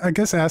be, I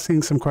guess,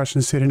 asking some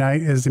questions to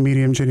tonight, is the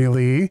Medium Jenny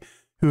Lea,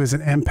 who is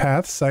an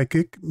empath,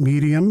 psychic,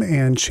 medium,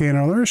 and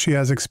channeler. She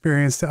has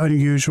experienced the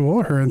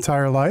unusual her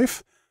entire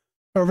life.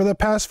 Over the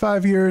past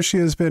 5 years, she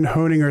has been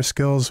honing her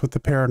skills with the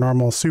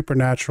paranormal,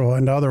 supernatural,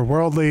 and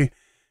otherworldly.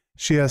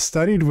 She has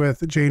studied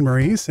with Jane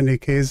Marie, Cindy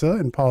Keza,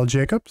 and Paul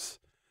Jacobs.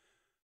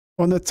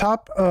 On the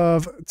top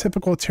of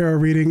typical tarot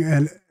reading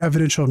and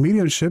evidential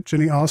mediumship,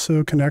 Jenny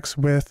also connects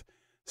with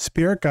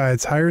spirit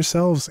guides, higher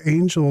selves,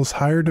 angels,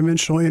 higher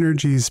dimensional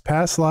energies,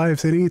 past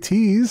lives, and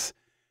ETs.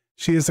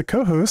 She is the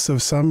co-host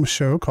of some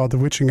show called The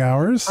Witching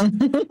Hours,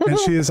 and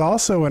she is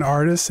also an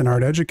artist and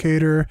art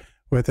educator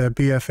with a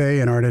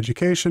BFA in art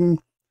education,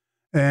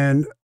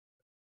 and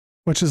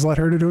which has led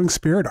her to doing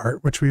spirit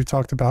art, which we've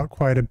talked about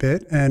quite a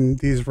bit in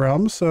these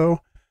realms. So,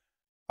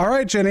 all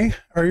right, Jenny,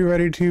 are you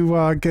ready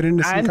to get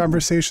into some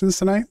conversations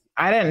tonight?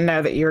 I didn't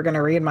know that you were going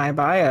to read my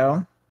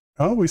bio.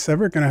 Oh, we said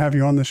we're going to have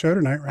you on the show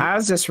tonight, right? I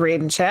was just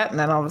reading chat, and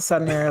then all of a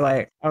sudden I was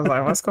like,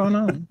 what's going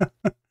on?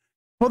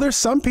 Well, there's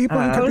some people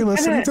who could be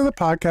listening to the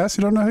podcast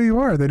who don't know who you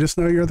are. They just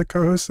know you're the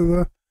co-host of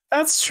the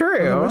That's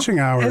true. Witching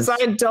Hours.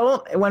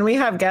 Because when we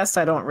have guests,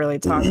 I don't really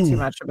talk too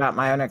much about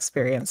my own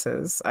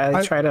experiences.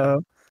 I try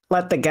to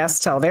let the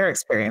guests tell their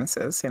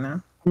experiences, you know?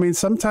 I mean,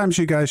 sometimes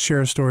you guys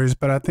share stories,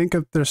 but I think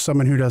if there's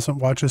someone who doesn't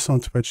watch us on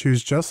Twitch, who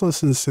just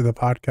listens to the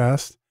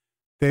podcast,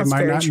 they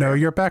might not know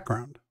your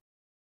background.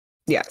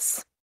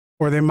 Yes.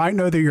 Or they might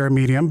know that you're a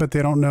medium, but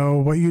they don't know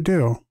what you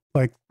do.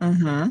 Like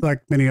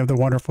many of the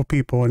wonderful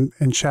people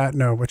in chat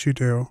know what you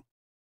do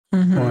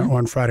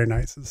on Friday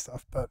nights and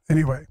stuff. But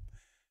anyway.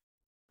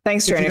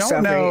 Thanks, Journey of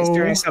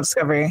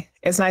Self-Discovery.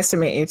 It's nice to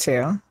meet you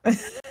too.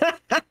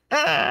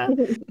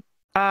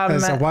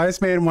 As a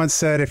wise man once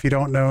said, if you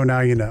don't know,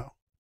 now you know.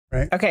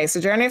 Right? Okay, so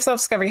Journey of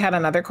Self-Discovery had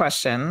another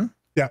question.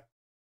 Yeah.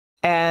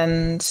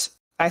 And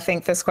I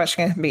think this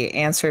question can be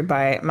answered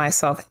by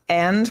myself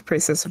and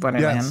Priestess of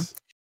Wonderland. Yes.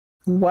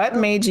 What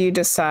made you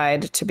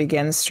decide to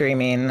begin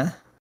streaming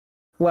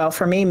well,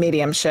 for me,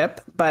 mediumship,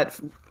 but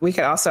we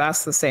could also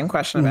ask the same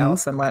question of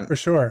Alyson. For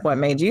sure. What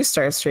made you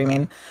start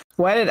streaming?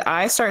 What did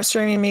I start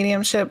streaming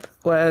mediumship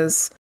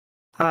was,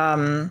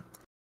 I'm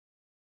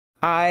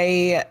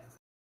an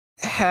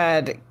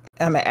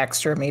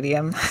extra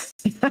medium.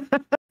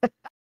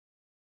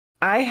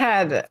 I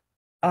had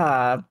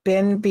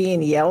been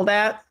being yelled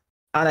at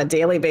on a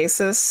daily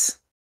basis.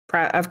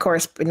 Of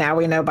course, now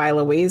we know by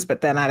Louise,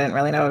 but then I didn't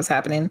really know what was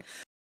happening.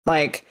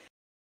 Like,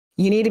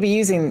 you need to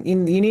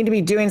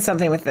be doing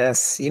something with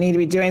this. You need to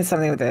be doing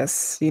something with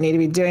this. You need to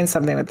be doing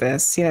something with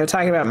this. You know,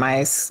 talking about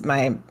my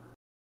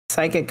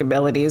psychic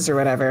abilities or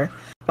whatever,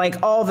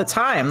 like all the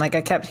time. Like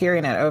I kept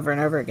hearing it over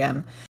and over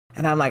again.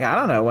 And I'm like, I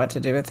don't know what to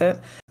do with it.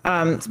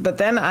 But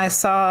then I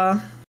saw,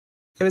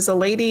 it was a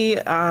lady,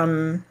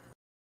 I'm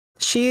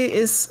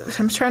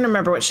trying to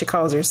remember what she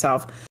calls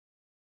herself.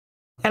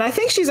 And I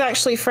think she's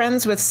actually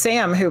friends with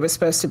Sam, who was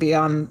supposed to be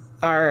on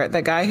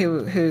the guy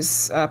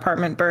whose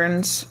apartment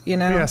burned, you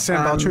know? Yeah,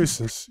 Sam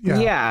Baltrusis.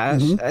 Yeah.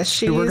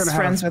 She's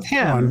friends with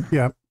him.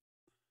 Yeah.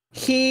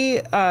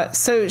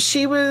 So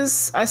she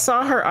was, I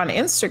saw her on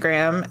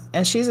Instagram,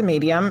 and she's a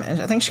medium,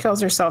 and I think she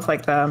calls herself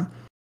like the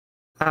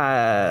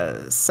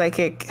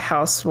psychic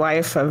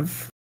housewife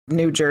of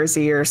New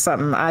Jersey or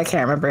something. I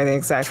can't remember the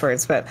exact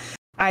words, but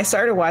I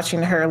started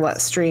watching her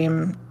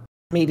stream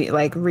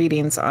medium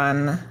readings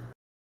on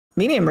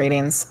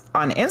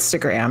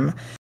Instagram,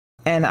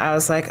 and I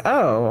was like,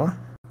 oh,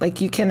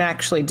 like you can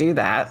actually do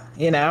that,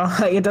 you know?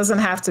 Like, it doesn't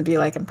have to be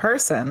like in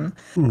person.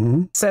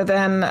 Mm-hmm. So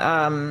then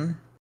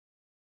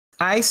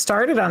I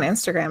started on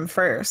Instagram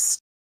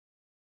first,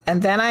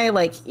 and then I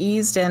like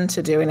eased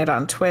into doing it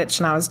on Twitch,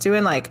 and I was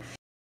doing like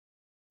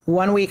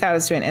 1 week I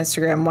was doing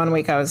Instagram, 1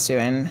 week I was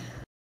doing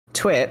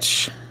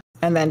Twitch,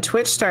 and then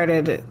Twitch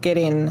started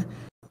getting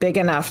big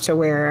enough to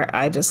where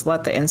I just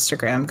let the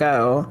Instagram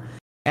go,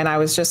 and I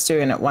was just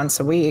doing it once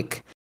a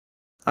week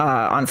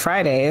on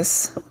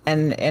Fridays,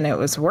 and it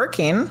was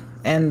working,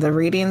 and the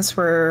readings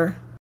were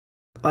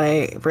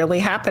like really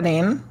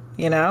happening,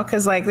 you know,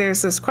 because like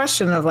there's this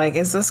question of like,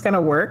 is this going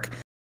to work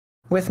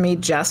with me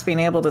just being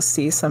able to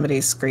see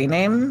somebody's screen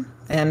name?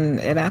 And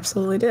it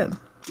absolutely did.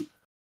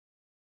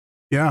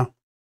 Yeah.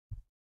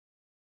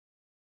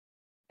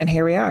 And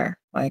here we are.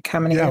 Like how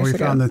many years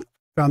ago? We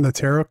found the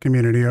tarot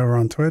community over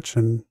on Twitch,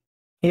 and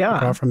took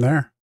off from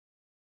there.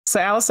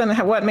 So Alyson,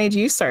 what made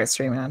you start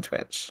streaming on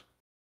Twitch?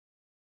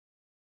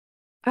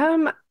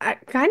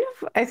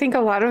 I think a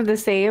lot of the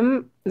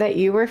same that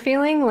you were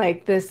feeling,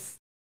 like this,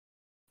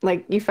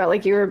 like you felt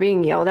like you were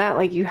being yelled at,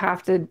 like you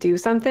have to do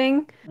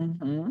something.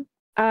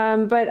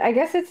 Mm-hmm. But I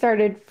guess it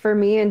started for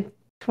me in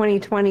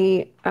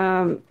 2020.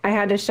 I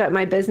had to shut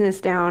my business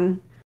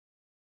down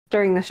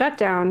during the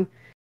shutdown.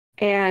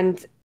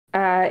 And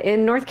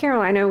in North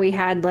Carolina, we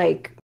had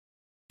like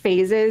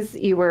phases.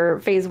 You were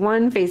phase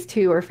 1, phase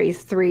 2, or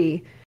phase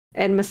 3.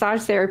 And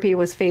massage therapy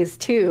was phase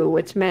 2,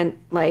 which meant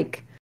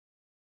like,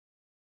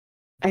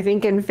 I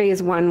think in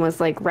phase 1 was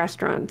like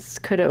restaurants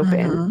could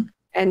open. Mm-hmm.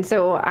 And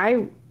so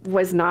I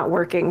was not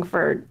working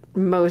for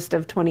most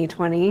of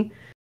 2020.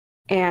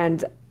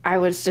 And I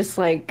was just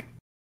like,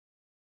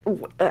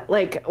 who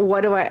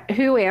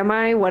am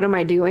I? What am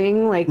I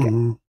doing? Like,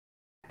 mm-hmm.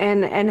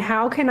 and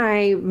how can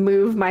I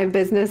move my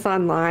business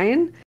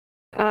online?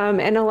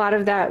 And a lot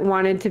of that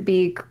wanted to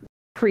be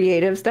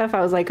creative stuff. I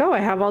was like, oh, I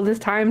have all this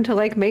time to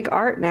like make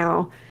art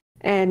now.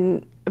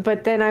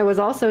 But then I was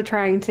also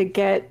trying to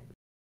get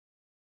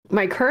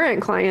my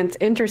current clients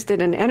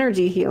interested in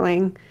energy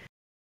healing,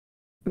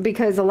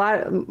 because a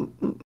lot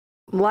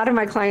of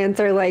my clients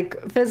are like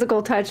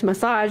physical touch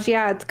massage.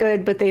 Yeah, it's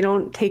good, but they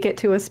don't take it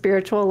to a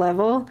spiritual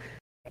level.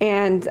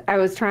 And I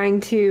was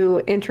trying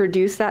to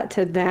introduce that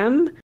to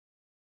them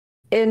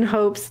in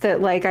hopes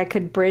that like I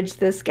could bridge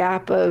this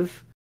gap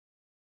of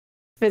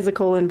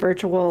physical and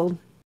virtual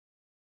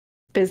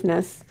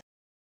business.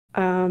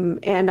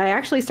 And I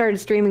actually started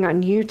streaming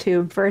on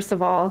YouTube, first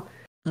of all.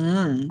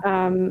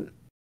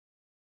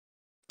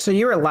 So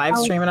you were live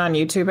streaming on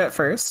YouTube at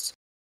first?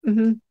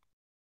 Mm-hmm.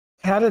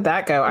 How did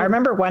that go? I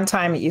remember one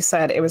time you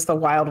said it was the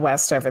Wild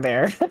West over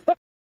there.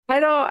 I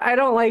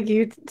don't like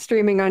you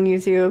streaming on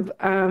YouTube.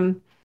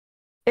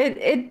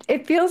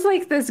 It feels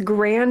like this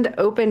grand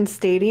open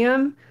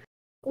stadium,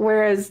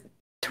 whereas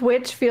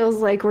Twitch feels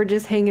like we're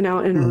just hanging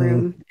out in a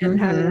room and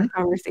having a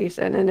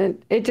conversation,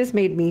 and it just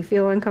made me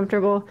feel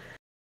uncomfortable.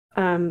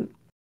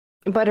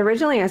 But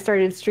originally I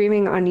started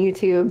streaming on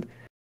YouTube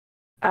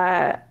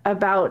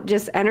about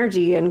just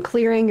energy and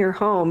clearing your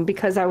home,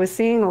 because I was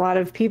seeing a lot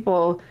of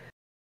people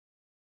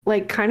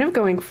like kind of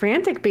going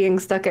frantic being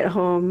stuck at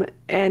home,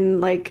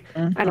 and like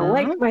I don't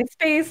like my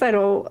space, I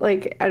don't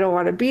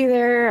want to be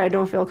there, I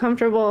don't feel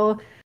comfortable,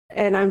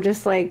 and I'm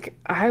just like,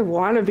 I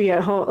want to be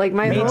at home, like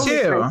my home is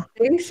my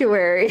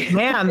sanctuary.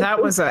 Man,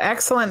 that was an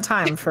excellent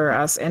time for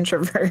us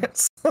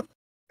introverts.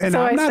 And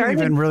so I'm not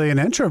even really an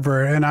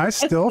introvert, and I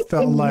still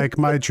felt like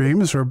my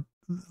dreams were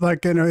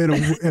like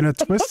in a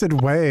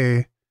twisted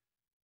way,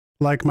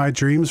 like my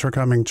dreams were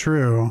coming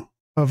true,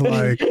 of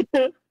like,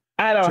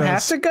 I don't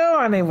have to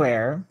go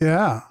anywhere.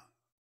 Yeah.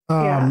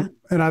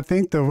 And I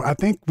think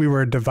we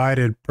were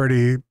divided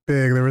pretty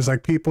big. There was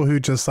like people who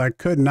just like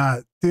could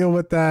not deal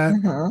with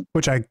that,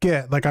 which I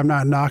get. Like I'm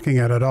not knocking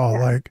it at all.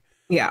 Like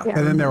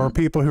and then there were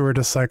people who were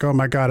just like, oh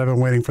my God, I've been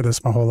waiting for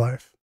this my whole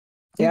life.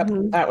 Yep,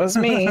 that was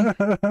me.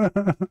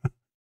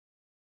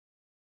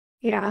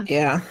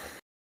 Yeah.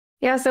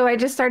 So I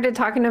just started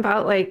talking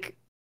about like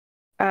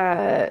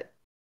energetically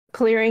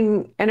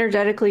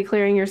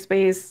clearing your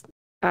space,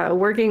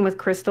 working with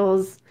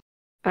crystals,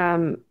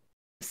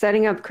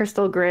 setting up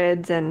crystal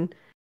grids and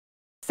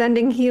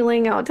sending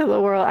healing out to the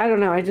world. I don't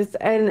know.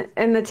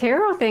 And the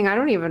tarot thing, I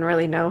don't even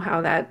really know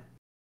how that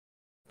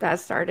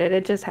started.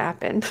 It just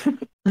happened.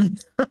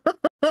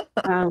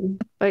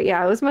 But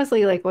yeah, it was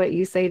mostly like what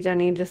you say,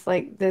 Jenny, just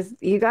like this,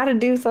 you got to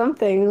do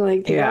something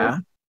like,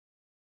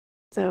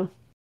 so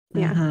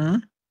yeah.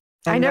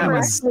 I never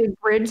actually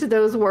bridged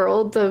those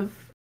worlds of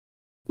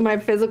my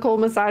physical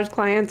massage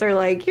clients are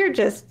like, you're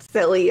just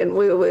silly and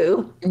woo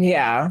woo.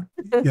 Yeah.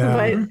 But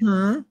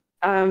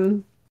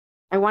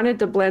I wanted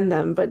to blend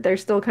them, but they're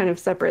still kind of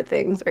separate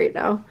things right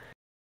now.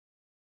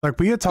 Like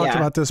we had talked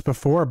about this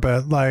before,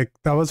 but like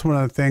that was one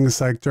of the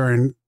things like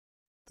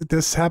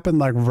this happened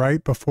like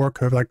right before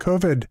COVID. Like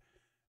COVID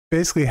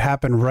basically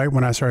happened right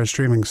when I started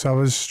streaming. So I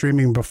was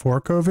streaming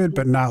before COVID,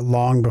 but not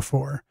long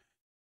before.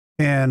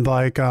 And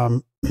like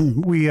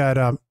we had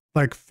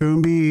like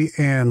Foombi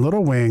and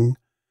Little Wing,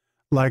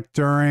 like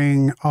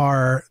during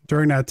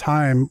that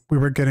time we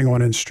were getting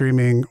on and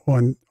streaming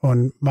on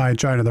my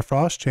Giant of the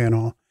Frost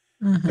channel.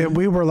 And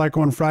we were like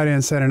on Friday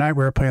and Saturday night,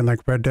 we were playing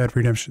like Red Dead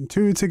Redemption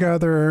 2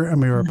 together,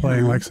 and we were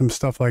playing like some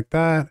stuff like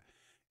that.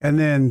 And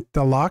then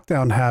the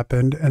lockdown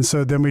happened. And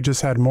so then we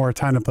just had more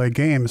time to play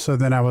games. So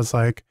then I was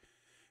like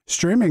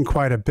streaming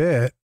quite a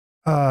bit.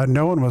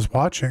 No one was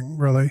watching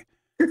really.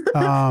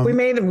 We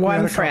made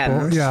one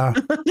friend.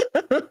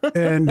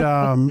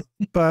 And,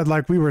 but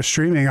like we were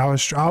streaming, I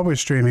was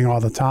streaming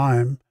all the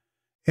time.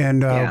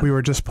 And we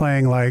were just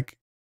playing like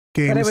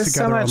games but it was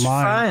together so much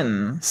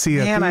online. Fun.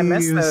 Man, I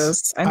miss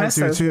those. I miss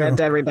those Red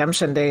Dead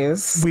Redemption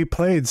days. We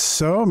played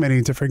so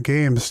many different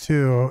games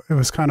too. It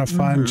was kind of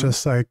fun,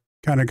 just like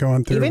kind of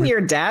going through. Even your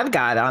dad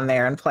got on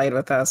there and played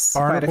with us.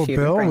 Barnacle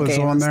Bill was games.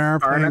 On there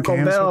playing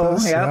games with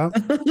us. Yep.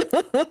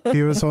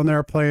 He was on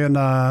there playing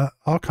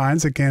all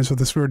kinds of games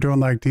with us. We were doing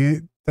like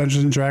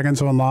Dungeons and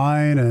Dragons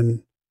online,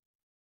 and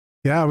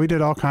we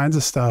did all kinds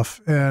of stuff.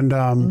 And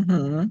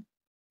and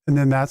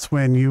then that's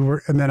when you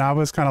were, and then I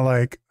was kind of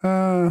like,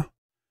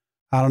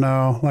 I don't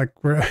know, like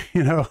we're, like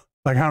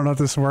I don't know if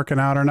this is working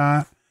out or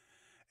not.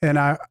 And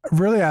I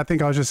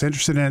think I was just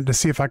interested in it to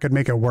see if I could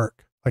make it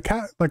work.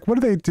 Like what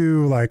do they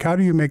do? Like, how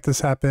do you make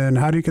this happen?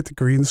 How do you get the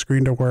green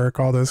screen to work?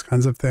 All those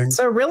kinds of things.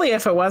 So really,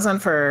 if it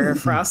wasn't for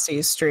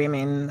Frosty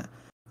streaming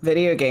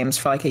video games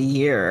for like a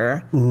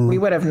year, we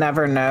would have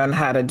never known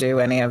how to do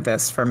any of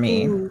this for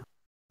me.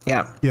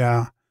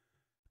 Yeah.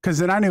 Because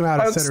then I knew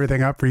how to set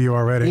everything up for you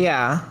already.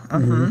 Yeah.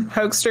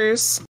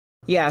 Hoaxsters.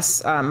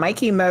 Yes.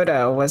 Mikey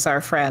Moto was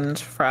our friend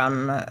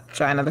from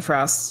Giant of the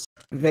Frost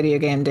video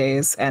game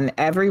days, and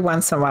every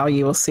once in a while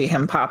you will see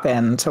him pop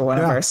in to one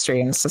of our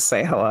streams to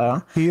say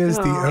hello. He is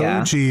the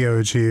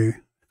OG.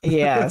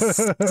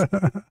 Yes.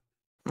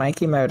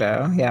 Mikey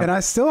Moto. Yeah. And I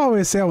still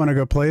always say I want to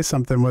go play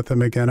something with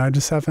him again. I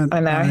just haven't.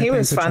 I know. He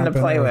was fun to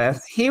play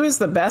with. He was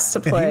the best to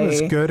play. And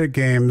he was good at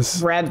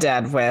games. Red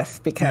Dead with,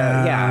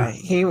 because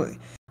he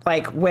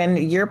like when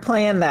you're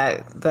playing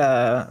the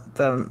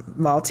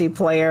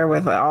multiplayer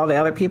with all the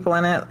other people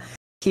in it,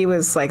 he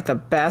was like the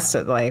best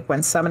at like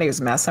when somebody was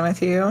messing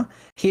with you,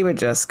 he would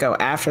just go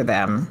after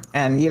them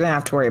and you didn't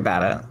have to worry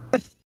about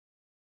it.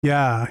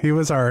 Yeah, he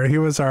was our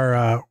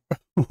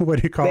what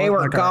do you call it? They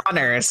were like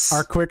goners.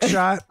 Our quick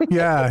shot.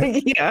 Yeah.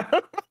 Yeah.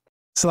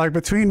 So like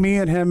between me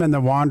and him and the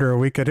Wanderer,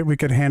 we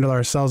could handle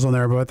ourselves on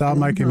there, but without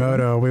Mikey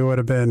Moto, we would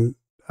have been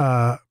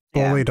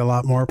bullied a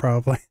lot more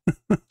probably.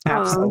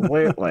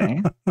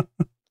 Absolutely.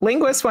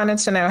 Linguist wanted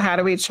to know, how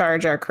do we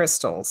charge our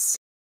crystals?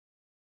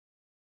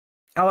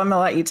 I'm going to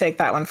let you take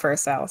that one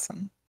first,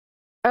 Alyson.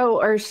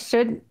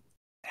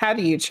 How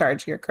do you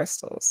charge your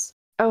crystals?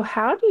 Oh,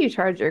 how do you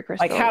charge your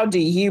crystals? Like, how do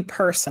you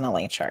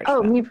personally charge them?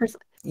 Oh, me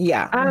personally?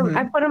 Yeah.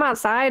 I put them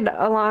outside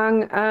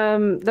along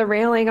the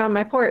railing on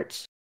my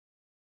porch.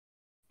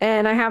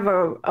 And I have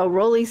a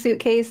rolly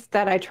suitcase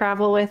that I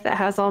travel with that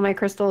has all my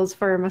crystals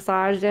for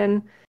massage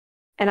in.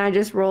 And I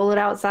just roll it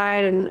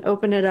outside and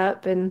open it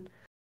up and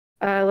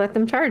let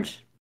them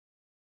charge.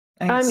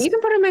 Nice. You can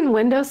put them in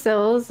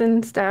windowsills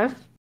and stuff.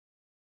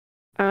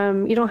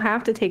 You don't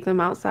have to take them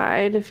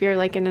outside if you're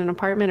like in an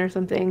apartment or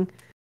something.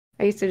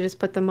 I used to just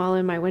put them all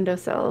in my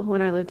windowsill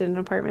when I lived in an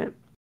apartment.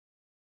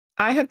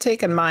 I have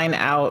taken mine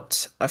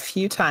out a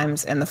few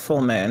times in the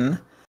full moon,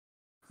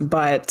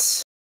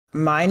 but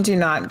mine do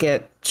not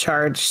get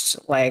charged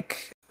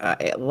like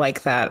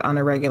that on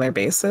a regular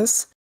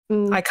basis.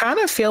 I kind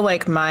of feel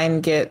like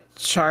mine get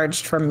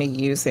charged from me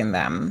using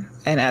them.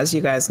 And as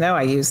you guys know,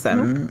 I use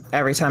them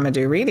every time I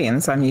do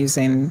readings.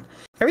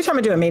 Every time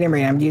I do a medium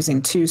reading, I'm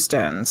using 2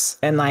 stones.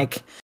 And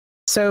like,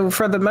 so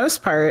for the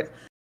most part,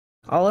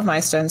 all of my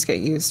stones get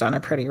used on a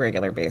pretty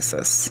regular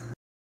basis.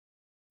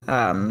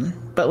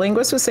 But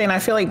Linguist was saying, I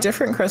feel like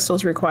different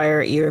crystals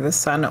require either the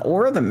sun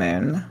or the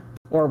moon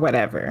or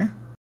whatever.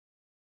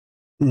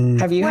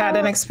 Have you had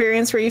an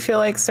experience where you feel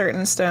like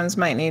certain stones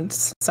might need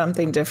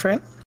something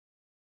different?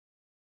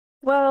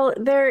 Well,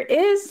 there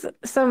is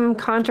some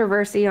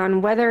controversy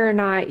on whether or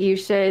not you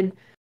should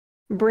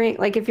bring,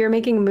 like if you're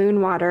making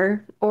moon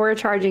water or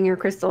charging your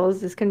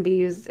crystals, this can be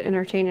used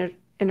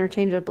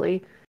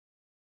interchangeably.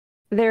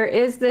 There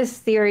is this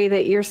theory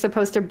that you're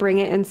supposed to bring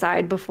it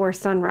inside before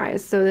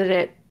sunrise so that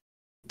it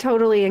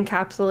totally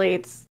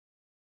encapsulates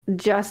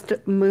just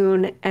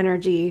moon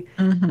energy.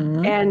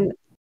 And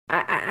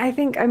I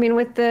think, I mean,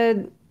 with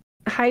the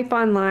hype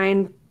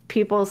online,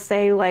 people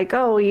say like,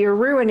 oh, you're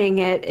ruining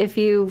it if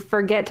you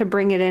forget to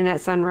bring it in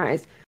at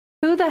sunrise.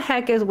 Who the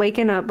heck is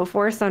waking up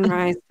before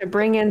sunrise to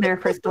bring in their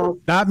crystals?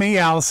 Not me,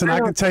 Alyson. I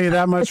can tell you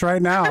that much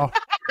right now.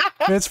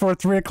 If it's for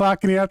 3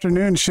 o'clock in the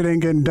afternoon, shit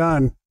ain't getting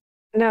done.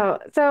 No.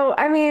 So,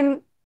 I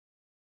mean,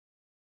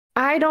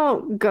 I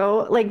don't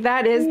go, like,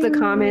 that is the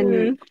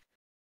common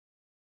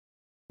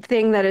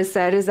thing that is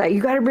said, is that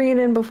you got to bring it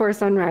in before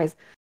sunrise.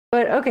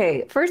 But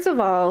okay, first of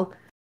all,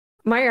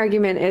 my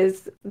argument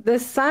is the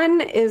sun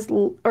is,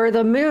 or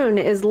the moon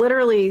is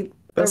literally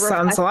the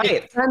sun's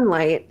light.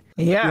 Sunlight.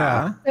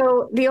 Yeah.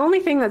 So the only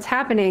thing that's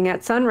happening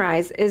at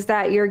sunrise is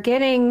that you're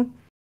getting,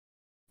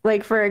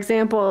 like, for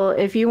example,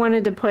 if you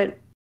wanted to put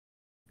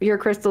your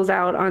crystals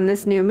out on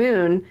this new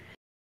moon,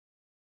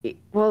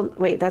 well,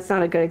 wait, that's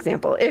not a good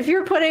example. If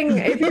you're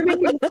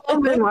making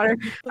full moon water,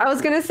 I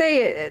was going to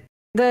say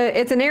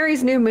it's an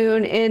Aries new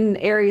moon in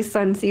Aries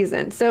sun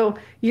season. So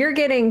you're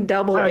getting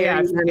double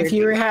Aries energy. If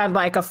you had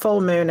like a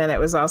full moon and it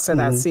was also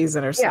that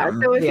season or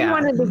something. Yeah, so if you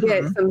wanted to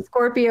get some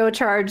Scorpio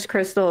charged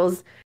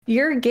crystals,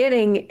 you're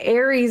getting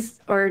Aries,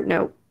 or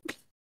no.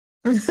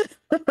 You're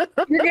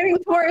getting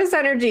Taurus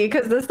energy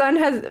because the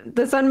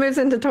sun moves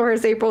into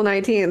Taurus April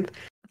 19th.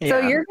 So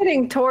you're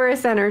getting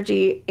Taurus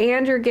energy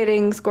and you're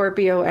getting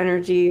Scorpio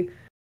energy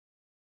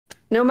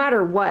no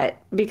matter what,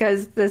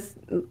 because this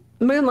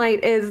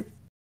moonlight is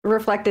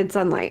reflected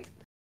sunlight.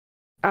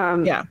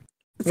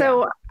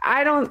 So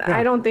I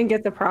don't think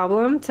it's a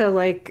problem to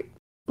like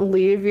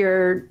leave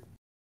your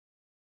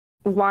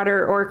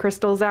water or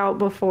crystals out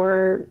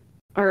before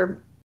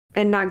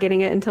and not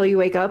getting it until you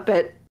wake up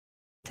at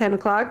 10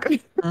 o'clock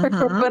or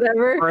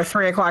whatever. Or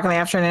 3 o'clock in the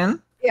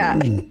afternoon. Yeah.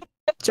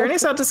 Journey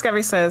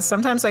Self-Discovery says,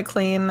 sometimes I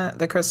clean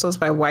the crystals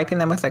by wiping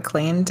them with a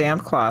clean,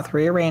 damp cloth,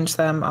 rearrange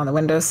them on the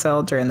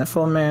windowsill during the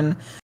full moon.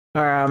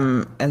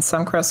 And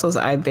some crystals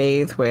I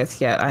bathe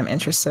with, yet I'm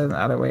interested in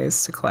other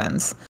ways to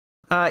cleanse.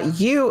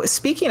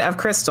 Speaking of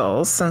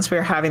crystals, since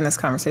we're having this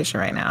conversation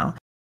right now,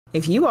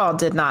 if you all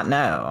did not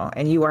know,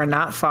 and you are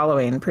not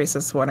following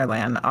Priestess of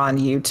Wonderland on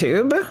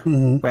YouTube,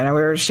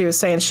 she was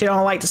saying she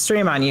don't like to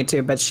stream on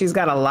YouTube, but she's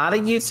got a lot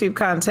of YouTube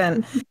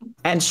content,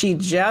 and she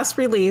just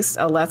released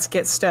a Let's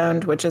Get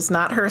Stoned, which is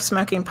not her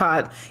smoking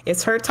pot.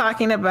 It's her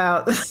talking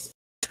about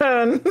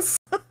stones.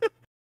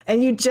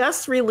 And you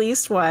just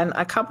released one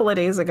a couple of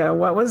days ago.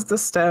 What was the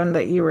stone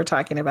that you were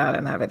talking about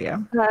in that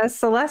video?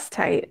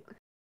 Celestite.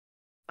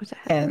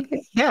 And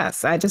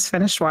yes, I just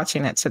finished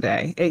watching it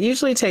today. It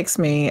usually takes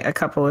me a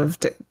couple of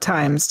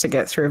times to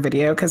get through a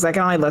video because I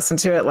can only listen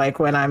to it like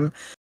when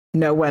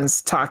no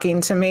one's talking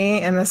to me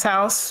in this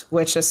house,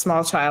 which a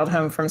small child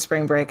home from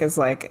spring break is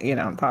like,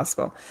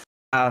 impossible.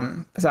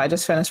 So I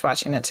just finished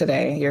watching it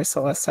today, your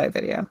Celestite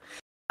video.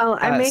 Oh,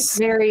 I make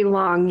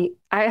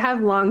I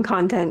have long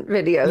content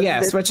videos.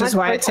 Yes, which is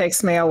why it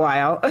takes me a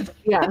while.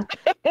 Yeah.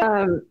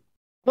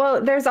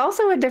 Well, there's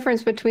also a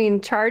difference between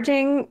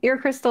charging your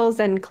crystals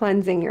and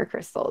cleansing your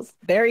crystals.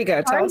 There you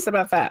go. Tell us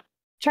about that.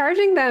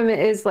 Charging them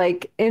is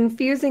like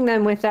infusing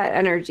them with that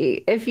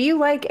energy. If you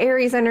like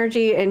Aries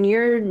energy and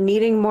you're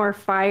needing more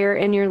fire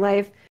in your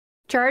life,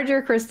 charge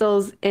your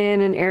crystals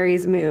in an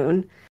Aries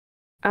moon.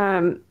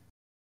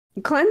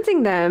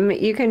 Cleansing them,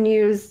 you can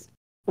use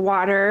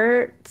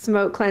water,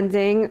 smoke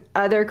cleansing,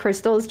 other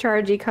crystals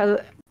charge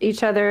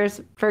each other's.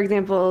 For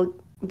example,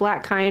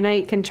 black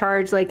kyanite can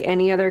charge like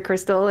any other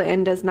crystal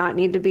and does not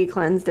need to be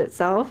cleansed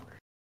itself.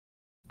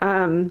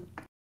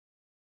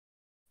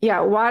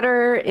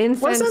 Water,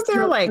 incense. Wasn't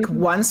there like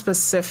one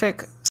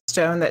specific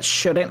stone that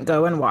shouldn't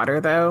go in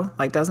water though?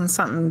 Like, doesn't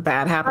something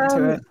bad happen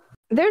to it?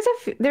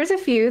 There's a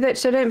few that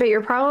shouldn't, but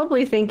you're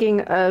probably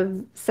thinking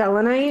of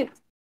selenite.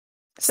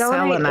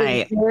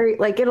 Selenite is very,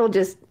 like, it'll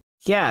just.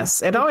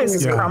 Yes, it always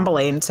is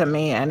crumbling to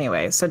me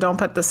anyway. So don't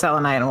put the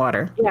selenite in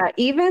water. Yeah,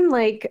 even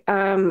like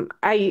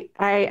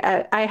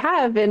I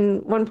have in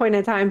one point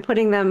in time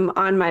putting them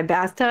on my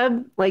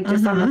bathtub, like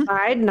just on the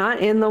side, not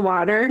in the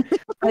water,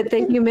 but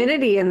the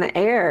humidity in the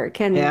air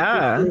can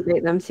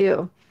integrate them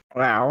too.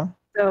 Wow.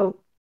 So,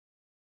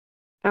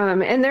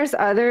 and there's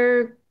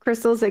other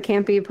crystals that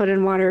can't be put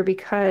in water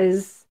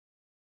because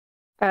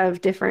of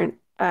different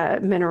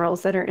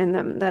minerals that are in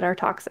them that are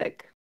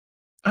toxic.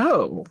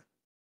 Oh.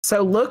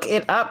 So look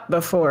it up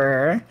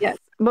before. Yes,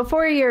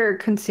 before you're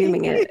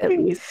consuming it, at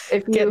least.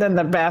 If you get in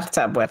the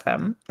bathtub with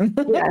them.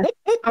 Yeah,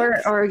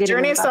 or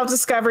Journey of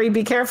Self-Discovery.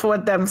 Be careful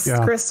with them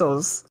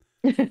crystals.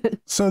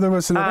 So there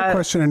was another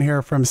question in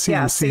here from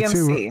CMC,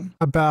 too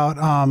about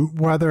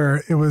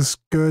whether it was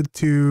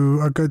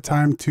a good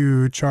time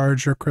to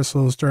charge your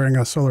crystals during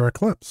a solar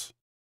eclipse.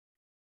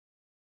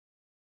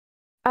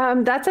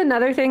 That's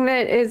another thing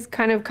that is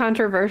kind of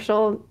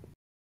controversial.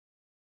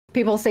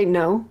 People say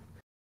no,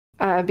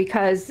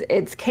 because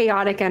it's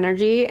chaotic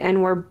energy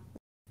and we're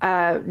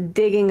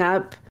digging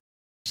up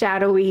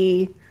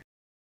shadowy,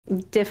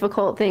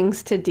 difficult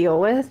things to deal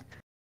with.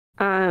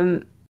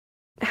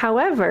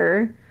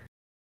 However,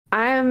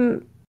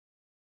 the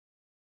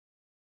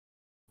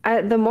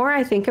more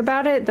I think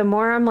about it, the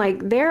more I'm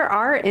like, there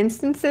are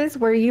instances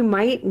where you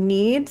might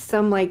need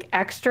some like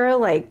extra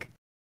like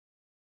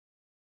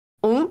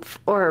oomph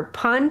or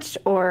punch,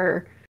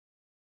 or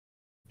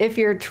if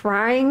you're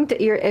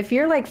if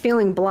you're like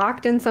feeling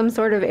blocked in some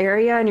sort of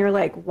area and you're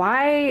like,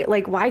 why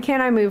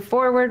can't I move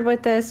forward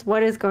with this?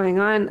 What is going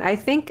on? I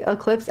think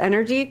eclipse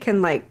energy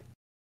can like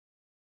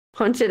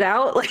punch it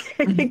out, like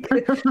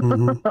get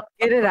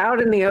it out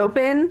in the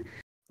open.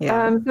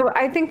 Yeah. So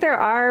I think there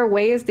are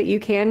ways that you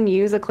can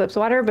use eclipse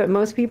water, but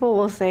most people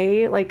will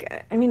say,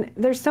 like, I mean,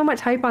 there's so much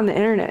hype on the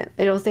internet.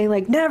 It'll say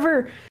like,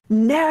 never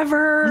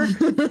use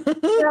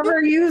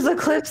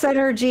eclipse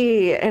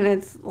energy. And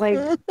it's like,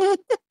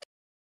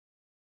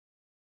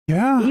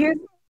 yeah.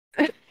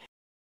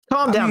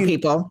 Calm down,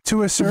 people.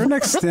 To a certain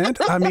extent,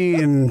 I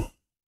mean,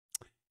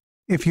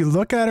 if you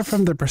look at it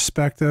from the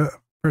perspective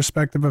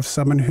of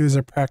someone who's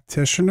a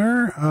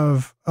practitioner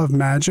of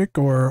magic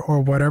or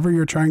whatever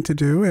you're trying to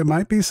do, it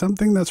might be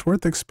something that's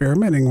worth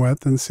experimenting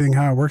with and seeing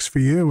how it works for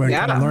you, and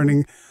kind of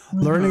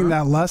learning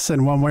that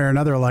lesson one way or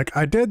another. Like,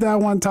 I did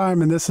that one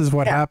time and this is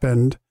what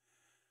happened.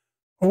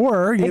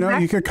 Or, you know,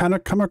 you could kind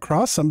of come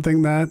across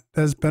something that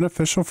is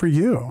beneficial for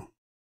you.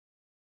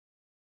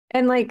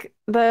 And like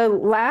the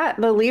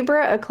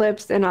Libra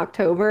eclipse in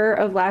October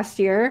of last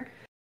year,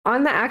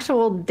 on the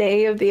actual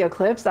day of the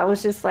eclipse, I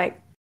was just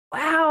like,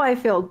 wow, I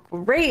feel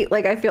great.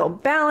 Like, I feel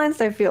balanced.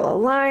 I feel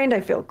aligned.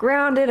 I feel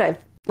grounded. I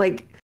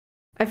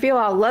feel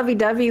all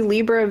lovey-dovey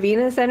Libra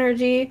Venus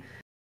energy.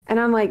 And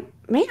I'm like,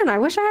 man, I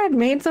wish I had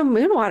made some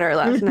moon water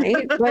last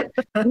night. But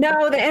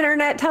no, the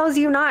internet tells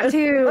you not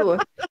to.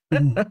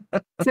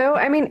 So,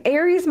 I mean,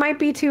 Aries might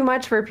be too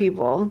much for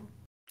people.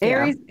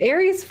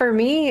 Aries for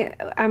me,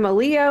 I'm a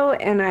Leo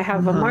and I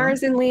have a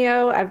Mars in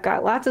Leo. I've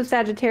got lots of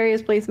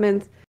Sagittarius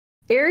placements.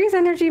 Aries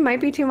energy might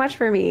be too much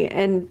for me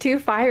and too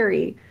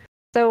fiery.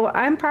 So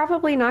I'm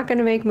probably not going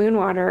to make moon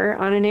water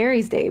on an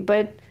Aries day.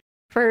 But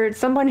for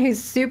someone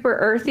who's super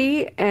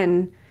earthy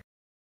and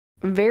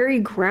very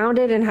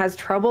grounded and has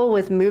trouble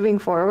with moving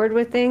forward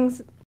with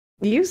things,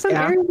 use some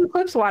Aries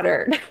eclipse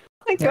water.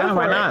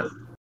 Why not?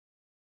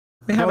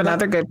 We have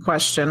another good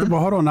question.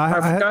 Well, hold on. Go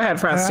ahead,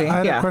 Frosty.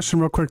 I had a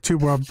question real quick, too,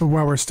 while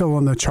we're still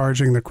on the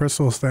charging the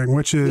crystals thing,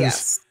 which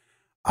is,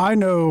 I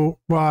know,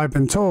 well, I've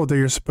been told that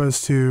you're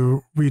supposed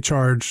to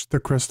recharge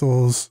the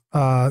crystals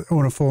on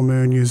a full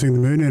moon using the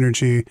moon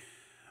energy.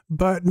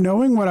 But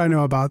knowing what I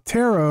know about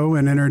tarot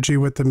and energy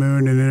with the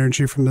moon and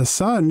energy from the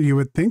sun, you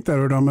would think that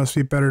it would almost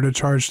be better to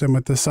charge them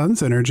with the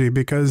sun's energy,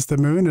 because the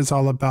moon is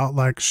all about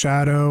like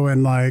shadow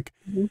and like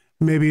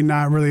maybe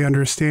not really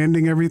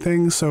understanding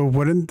everything. So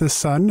wouldn't the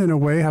sun in a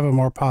way have a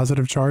more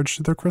positive charge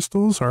to the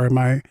crystals, or am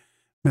I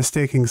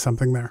mistaking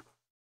something there?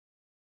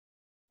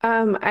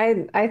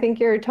 I think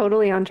you're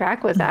totally on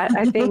track with that.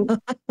 I think,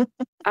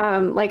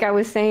 like I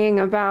was saying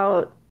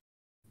about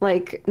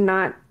like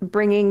not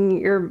bringing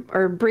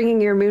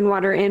your moon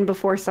water in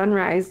before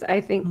sunrise.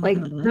 I think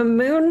like the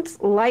moon's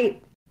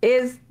light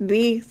is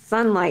the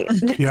sunlight.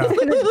 Yeah.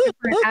 In a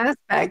different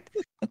aspect.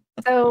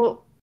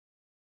 So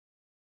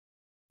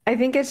I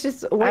think it's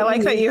just. I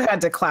like that you had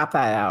to clap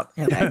that out.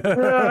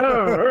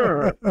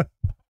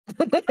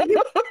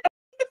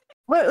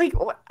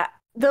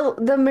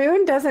 The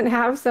moon doesn't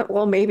have some.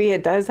 Well, maybe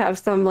it does have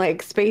some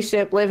like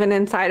spaceship living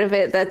inside of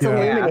it that's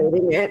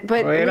illuminating it.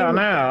 But we don't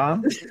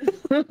know.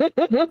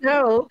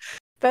 No,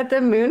 but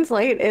the moon's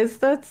light is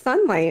the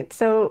sunlight.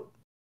 So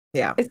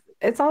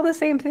it's all the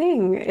same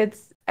thing.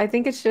 I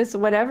think it's just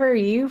whatever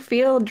you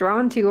feel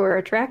drawn to or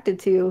attracted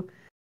to,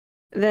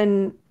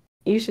 then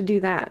you should do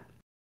that.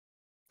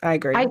 I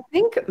agree. I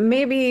think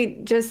maybe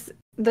just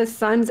the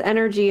sun's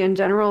energy in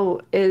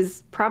general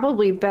is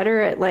probably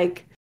better at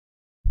like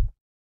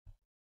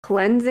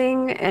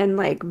cleansing and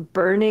like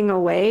burning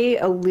away,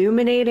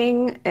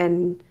 illuminating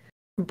and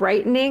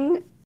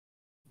brightening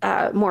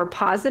more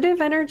positive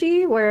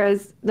energy,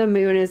 whereas the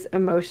moon is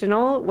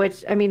emotional,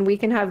 which, I mean, we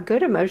can have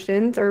good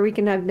emotions or we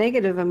can have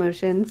negative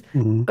emotions,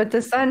 but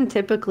the sun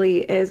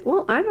typically is,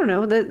 well, I don't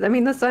know.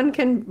 The sun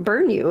can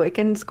burn you. It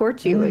can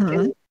scorch you. It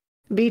can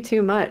be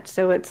too much.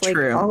 So it's like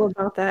all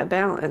about that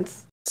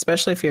balance.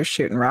 Especially if you're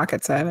shooting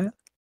rockets at it.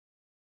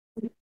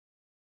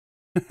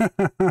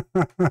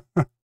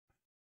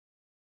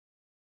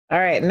 All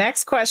right.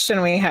 Next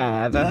question we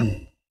had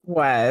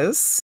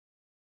was,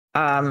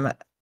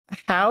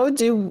 how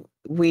do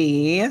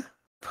we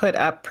put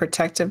up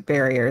protective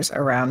barriers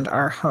around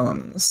our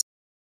homes?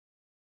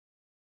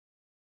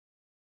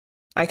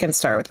 I can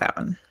start with that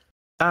one.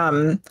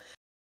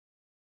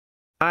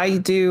 I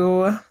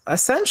do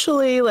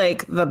essentially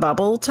like the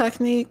bubble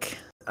technique.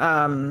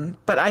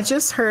 But I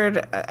just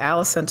heard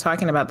Alyson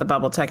talking about the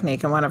bubble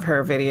technique in one of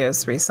her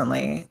videos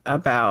recently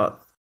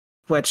about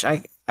which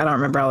I don't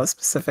remember all the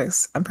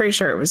specifics. I'm pretty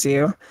sure it was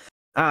you.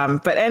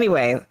 But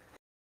anyway,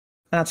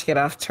 not to get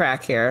off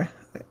track here.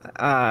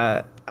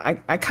 I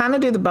kind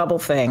of do the bubble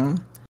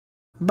thing,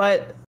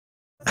 but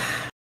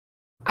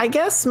I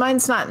guess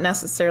mine's not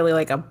necessarily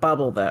like a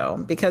bubble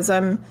though, because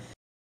I'm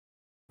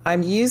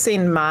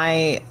using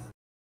my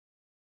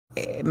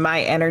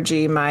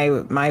energy,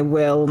 my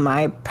will,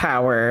 my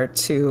power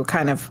to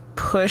kind of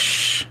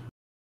push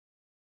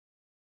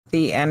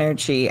the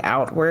energy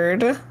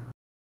outward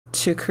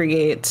to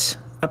create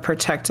a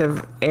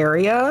protective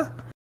area.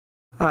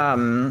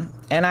 And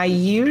I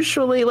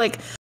usually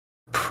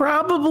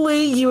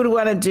probably you would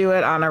want to do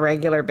it on a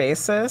regular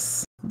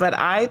basis, but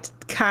I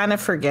kind of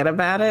forget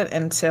about it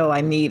until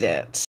I need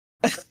it.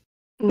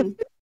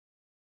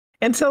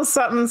 Until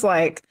something's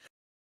like,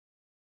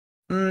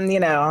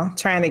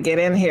 trying to get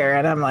in here.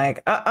 And I'm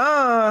like,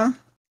 not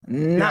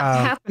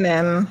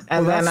happening.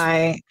 And then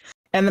I,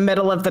 in the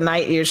middle of the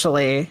night,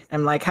 usually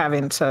I'm like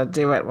having to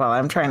do it while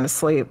I'm trying to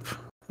sleep.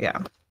 Yeah.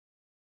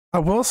 I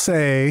will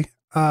say,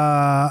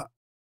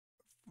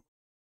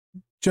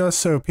 just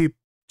so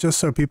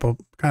people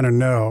kind of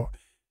know,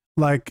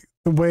 like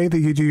the way that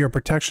you do your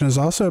protection is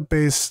also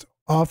based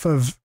off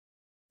of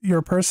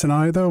your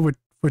personality though,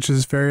 which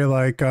is very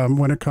like,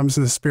 when it comes to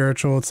the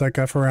spiritual, it's like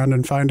F around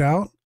and find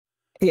out.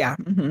 Yeah.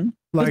 Mm-hmm.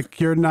 Like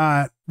you're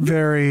not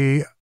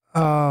very,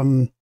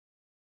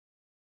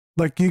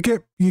 like you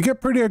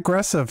get pretty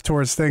aggressive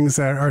towards things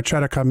that are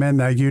trying to come in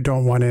that you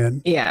don't want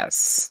in.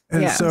 Yes.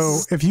 And yes. so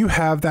if you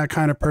have that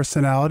kind of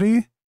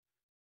personality,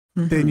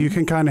 then you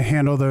can kind of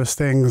handle those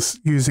things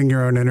using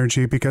your own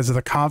energy because of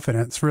the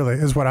confidence, really,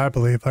 is what I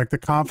believe. Like the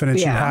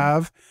confidence you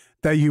have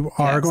that you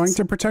are going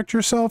to protect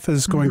yourself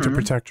is going to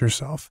protect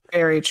yourself.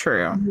 Very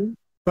true.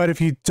 But if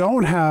you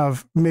don't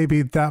have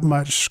maybe that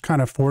much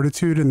kind of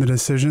fortitude in the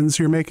decisions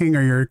you're making,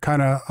 or you're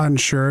kind of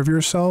unsure of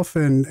yourself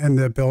and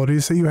the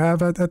abilities that you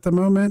have at the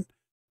moment,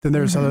 then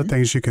there's other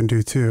things you can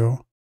do too.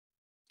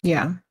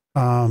 Yeah.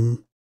 So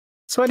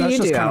what do you do? That's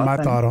just kind of my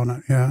thought on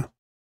it. Yeah.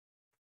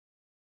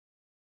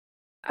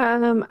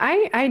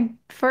 I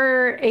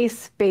for a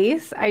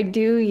space, I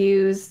do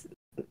use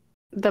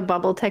the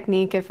bubble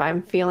technique if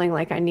I'm feeling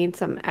like I need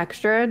some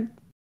extra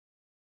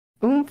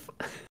oomph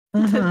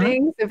to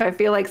things, if I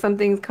feel like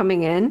something's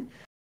coming in.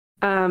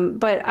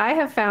 But I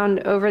have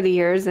found over the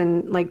years,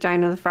 and like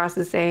Gina the Frost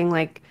is saying,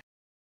 like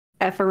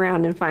F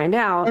around and find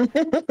out.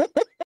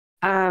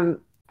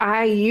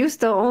 I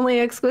used to only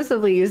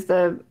exclusively use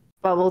the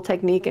bubble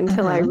technique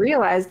until I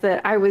realized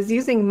that I was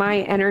using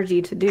my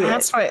energy to do it.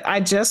 That's what I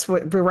just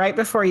right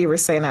before you were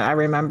saying it, I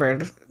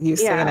remembered you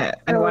saying it.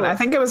 And I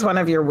think it was one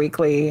of your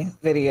weekly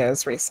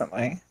videos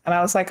recently. And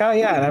I was like, oh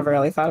yeah, I never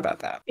really thought about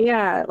that.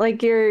 Yeah,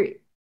 like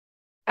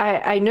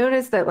I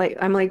noticed that, like,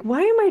 I'm like,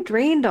 why am I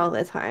drained all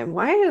the time?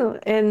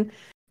 And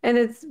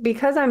it's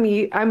because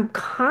I'm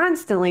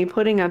constantly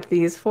putting up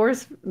these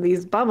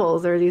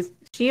bubbles or these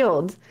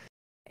shields,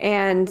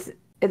 and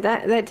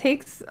that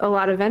takes a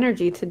lot of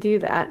energy to do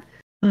that.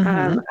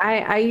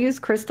 I use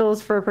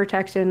crystals for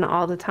protection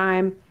all the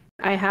time.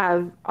 I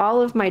have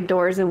all of my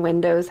doors and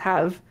windows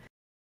have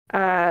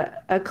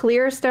a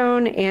clear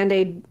stone and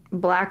a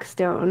black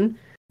stone.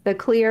 The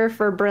clear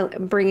for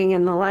bringing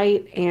in the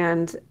light,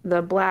 and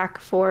the black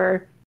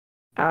for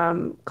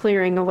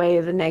clearing away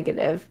the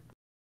negative.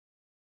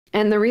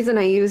 And the reason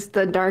I use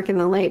the dark and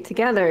the light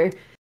together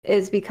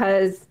is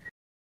because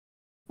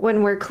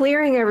when we're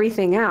clearing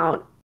everything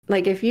out,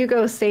 like if you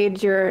go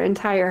sage your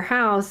entire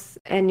house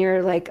and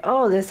you're like,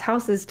 oh, this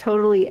house is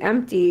totally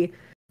empty,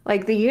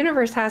 like the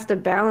universe has to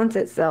balance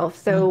itself.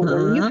 So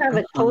when you have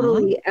a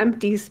totally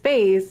empty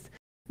space,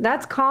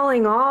 that's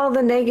calling all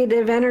the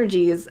negative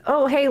energies.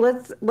 Oh, hey,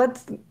 let's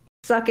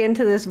suck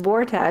into this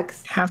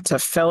vortex. Have to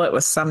fill it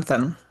with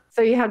something.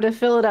 So you have to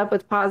fill it up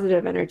with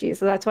positive energy.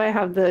 So that's why I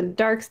have the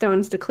dark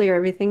stones to clear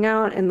everything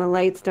out and the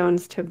light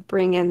stones to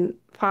bring in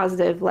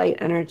positive light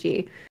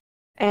energy.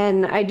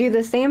 And I do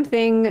the same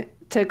thing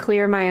to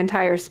clear my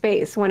entire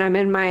space. When I'm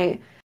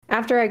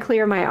after I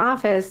clear my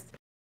office,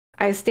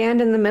 I stand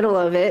in the middle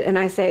of it and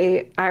I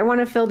say, I want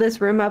to fill this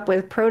room up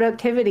with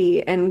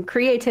productivity and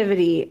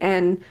creativity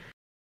and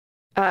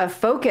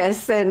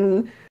focus.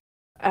 And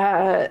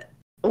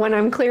when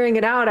I'm clearing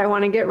it out, I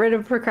want to get rid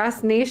of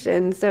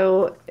procrastination.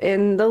 So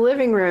in the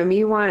living room,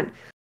 you want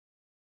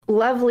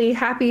lovely,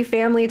 happy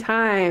family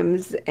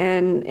times.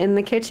 And in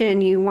the kitchen,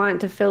 you want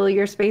to fill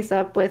your space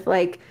up with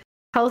like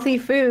healthy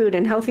food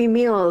and healthy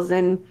meals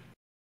and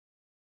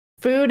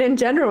food in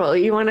general.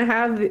 You want to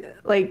have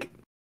like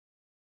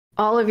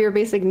all of your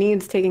basic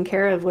needs taken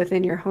care of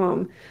within your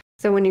home.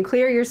 So when you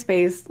clear your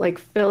space, like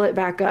fill it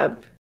back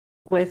up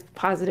with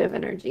positive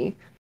energy.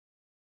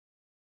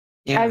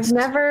 Yes. I've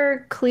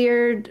never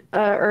cleared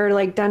or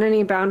like done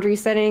any boundary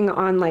setting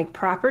on like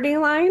property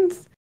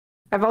lines.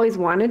 I've always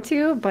wanted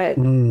to, but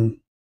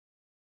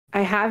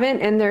I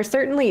haven't. And there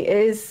certainly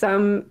is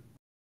some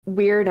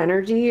weird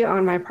energy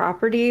on my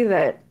property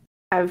that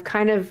I've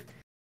kind of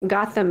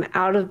got them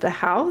out of the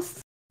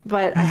house,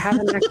 but I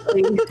haven't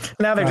actually.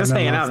 Now they're just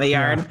hanging out in the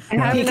yard,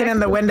 peeking in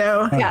the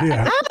window.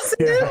 Yeah.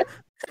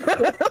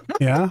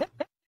 Yeah.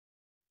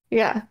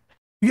 Yeah.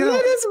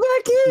 Let us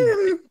back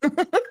in.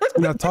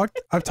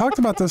 I've talked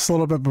about this a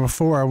little bit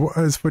before,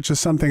 which is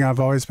something I've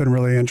always been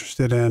really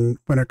interested in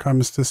when it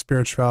comes to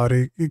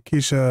spirituality.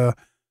 Keisha,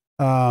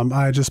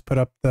 I just put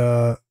up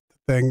the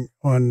thing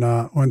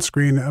on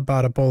screen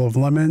about a bowl of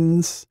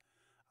lemons.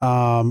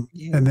 And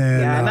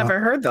then I never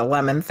heard the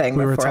lemon thing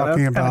we before. were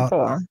talking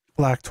about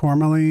black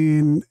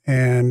tourmaline,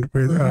 and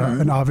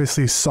and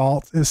obviously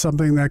salt is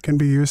something that can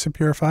be used to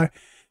purify.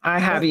 I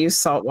have used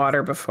salt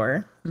water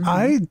before.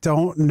 I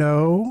don't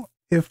know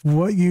if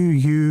what you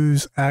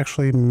use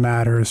actually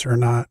matters or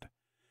not.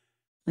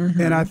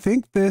 And I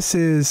think this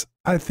is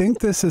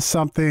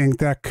something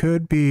that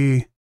could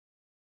be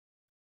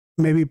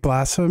maybe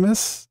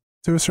blasphemous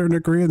to a certain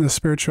degree in the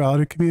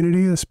spiritual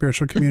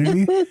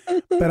community,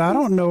 but I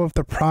don't know if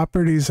the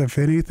properties of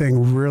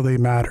anything really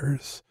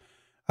matters.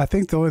 I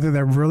think the only thing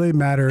that really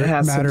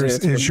matters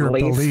is your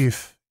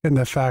belief in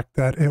the fact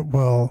that it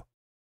will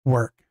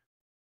work.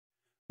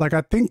 Like,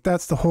 I think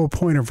that's the whole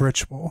point of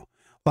ritual.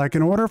 Like,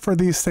 in order for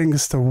these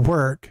things to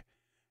work,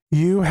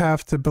 you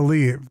have to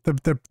believe.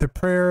 The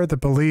prayer, the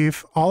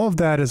belief, all of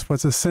that is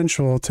what's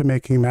essential to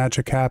making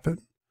magic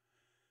happen.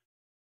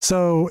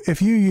 So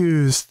if you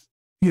used,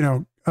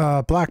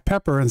 black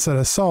pepper instead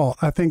of salt,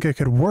 I think it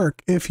could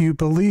work if you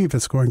believe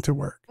it's going to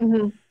work.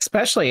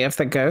 Especially if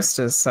the ghost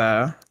is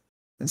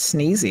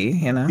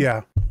sneezy,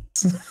 Yeah.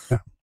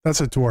 That's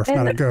a dwarf,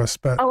 not a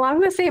ghost. But along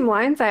the same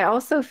lines, I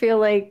also feel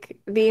like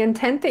the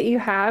intent that you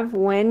have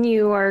when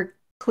you are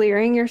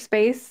clearing your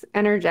space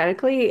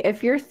energetically,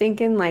 if you're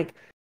thinking like,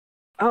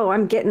 oh,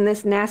 I'm getting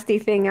this nasty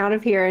thing out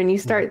of here, and you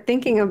start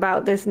thinking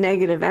about this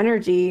negative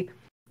energy,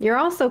 you're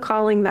also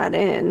calling that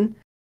in.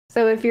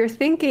 So if you're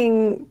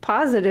thinking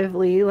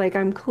positively, like,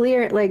 I'm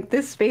clear, like,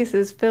 this space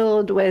is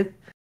filled with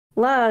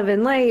love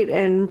and light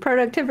and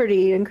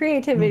productivity and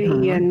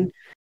creativity, and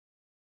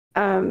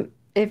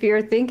if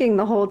you're thinking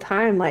the whole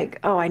time, like,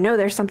 oh, I know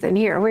there's something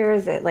here. Where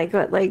is it?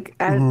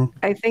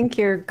 I think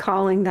you're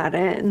calling that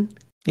in.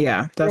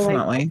 Yeah,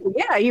 definitely. Like,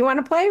 yeah, you want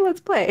to play?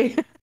 Let's play.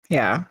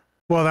 Yeah.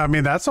 Well, I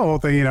mean, that's the whole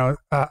thing, we're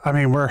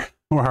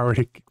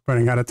already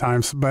running out of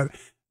time, but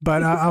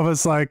I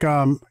was like,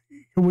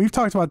 we've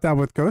talked about that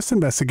with ghost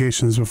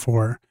investigations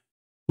before.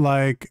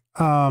 Like,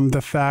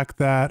 the fact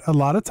that a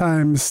lot of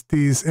times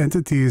these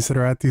entities that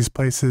are at these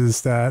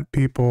places that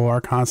people are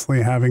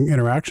constantly having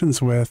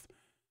interactions with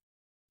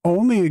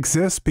only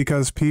exist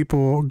because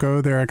people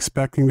go there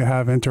expecting to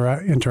have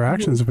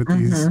interactions with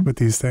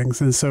these things,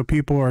 and so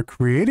people are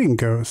creating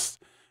ghosts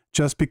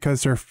just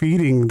because they're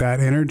feeding that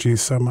energy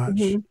so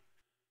much.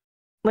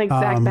 Like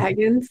Zach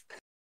Baggins.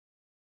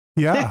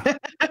 Yeah.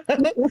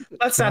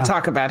 Let's not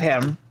talk about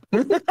him.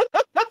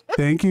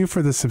 Thank you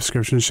for the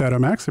subscription, Shadow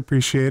Max.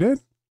 Appreciate it.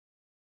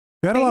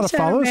 We had a lot of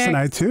follows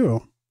tonight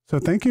too, so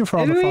thank you for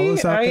all the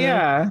follows out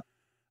there.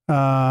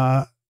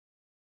 Yeah.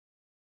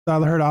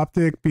 Heard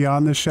Optic,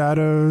 Beyond the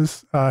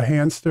Shadows,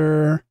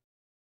 Hamster,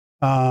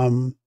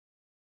 Grim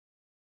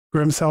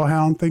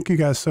Hellhound. Thank you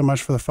guys so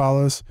much for the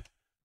follows.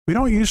 We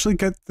don't usually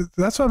get,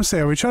 that's what I'm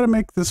saying. We try to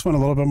make this one a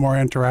little bit more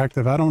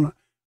interactive. I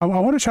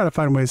want to try to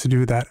find ways to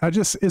do that.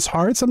 it's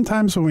hard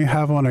sometimes when we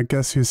have on a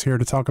guest who's here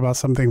to talk about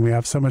something. We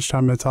have so much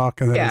time to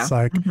talk, and then it's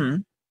like,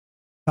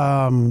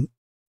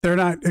 they're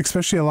not,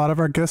 especially a lot of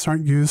our guests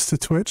aren't used to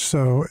Twitch.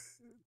 So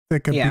they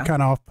could be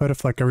kind of off-put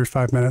if like every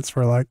 5 minutes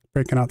we're like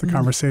breaking out the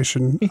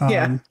conversation.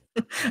 We're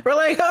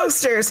like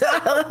hosters.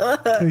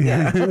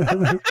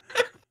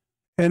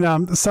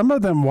 And some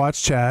of them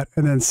watch chat,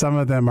 and then some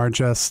of them are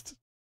just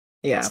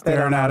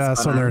staring at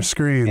us on their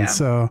screen.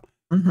 So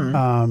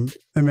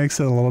it makes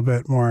it a little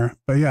bit more.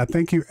 But yeah,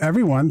 thank you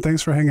everyone.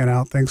 Thanks for hanging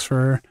out. Thanks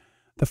for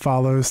the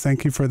follows.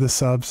 Thank you for the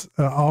subs.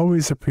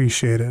 Always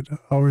appreciated.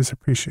 Always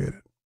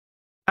appreciated.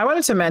 I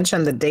wanted to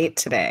mention the date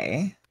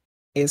today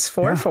is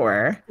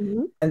 4/4,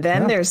 and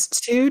then there's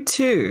 2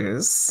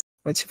 2s,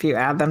 which if you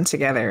add them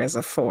together is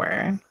a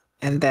 4,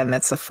 and then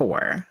that's a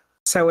 4.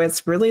 So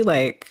it's really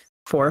like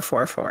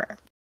 4/4/4.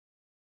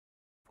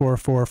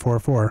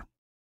 4/4/4/4.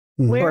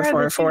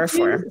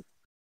 4/4/4/4.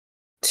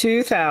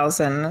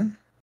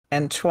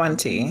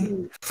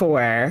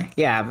 2024.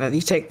 Yeah, but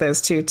you take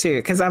those 2 2,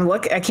 because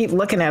I keep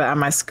looking at it on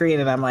my screen,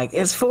 and I'm like,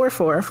 it's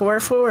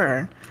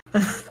 4/4/4/4.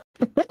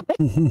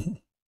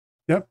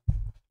 Yep.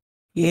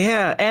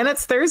 Yeah, and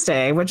it's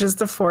Thursday, which is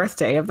the 4th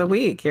day of the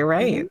week. You're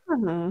right.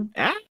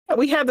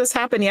 We had this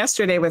happen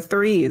yesterday with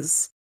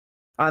 3s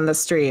on the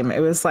stream. It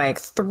was like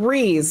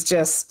 3s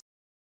just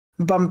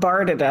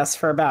bombarded us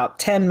for about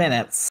 10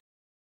 minutes.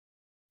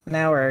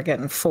 Now we're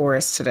getting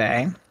 4s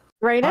today.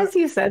 Right as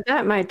you said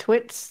that, my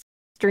Twitch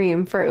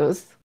stream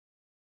froze.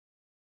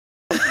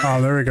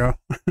 Oh, there we go.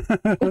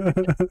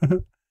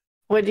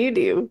 What'd you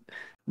do?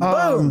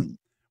 Boom.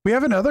 We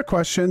have another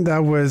question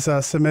that was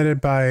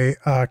submitted by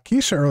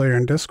Keisha earlier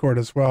in Discord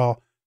as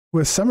well.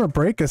 with summer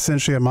break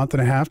essentially a month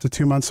and a half to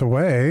 2 months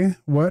away,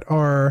 what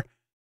are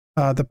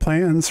the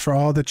plans for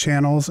all the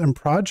channels and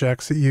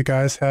projects that you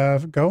guys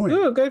have going?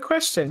 Ooh, good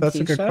question. That's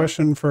Keisha. a good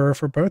question for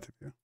both of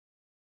you.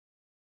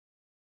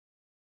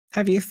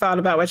 Have you thought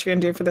about what you're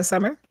going to do for the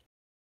summer?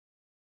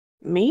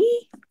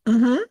 Me?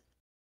 Mm-hmm.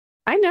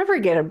 I never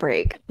get a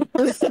break.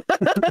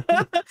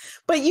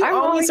 But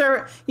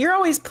you're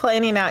always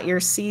planning out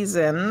your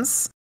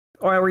seasons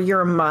or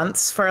your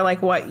months for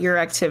like what your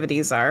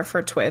activities are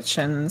for Twitch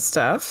and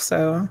stuff.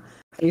 So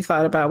have you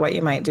thought about what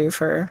you might do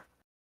for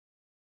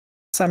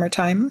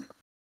summertime?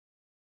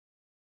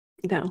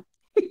 No.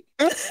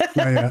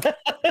 Yeah.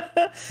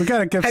 We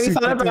gotta give. Have you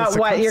thought about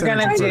what you're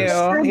gonna do?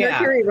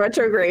 Mercury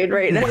retrograde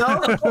right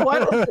now.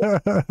 Well,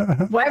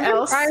 what I've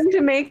else? been trying to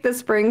make the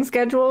spring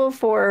schedule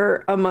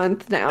for a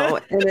month now,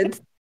 and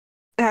it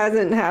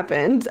hasn't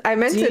happened. I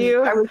meant do to.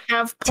 you I was,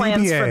 have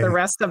plans for TBA. the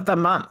rest of the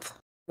month?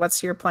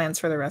 What's your plans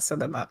for the rest of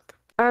the month?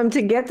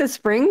 to get the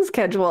spring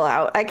schedule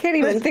out. I can't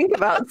even think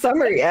about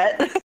summer yet.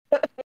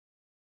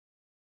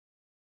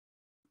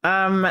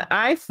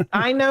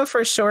 I know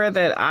for sure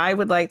that I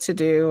would like to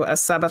do a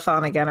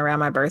subathon again around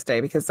my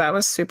birthday because that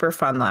was super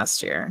fun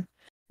last year.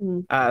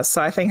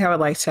 So I think I would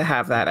like to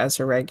have that as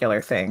a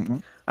regular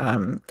thing.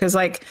 Because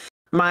like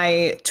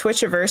my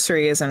Twitch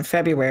anniversary is in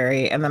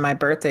February and then my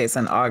birthday is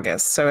in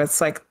August. So it's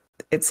like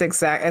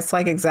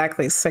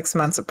exactly 6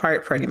 months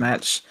apart pretty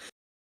much.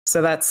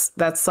 So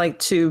that's like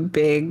two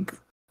big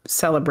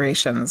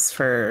celebrations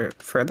for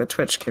the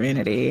Twitch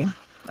community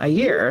a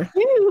year.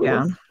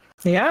 Yeah.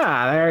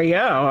 Yeah, there you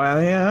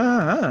go.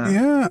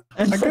 Yeah,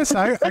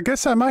 I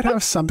guess I might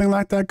have something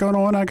like that going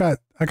on. I got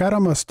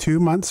almost 2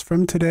 months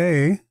from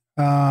today.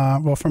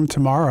 From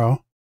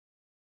tomorrow,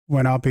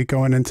 when I'll be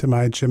going into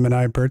my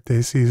Gemini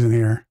birthday season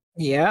here.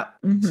 Yeah.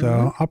 Mm-hmm.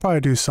 So I'll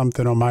probably do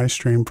something on my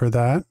stream for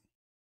that.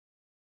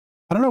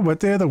 I don't know what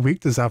day of the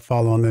week does that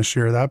fall on this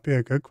year. That'd be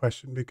a good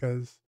question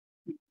because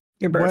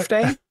your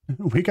birthday.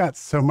 We got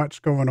so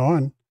much going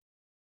on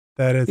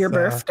that it's your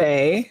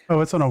birthday.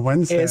 It's on a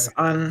Wednesday. Is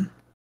on.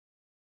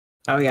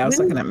 Oh yeah, I was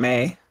looking at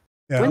May.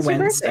 Yeah, When's your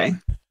Wednesday.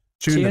 birthday?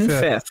 June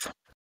 5th.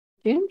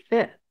 June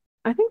 5th.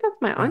 I think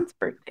that's my aunt's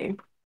birthday.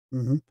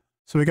 Mm-hmm.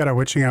 So we got our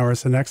witching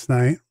hours the next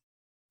night.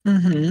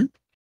 Mm-hmm.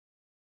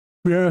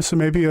 Yeah, so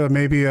maybe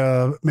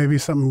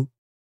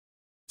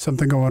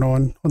something going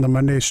on the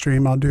Monday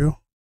stream I'll do.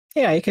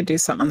 Yeah, you could do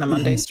something on the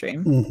Monday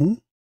stream. Mm-hmm.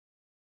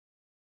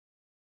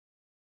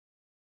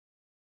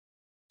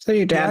 So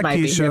your dad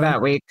might be here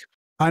that week.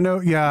 I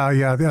know. Yeah.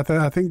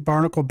 I think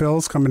Barnacle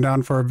Bill's coming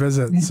down for a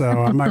visit, so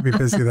I might be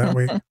busy that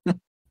week.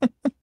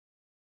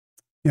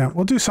 Yeah,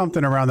 we'll do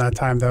something around that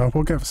time, though.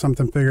 We'll get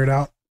something figured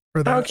out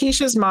for that. Oh,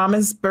 Keisha's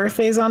mom's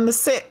birthday's on the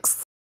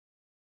 6th.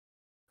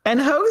 And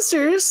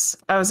Hosters,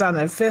 I was on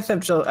the 5th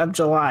of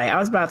July. I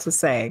was about to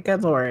say,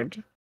 good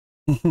Lord.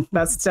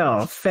 That's still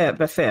the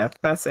 5th.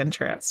 That's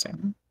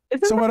interesting.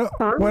 So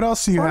what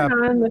else do you have?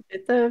 On the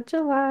 5th of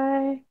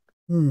July.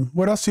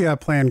 What else do you have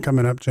planned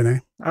coming up,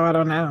 Jenny? Oh, I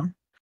don't know.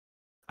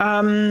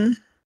 I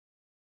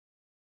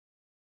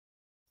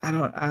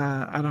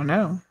don't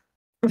know.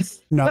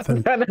 Nothing.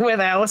 With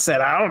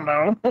Alyson, I don't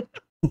know.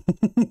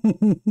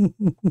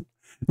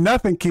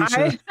 Nothing,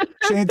 Keisha.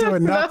 She ain't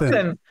doing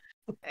nothing.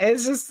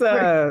 It's just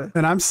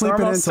and I'm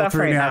sleeping until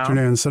 3 in the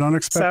afternoon, so don't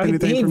expect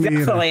anything from me. He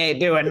definitely ain't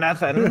doing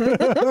nothing.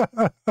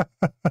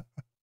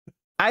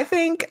 I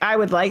think I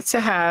would like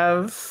to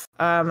have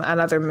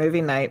another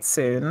movie night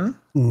soon.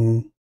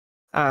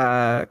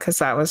 Because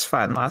that was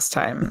fun last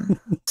time.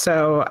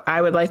 So I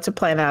would like to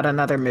plan out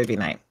another movie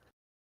night.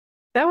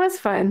 That was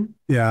fun.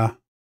 Yeah.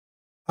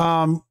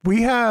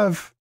 We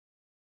have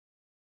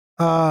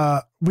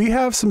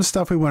some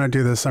stuff we want to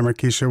do this summer,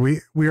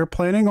 Keisha. We are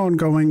planning on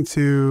going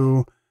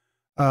to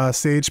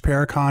Sage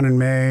Paracon in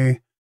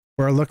May.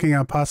 We're looking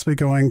at possibly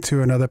going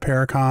to another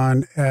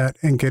Paracon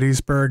in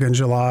Gettysburg in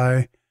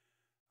July.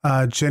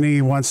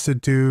 Jenny wants to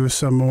do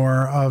some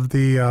more of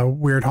the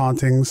weird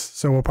hauntings,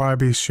 so we'll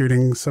probably be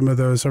shooting some of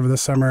those over the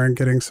summer and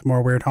getting some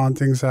more weird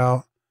hauntings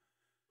out.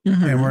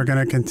 Mm-hmm. And we're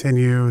going to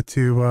continue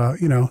to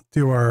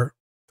do the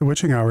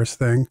witching hours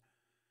thing.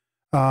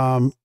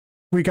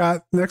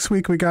 Next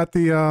week we got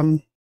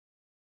the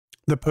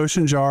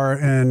potion jar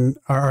and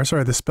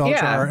the spell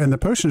jar and the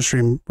potion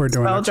stream we're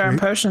doing. Spell jar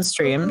and potion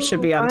stream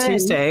should be on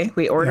Tuesday.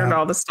 We ordered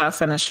all the stuff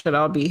and it should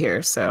all be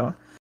here. So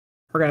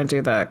we're going to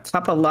do the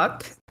Cup of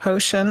Luck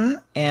potion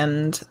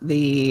and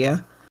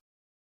it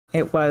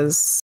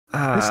was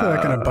basically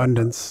like an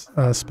abundance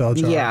spell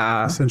jar.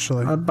 Yeah,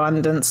 essentially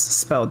abundance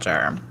spell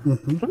jar.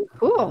 Mm-hmm. Oh,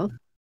 cool.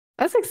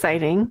 That's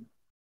exciting.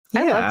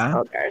 I love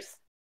spell jars.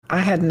 I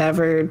had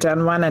never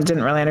done one and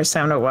didn't really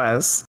understand what it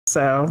was,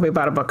 so we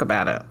bought a book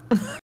about it.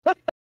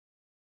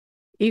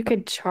 You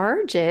could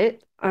charge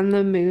it on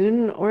the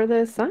moon or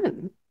the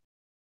sun.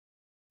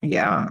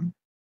 Yeah.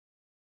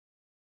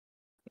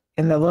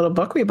 In the little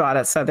book we bought,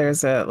 it said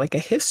there's a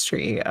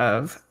history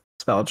of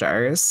spell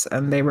jars,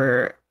 and they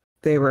were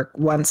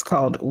once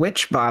called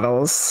witch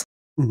bottles.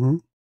 Mm-hmm.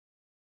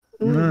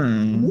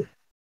 Mm.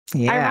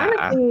 Yeah.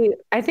 Ironically,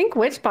 I think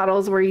witch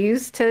bottles were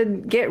used to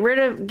get rid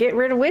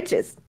of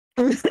witches.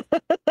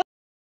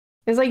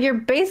 It's like you're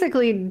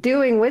basically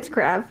doing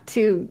witchcraft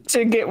to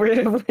get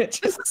rid of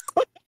witches.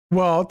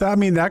 Well, I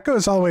mean, that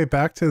goes all the way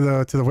back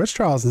to the witch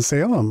trials in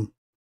Salem.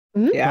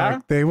 Yeah.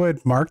 Like, they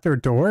would mark their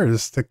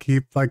doors to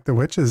keep like the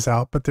witches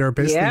out, but they were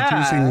basically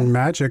using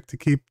magic to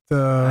keep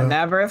the. I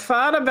never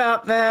thought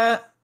about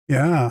that.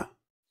 Yeah.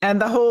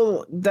 And the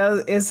whole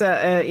does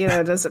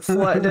it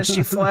float? Does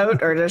she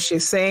float or does she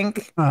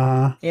sink?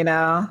 You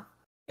know,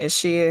 is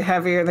she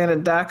heavier than a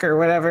duck or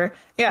whatever?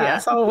 Yeah,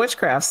 it's all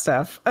witchcraft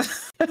stuff.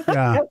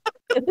 Yeah.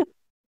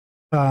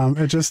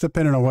 It just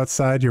depended on what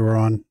side you were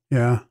on.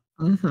 Yeah.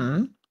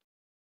 Mm-hmm.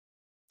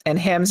 And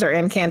hymns or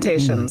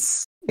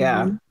incantations. Mm-hmm.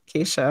 Yeah,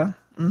 Keisha.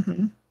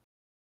 Mm-hmm.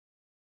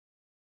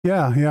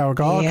 Yeah, we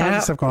got all kinds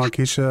of stuff going on,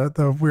 Keisha.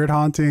 The weird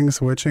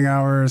hauntings, witching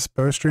hours,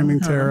 bow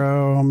streaming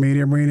tarot,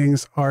 medium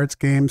readings, arts,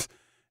 games.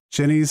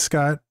 Jenny's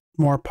got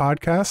more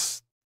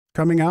podcasts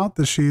coming out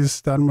that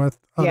she's done with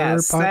other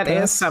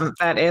podcasts.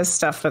 That is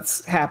stuff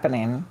that's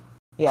happening.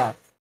 Yeah.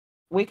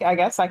 I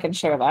guess I can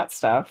share that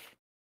stuff.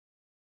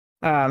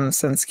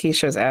 Since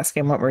Keisha's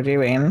asking what we're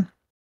doing.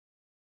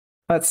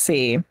 Let's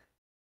see.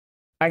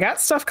 I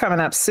got stuff coming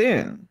up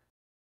soon.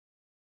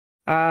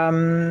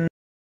 On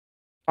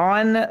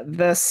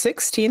the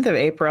 16th of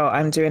April,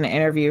 I'm doing an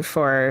interview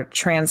for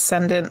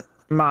Transcendent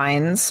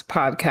Minds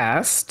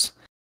podcast.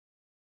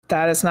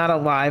 That is not a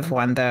live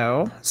one,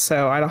 though,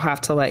 so I'll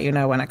have to let you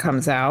know when it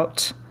comes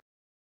out.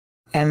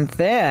 And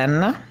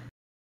then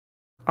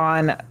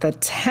on the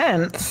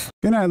 10th,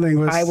 good night,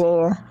 linguist. I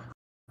will.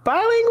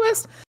 Bye,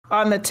 linguist.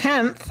 On the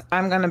 10th,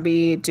 I'm going to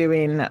be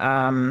doing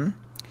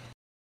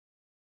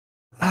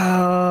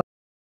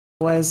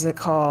what is it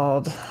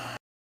called?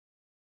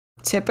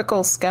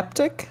 Typical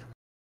Skeptic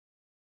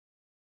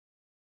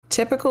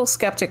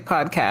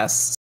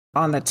podcast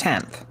on the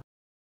 10th,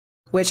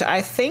 which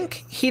I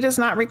think he does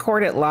not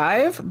record it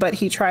live, but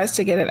he tries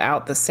to get it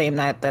out the same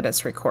night that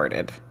it's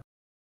recorded.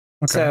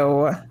 Okay.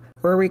 So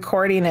we're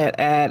recording it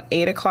at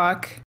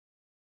 8:00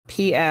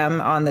 p.m.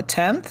 on the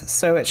 10th,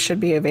 so it should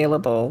be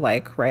available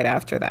like right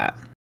after that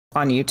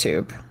on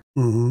YouTube.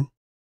 Mm-hmm.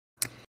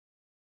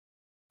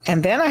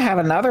 And then I have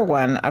another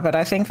one, but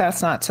I think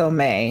that's not till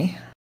May.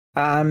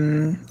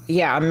 May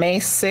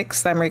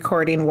 6th, I'm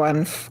recording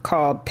one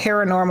called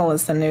Paranormal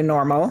is the New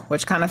Normal,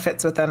 which kind of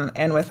fits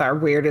in with our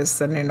Weird is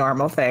the New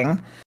Normal thing.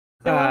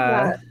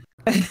 So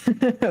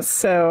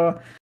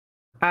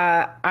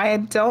I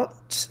don't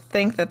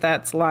think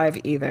that's live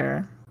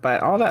either,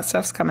 but all that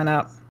stuff's coming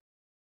up.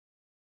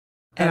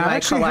 And I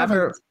actually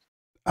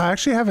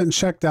haven't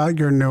checked out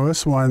your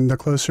newest one, the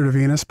Closer to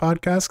Venus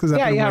podcast. Because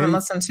you haven't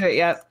listened to it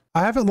yet.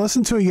 I haven't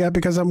listened to it yet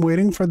because I'm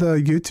waiting for the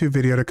YouTube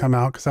video to come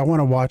out because I want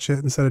to watch it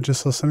instead of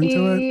just listening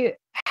to it. He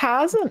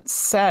hasn't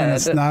said and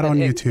it's not on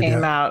YouTube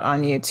came out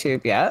on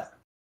YouTube yet.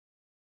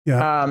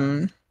 Yeah.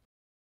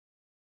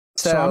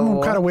 So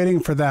I'm kind of waiting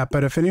for that.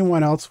 But if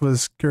anyone else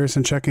was curious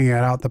in checking it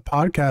out, the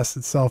podcast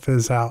itself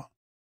is out.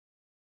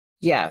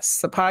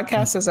 Yes, the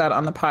podcast is out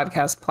on the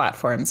podcast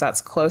platforms. That's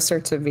Closer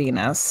to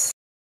Venus.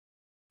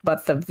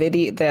 But the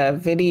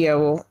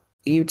video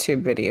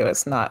YouTube video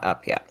is not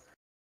up yet.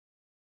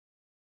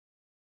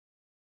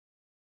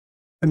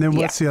 And then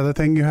what's the other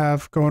thing you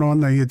have going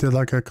on that you did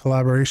like a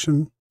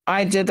collaboration?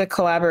 I did the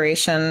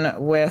collaboration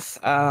with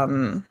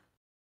Nova,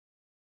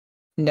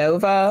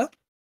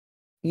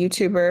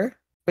 YouTuber,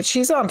 but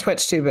she's on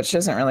Twitch too, but she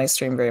doesn't really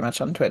stream very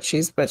much on Twitch.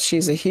 She's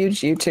a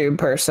huge YouTube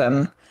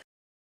person.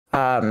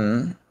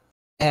 And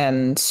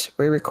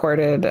we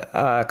recorded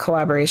a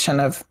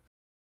collaboration of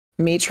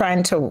me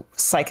trying to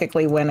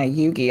psychically win a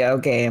Yu-Gi-Oh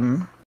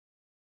game.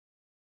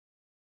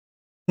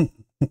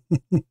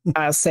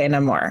 I'll say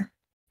no more.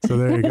 So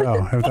there you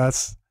go. If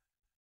that's,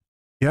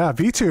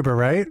 VTuber,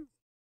 right?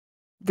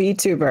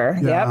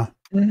 VTuber, yep.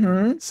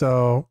 Mm-hmm.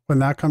 So when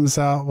that comes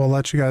out, we'll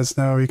let you guys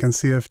know. You can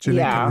see if Jenny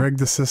can rig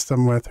the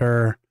system with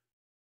her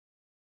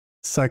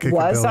psychic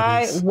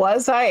abilities.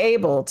 Was I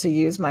able to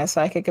use my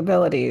psychic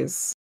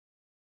abilities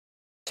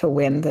to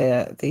win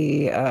the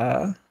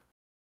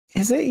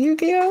is it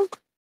Yu-Gi-Oh?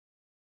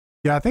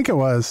 Yeah, I think it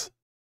was.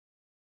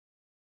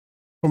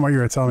 From what you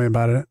were telling me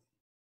about it.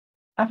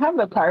 I have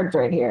the cards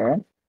right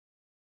here.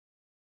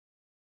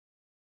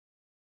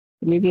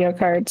 Yu-Gi-Oh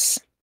cards.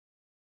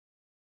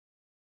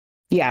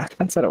 Yeah,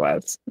 that's what it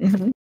was.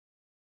 Mm-hmm.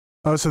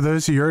 Oh, so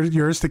those are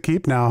yours to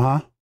keep now,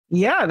 huh?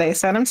 Yeah, they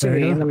sent them to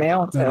me in the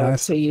mail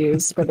to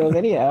use for the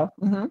video.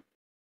 Mm-hmm.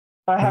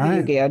 I have a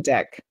Yu-Gi-Oh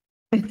deck.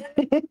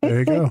 There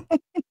you go.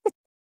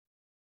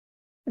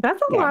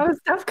 That's a lot of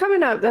stuff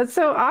coming up. That's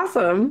so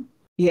awesome.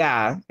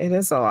 Yeah, it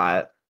is a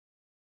lot.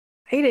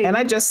 And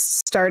I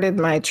just started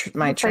my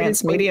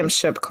trance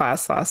mediumship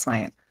class last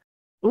night.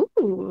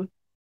 Ooh.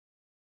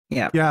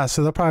 Yeah,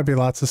 so there'll probably be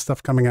lots of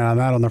stuff coming out on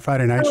that on the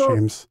Friday night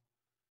streams.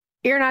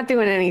 You're not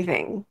doing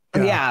anything.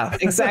 Yeah,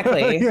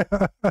 exactly.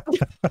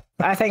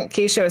 I think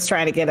Keisha was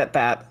trying to get at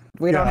that.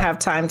 We don't have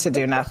time to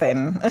do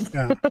nothing.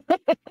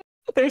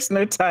 There's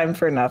no time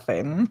for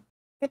nothing.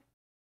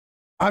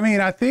 I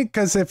mean, I think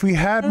because if we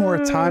had more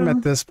time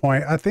at this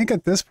point, I think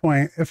at this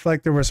point, if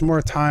like there was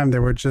more time,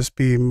 there would just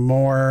be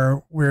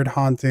more weird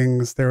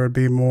hauntings. There would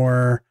be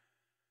more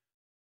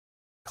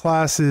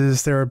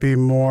classes. There would be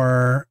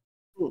more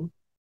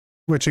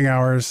witching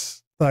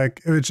hours.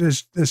 Like I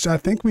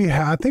think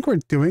I think we're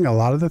doing a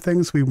lot of the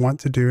things we want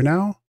to do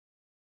now.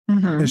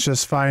 It's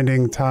just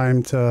finding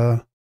time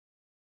to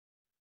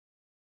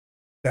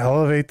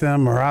elevate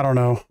them, or I don't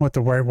know what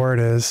the right word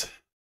is.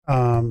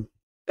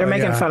 They're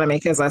making fun of me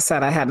because I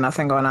said I had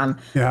nothing going on.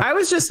 Yeah. I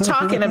was just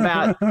talking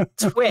about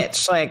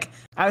Twitch. Like,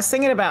 I was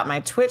thinking about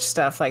my Twitch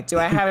stuff. Like, do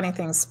I have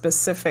anything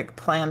specific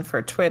planned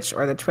for Twitch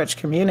or the Twitch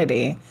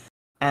community?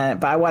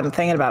 But I wasn't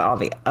thinking about all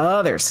the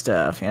other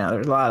stuff. You know,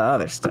 there's a lot of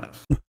other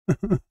stuff.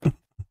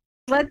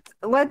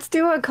 Let's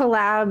do a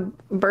collab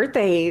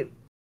birthday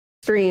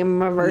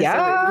stream anniversary.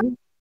 Yeah,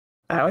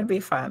 that would be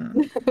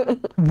fun.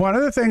 One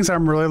of the things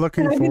I'm really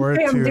looking forward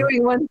to. I'm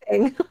doing one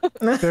thing.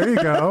 There you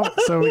go.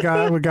 So we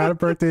got a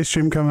birthday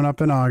stream coming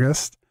up in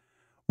August.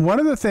 One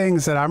of the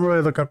things that I'm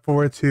really looking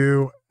forward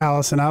to,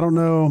 Alyson, I don't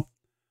know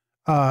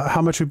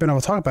how much we've been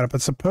able to talk about it,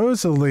 but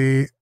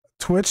supposedly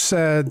Twitch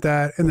said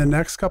that in the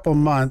next couple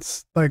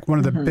months, like one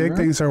of the big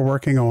things they're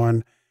working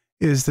on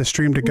is the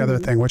stream together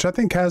thing, which I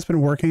think has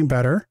been working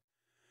better.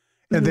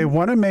 And they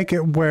want to make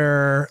it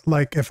where,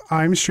 like, if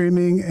I'm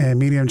streaming and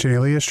Medium Jenny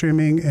Lea is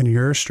streaming and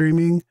you're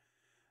streaming,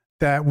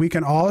 that we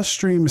can all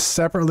stream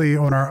separately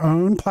on our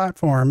own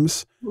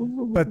platforms,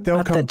 but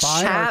they'll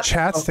combine our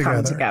chats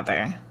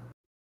together.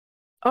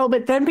 Oh,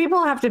 but then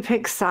people have to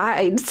pick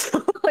sides.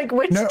 Like,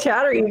 which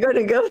chat are you going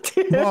to go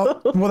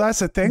to? Well, that's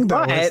the thing,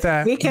 though, is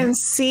that we can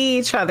see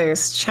each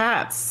other's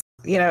chats.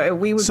 You know,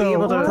 we would be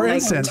able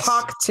to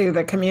talk to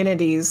the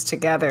communities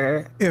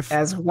together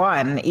as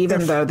one,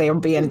 even though they will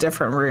be in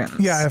different rooms.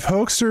 Yeah, if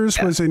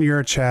Hoaxsters was in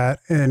your chat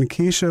and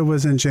Keisha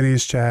was in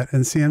Jenny's chat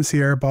and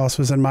CMC Air Boss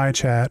was in my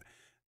chat,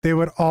 they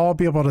would all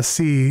be able to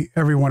see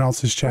everyone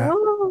else's chat.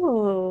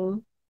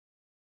 Oh,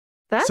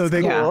 that's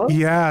cool.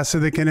 Yeah, so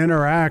they can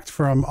interact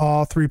from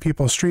all three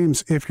people's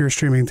streams if you're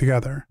streaming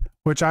together,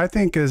 which I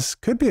think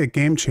could be a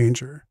game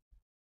changer.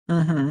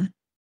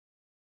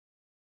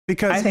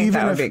 Because I think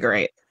that would be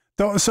great.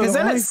 So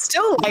then it's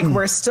still like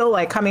we're still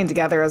like coming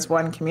together as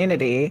one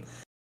community,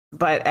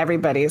 but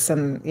everybody's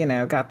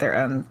got their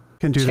own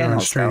can do their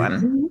own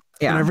stream.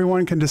 Yeah, and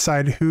everyone can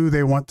decide who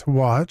they want to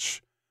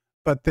watch,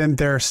 but then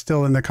they're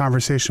still in the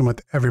conversation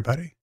with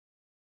everybody.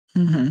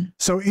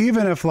 So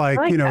even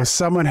if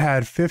someone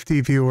had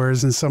 50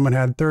 viewers and someone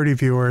had 30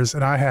 viewers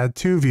and I had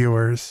 2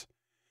 viewers,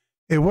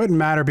 it wouldn't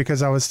matter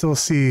because I would still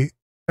see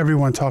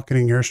everyone talking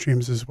in your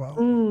streams as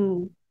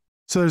well.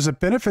 So there's a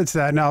benefit to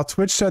that. Now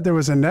Twitch said there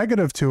was a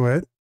negative to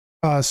it,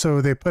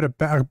 so they put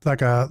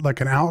like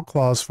an out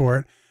clause for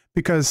it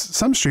because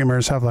some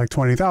streamers have like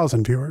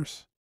 20,000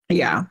 viewers.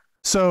 Yeah.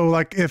 So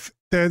like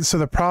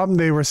the problem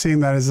they were seeing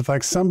that is if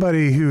like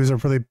somebody who's a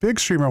really big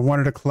streamer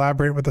wanted to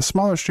collaborate with a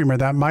smaller streamer,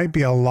 that might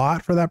be a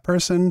lot for that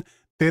person.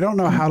 They don't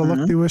know how to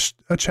look through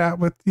a chat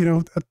with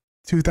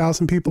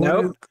 2,000 people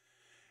in it.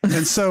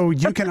 And so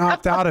you can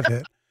opt out of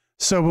it.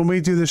 So when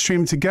we do the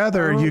stream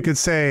together, you could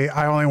say,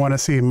 I only want to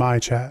see my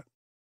chat.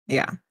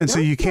 Yeah. And so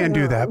you can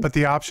do that, but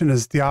the option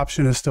is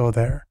still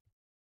there.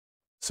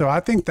 So I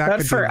think that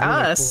could for be really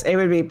us, cool. It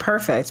would be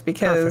perfect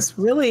because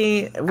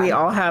really we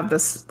all have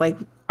this, like,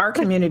 our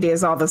community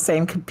is all the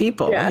same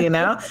people,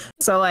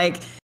 So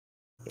like,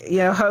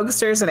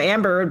 Hoaxsters and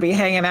Amber would be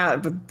hanging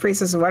out with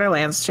Priestess of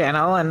Wonderland's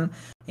channel and,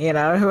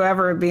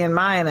 whoever would be in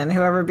mine and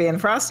whoever would be in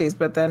Frosty's,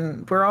 but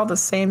then we're all the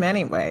same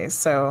anyway.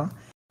 So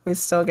we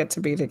still get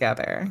to be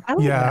together.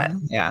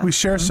 Yeah. We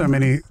share so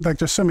many, like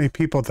there's so many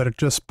people that are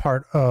just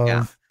part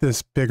of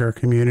this bigger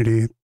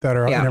community that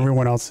are in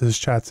everyone else's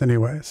chats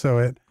anyway.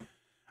 So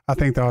I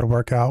think that would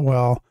work out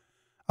well.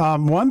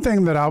 One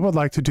thing that I would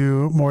like to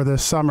do more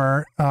this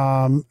summer,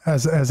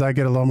 as I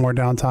get a little more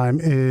downtime,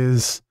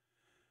 is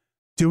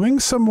doing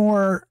some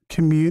more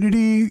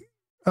community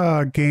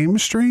game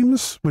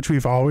streams, which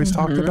we've always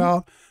talked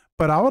about.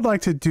 But I would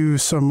like to do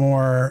some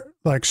more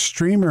like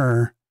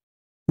streamer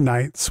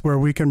nights where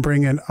we can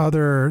bring in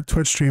other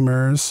Twitch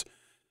streamers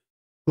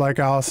like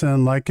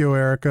Alyson, like Yo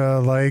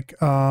Erica, like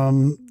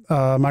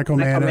Michael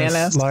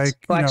Manis, like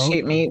Black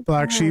Sheep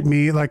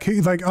Meat,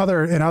 like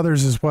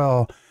others as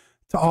well,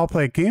 to all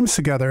play games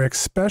together,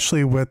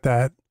 especially with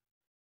that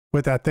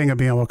thing of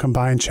being able to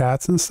combine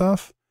chats and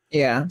stuff.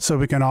 Yeah. So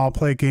we can all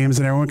play games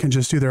and everyone can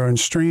just do their own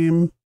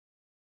stream.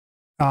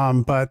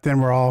 But then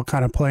we're all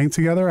kind of playing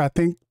together. I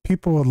think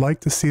people would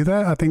like to see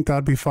that. I think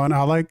that'd be fun.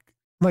 I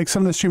like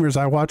some of the streamers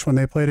I watch when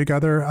they play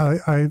together.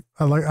 I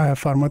have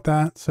fun with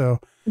that. So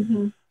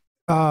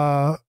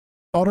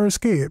Baldur's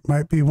Gate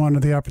might be one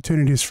of the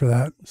opportunities for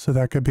that. So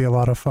that could be a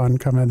lot of fun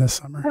coming this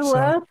summer. I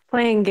love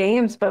playing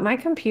games, but my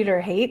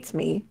computer hates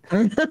me.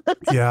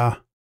 Yeah.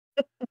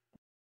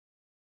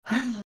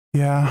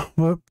 Yeah.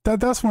 Well,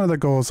 that's one of the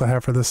goals I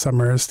have for this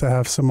summer is to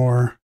have some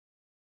more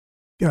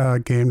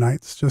game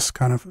nights, just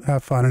kind of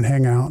have fun and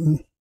hang out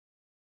and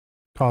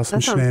cause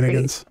some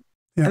shenanigans.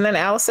 Yeah. And then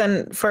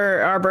Alyson,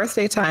 for our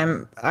birthday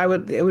time,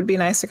 it would be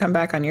nice to come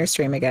back on your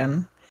stream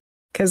again,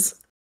 because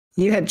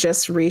you had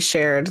just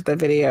reshared the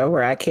video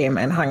where I came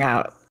and hung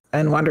out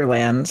in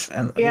Wonderland,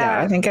 and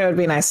yeah, I think it would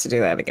be nice to do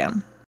that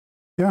again.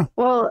 Yeah.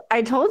 Well,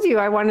 I told you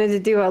I wanted to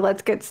do a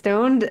Let's Get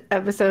Stoned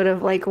episode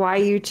of like why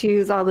you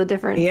choose all the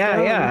different. Yeah,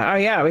 stones. yeah. Oh,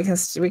 yeah. We can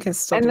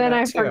still. And do then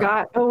that I too.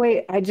 forgot. Oh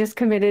wait, I just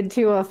committed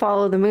to a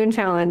Follow the Moon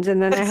challenge,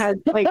 and then I had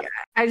like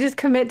I just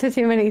commit to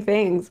too many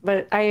things.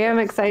 But I am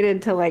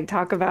excited to like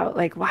talk about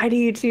like why do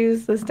you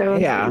choose the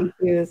stones that you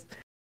choose?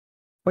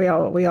 We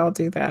all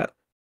do that.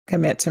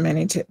 Commit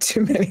to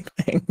too many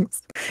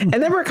things, and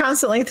then we're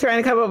constantly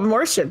trying to come up with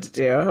more shit to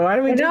do. Why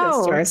do we do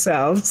this to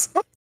ourselves?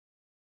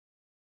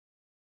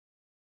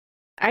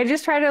 I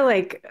just try to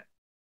like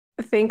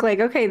think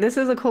like, okay, this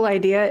is a cool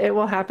idea. It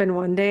will happen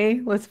one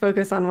day. Let's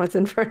focus on what's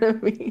in front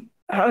of me.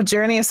 Oh,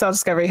 Journey of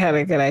Self-Discovery had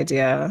a good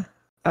idea.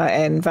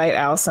 Invite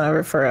Alyson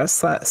over for a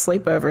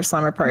sleepover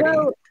slumber party.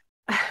 Well,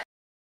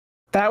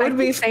 that would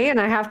be saying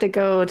I have to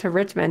go to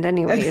Richmond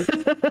anyways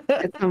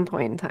at some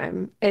point in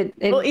time.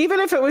 Well, even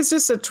if it was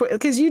just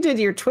because you did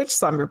your Twitch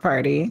slumber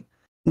party,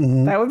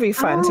 that would be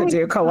fun to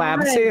do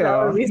collab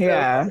too.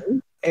 Yeah.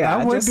 Yeah,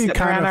 that would be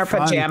kind of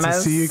fun to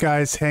see you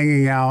guys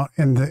hanging out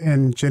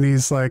in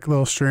Jenny's like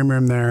little stream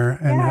room there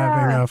and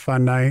having a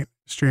fun night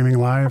streaming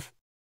live.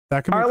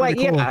 That could be like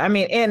cool. I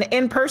mean,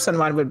 in person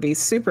one would be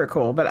super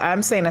cool. But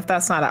I'm saying if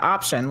that's not an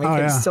option, we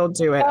can still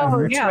do it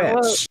over Twitch.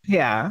 Well,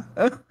 yeah.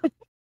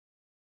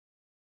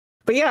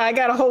 But yeah, I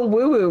got a whole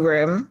woo-woo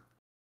room.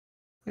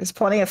 There's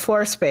plenty of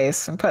floor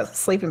space and put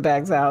sleeping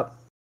bags out.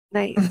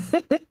 Nice.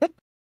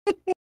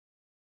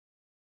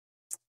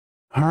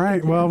 All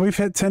right. Well, we've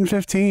hit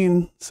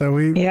 10:15, so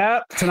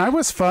tonight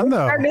was fun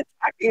though. Started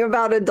talking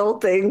about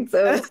adulting,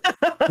 so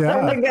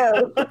there we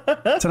go.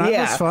 Tonight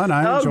was fun.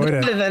 I enjoyed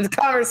it. And the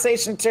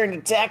conversation turned to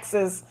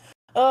Texas.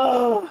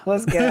 Oh,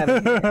 let's get out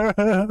of here.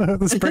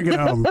 Let's bring it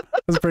home.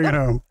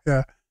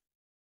 Yeah.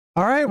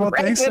 All right. Well,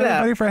 thanks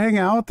everybody for hanging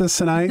out with us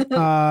tonight.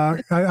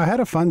 I had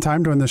a fun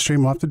time doing the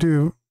stream. We'll have to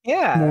do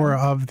more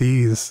of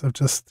these, of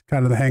just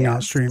kind of the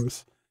hangout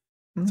streams.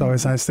 It's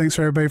always nice. Thanks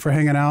for everybody for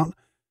hanging out.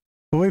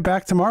 We'll be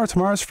back tomorrow.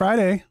 Tomorrow's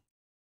Friday.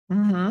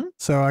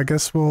 So I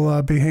guess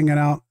we'll be hanging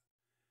out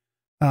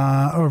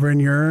over in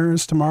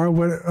yours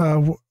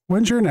tomorrow.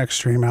 When's your next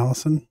stream,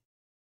 Alyson?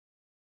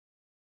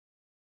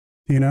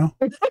 Do you know?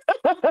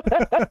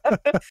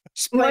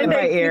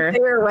 Monday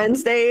or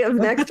Wednesday of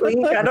next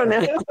week. I don't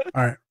know.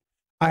 All right.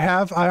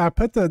 I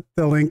put the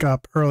link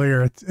up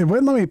earlier. It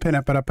wouldn't let me pin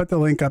it, but I put the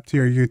link up to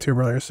your YouTube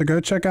earlier. So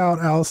go check out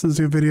Alyson's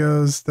new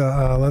videos,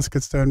 the Let's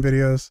Get Stoned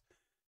videos.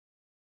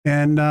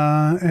 And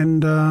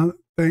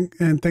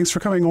thanks for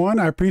coming on.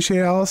 I appreciate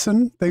it,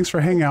 Alyson. Thanks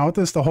for hanging out with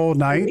us the whole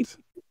night.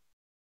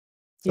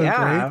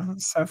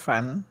 So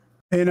fun.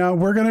 And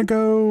we're gonna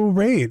go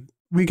raid.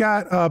 We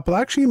got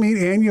Black Sheep Meat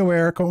and Yo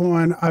Erica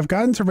on. I've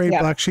gotten to raid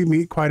Black Sheep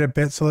Meat quite a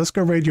bit, so let's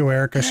go raid Yo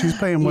Erica. She's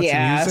playing What's the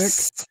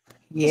Music.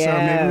 So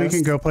maybe we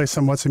can go play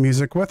some What's the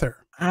Music with her.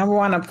 I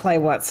want to play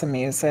What's the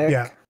Music.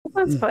 Yeah.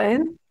 That's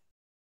fun.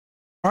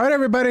 All right,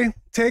 everybody.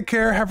 Take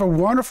care. Have a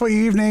wonderful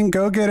evening.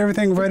 Go get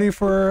everything ready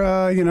for,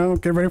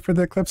 get ready for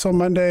the eclipse on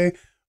Monday.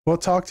 We'll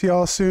talk to you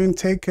all soon.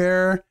 Take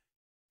care.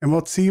 And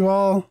we'll see you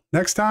all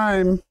next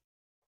time.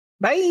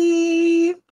 Bye.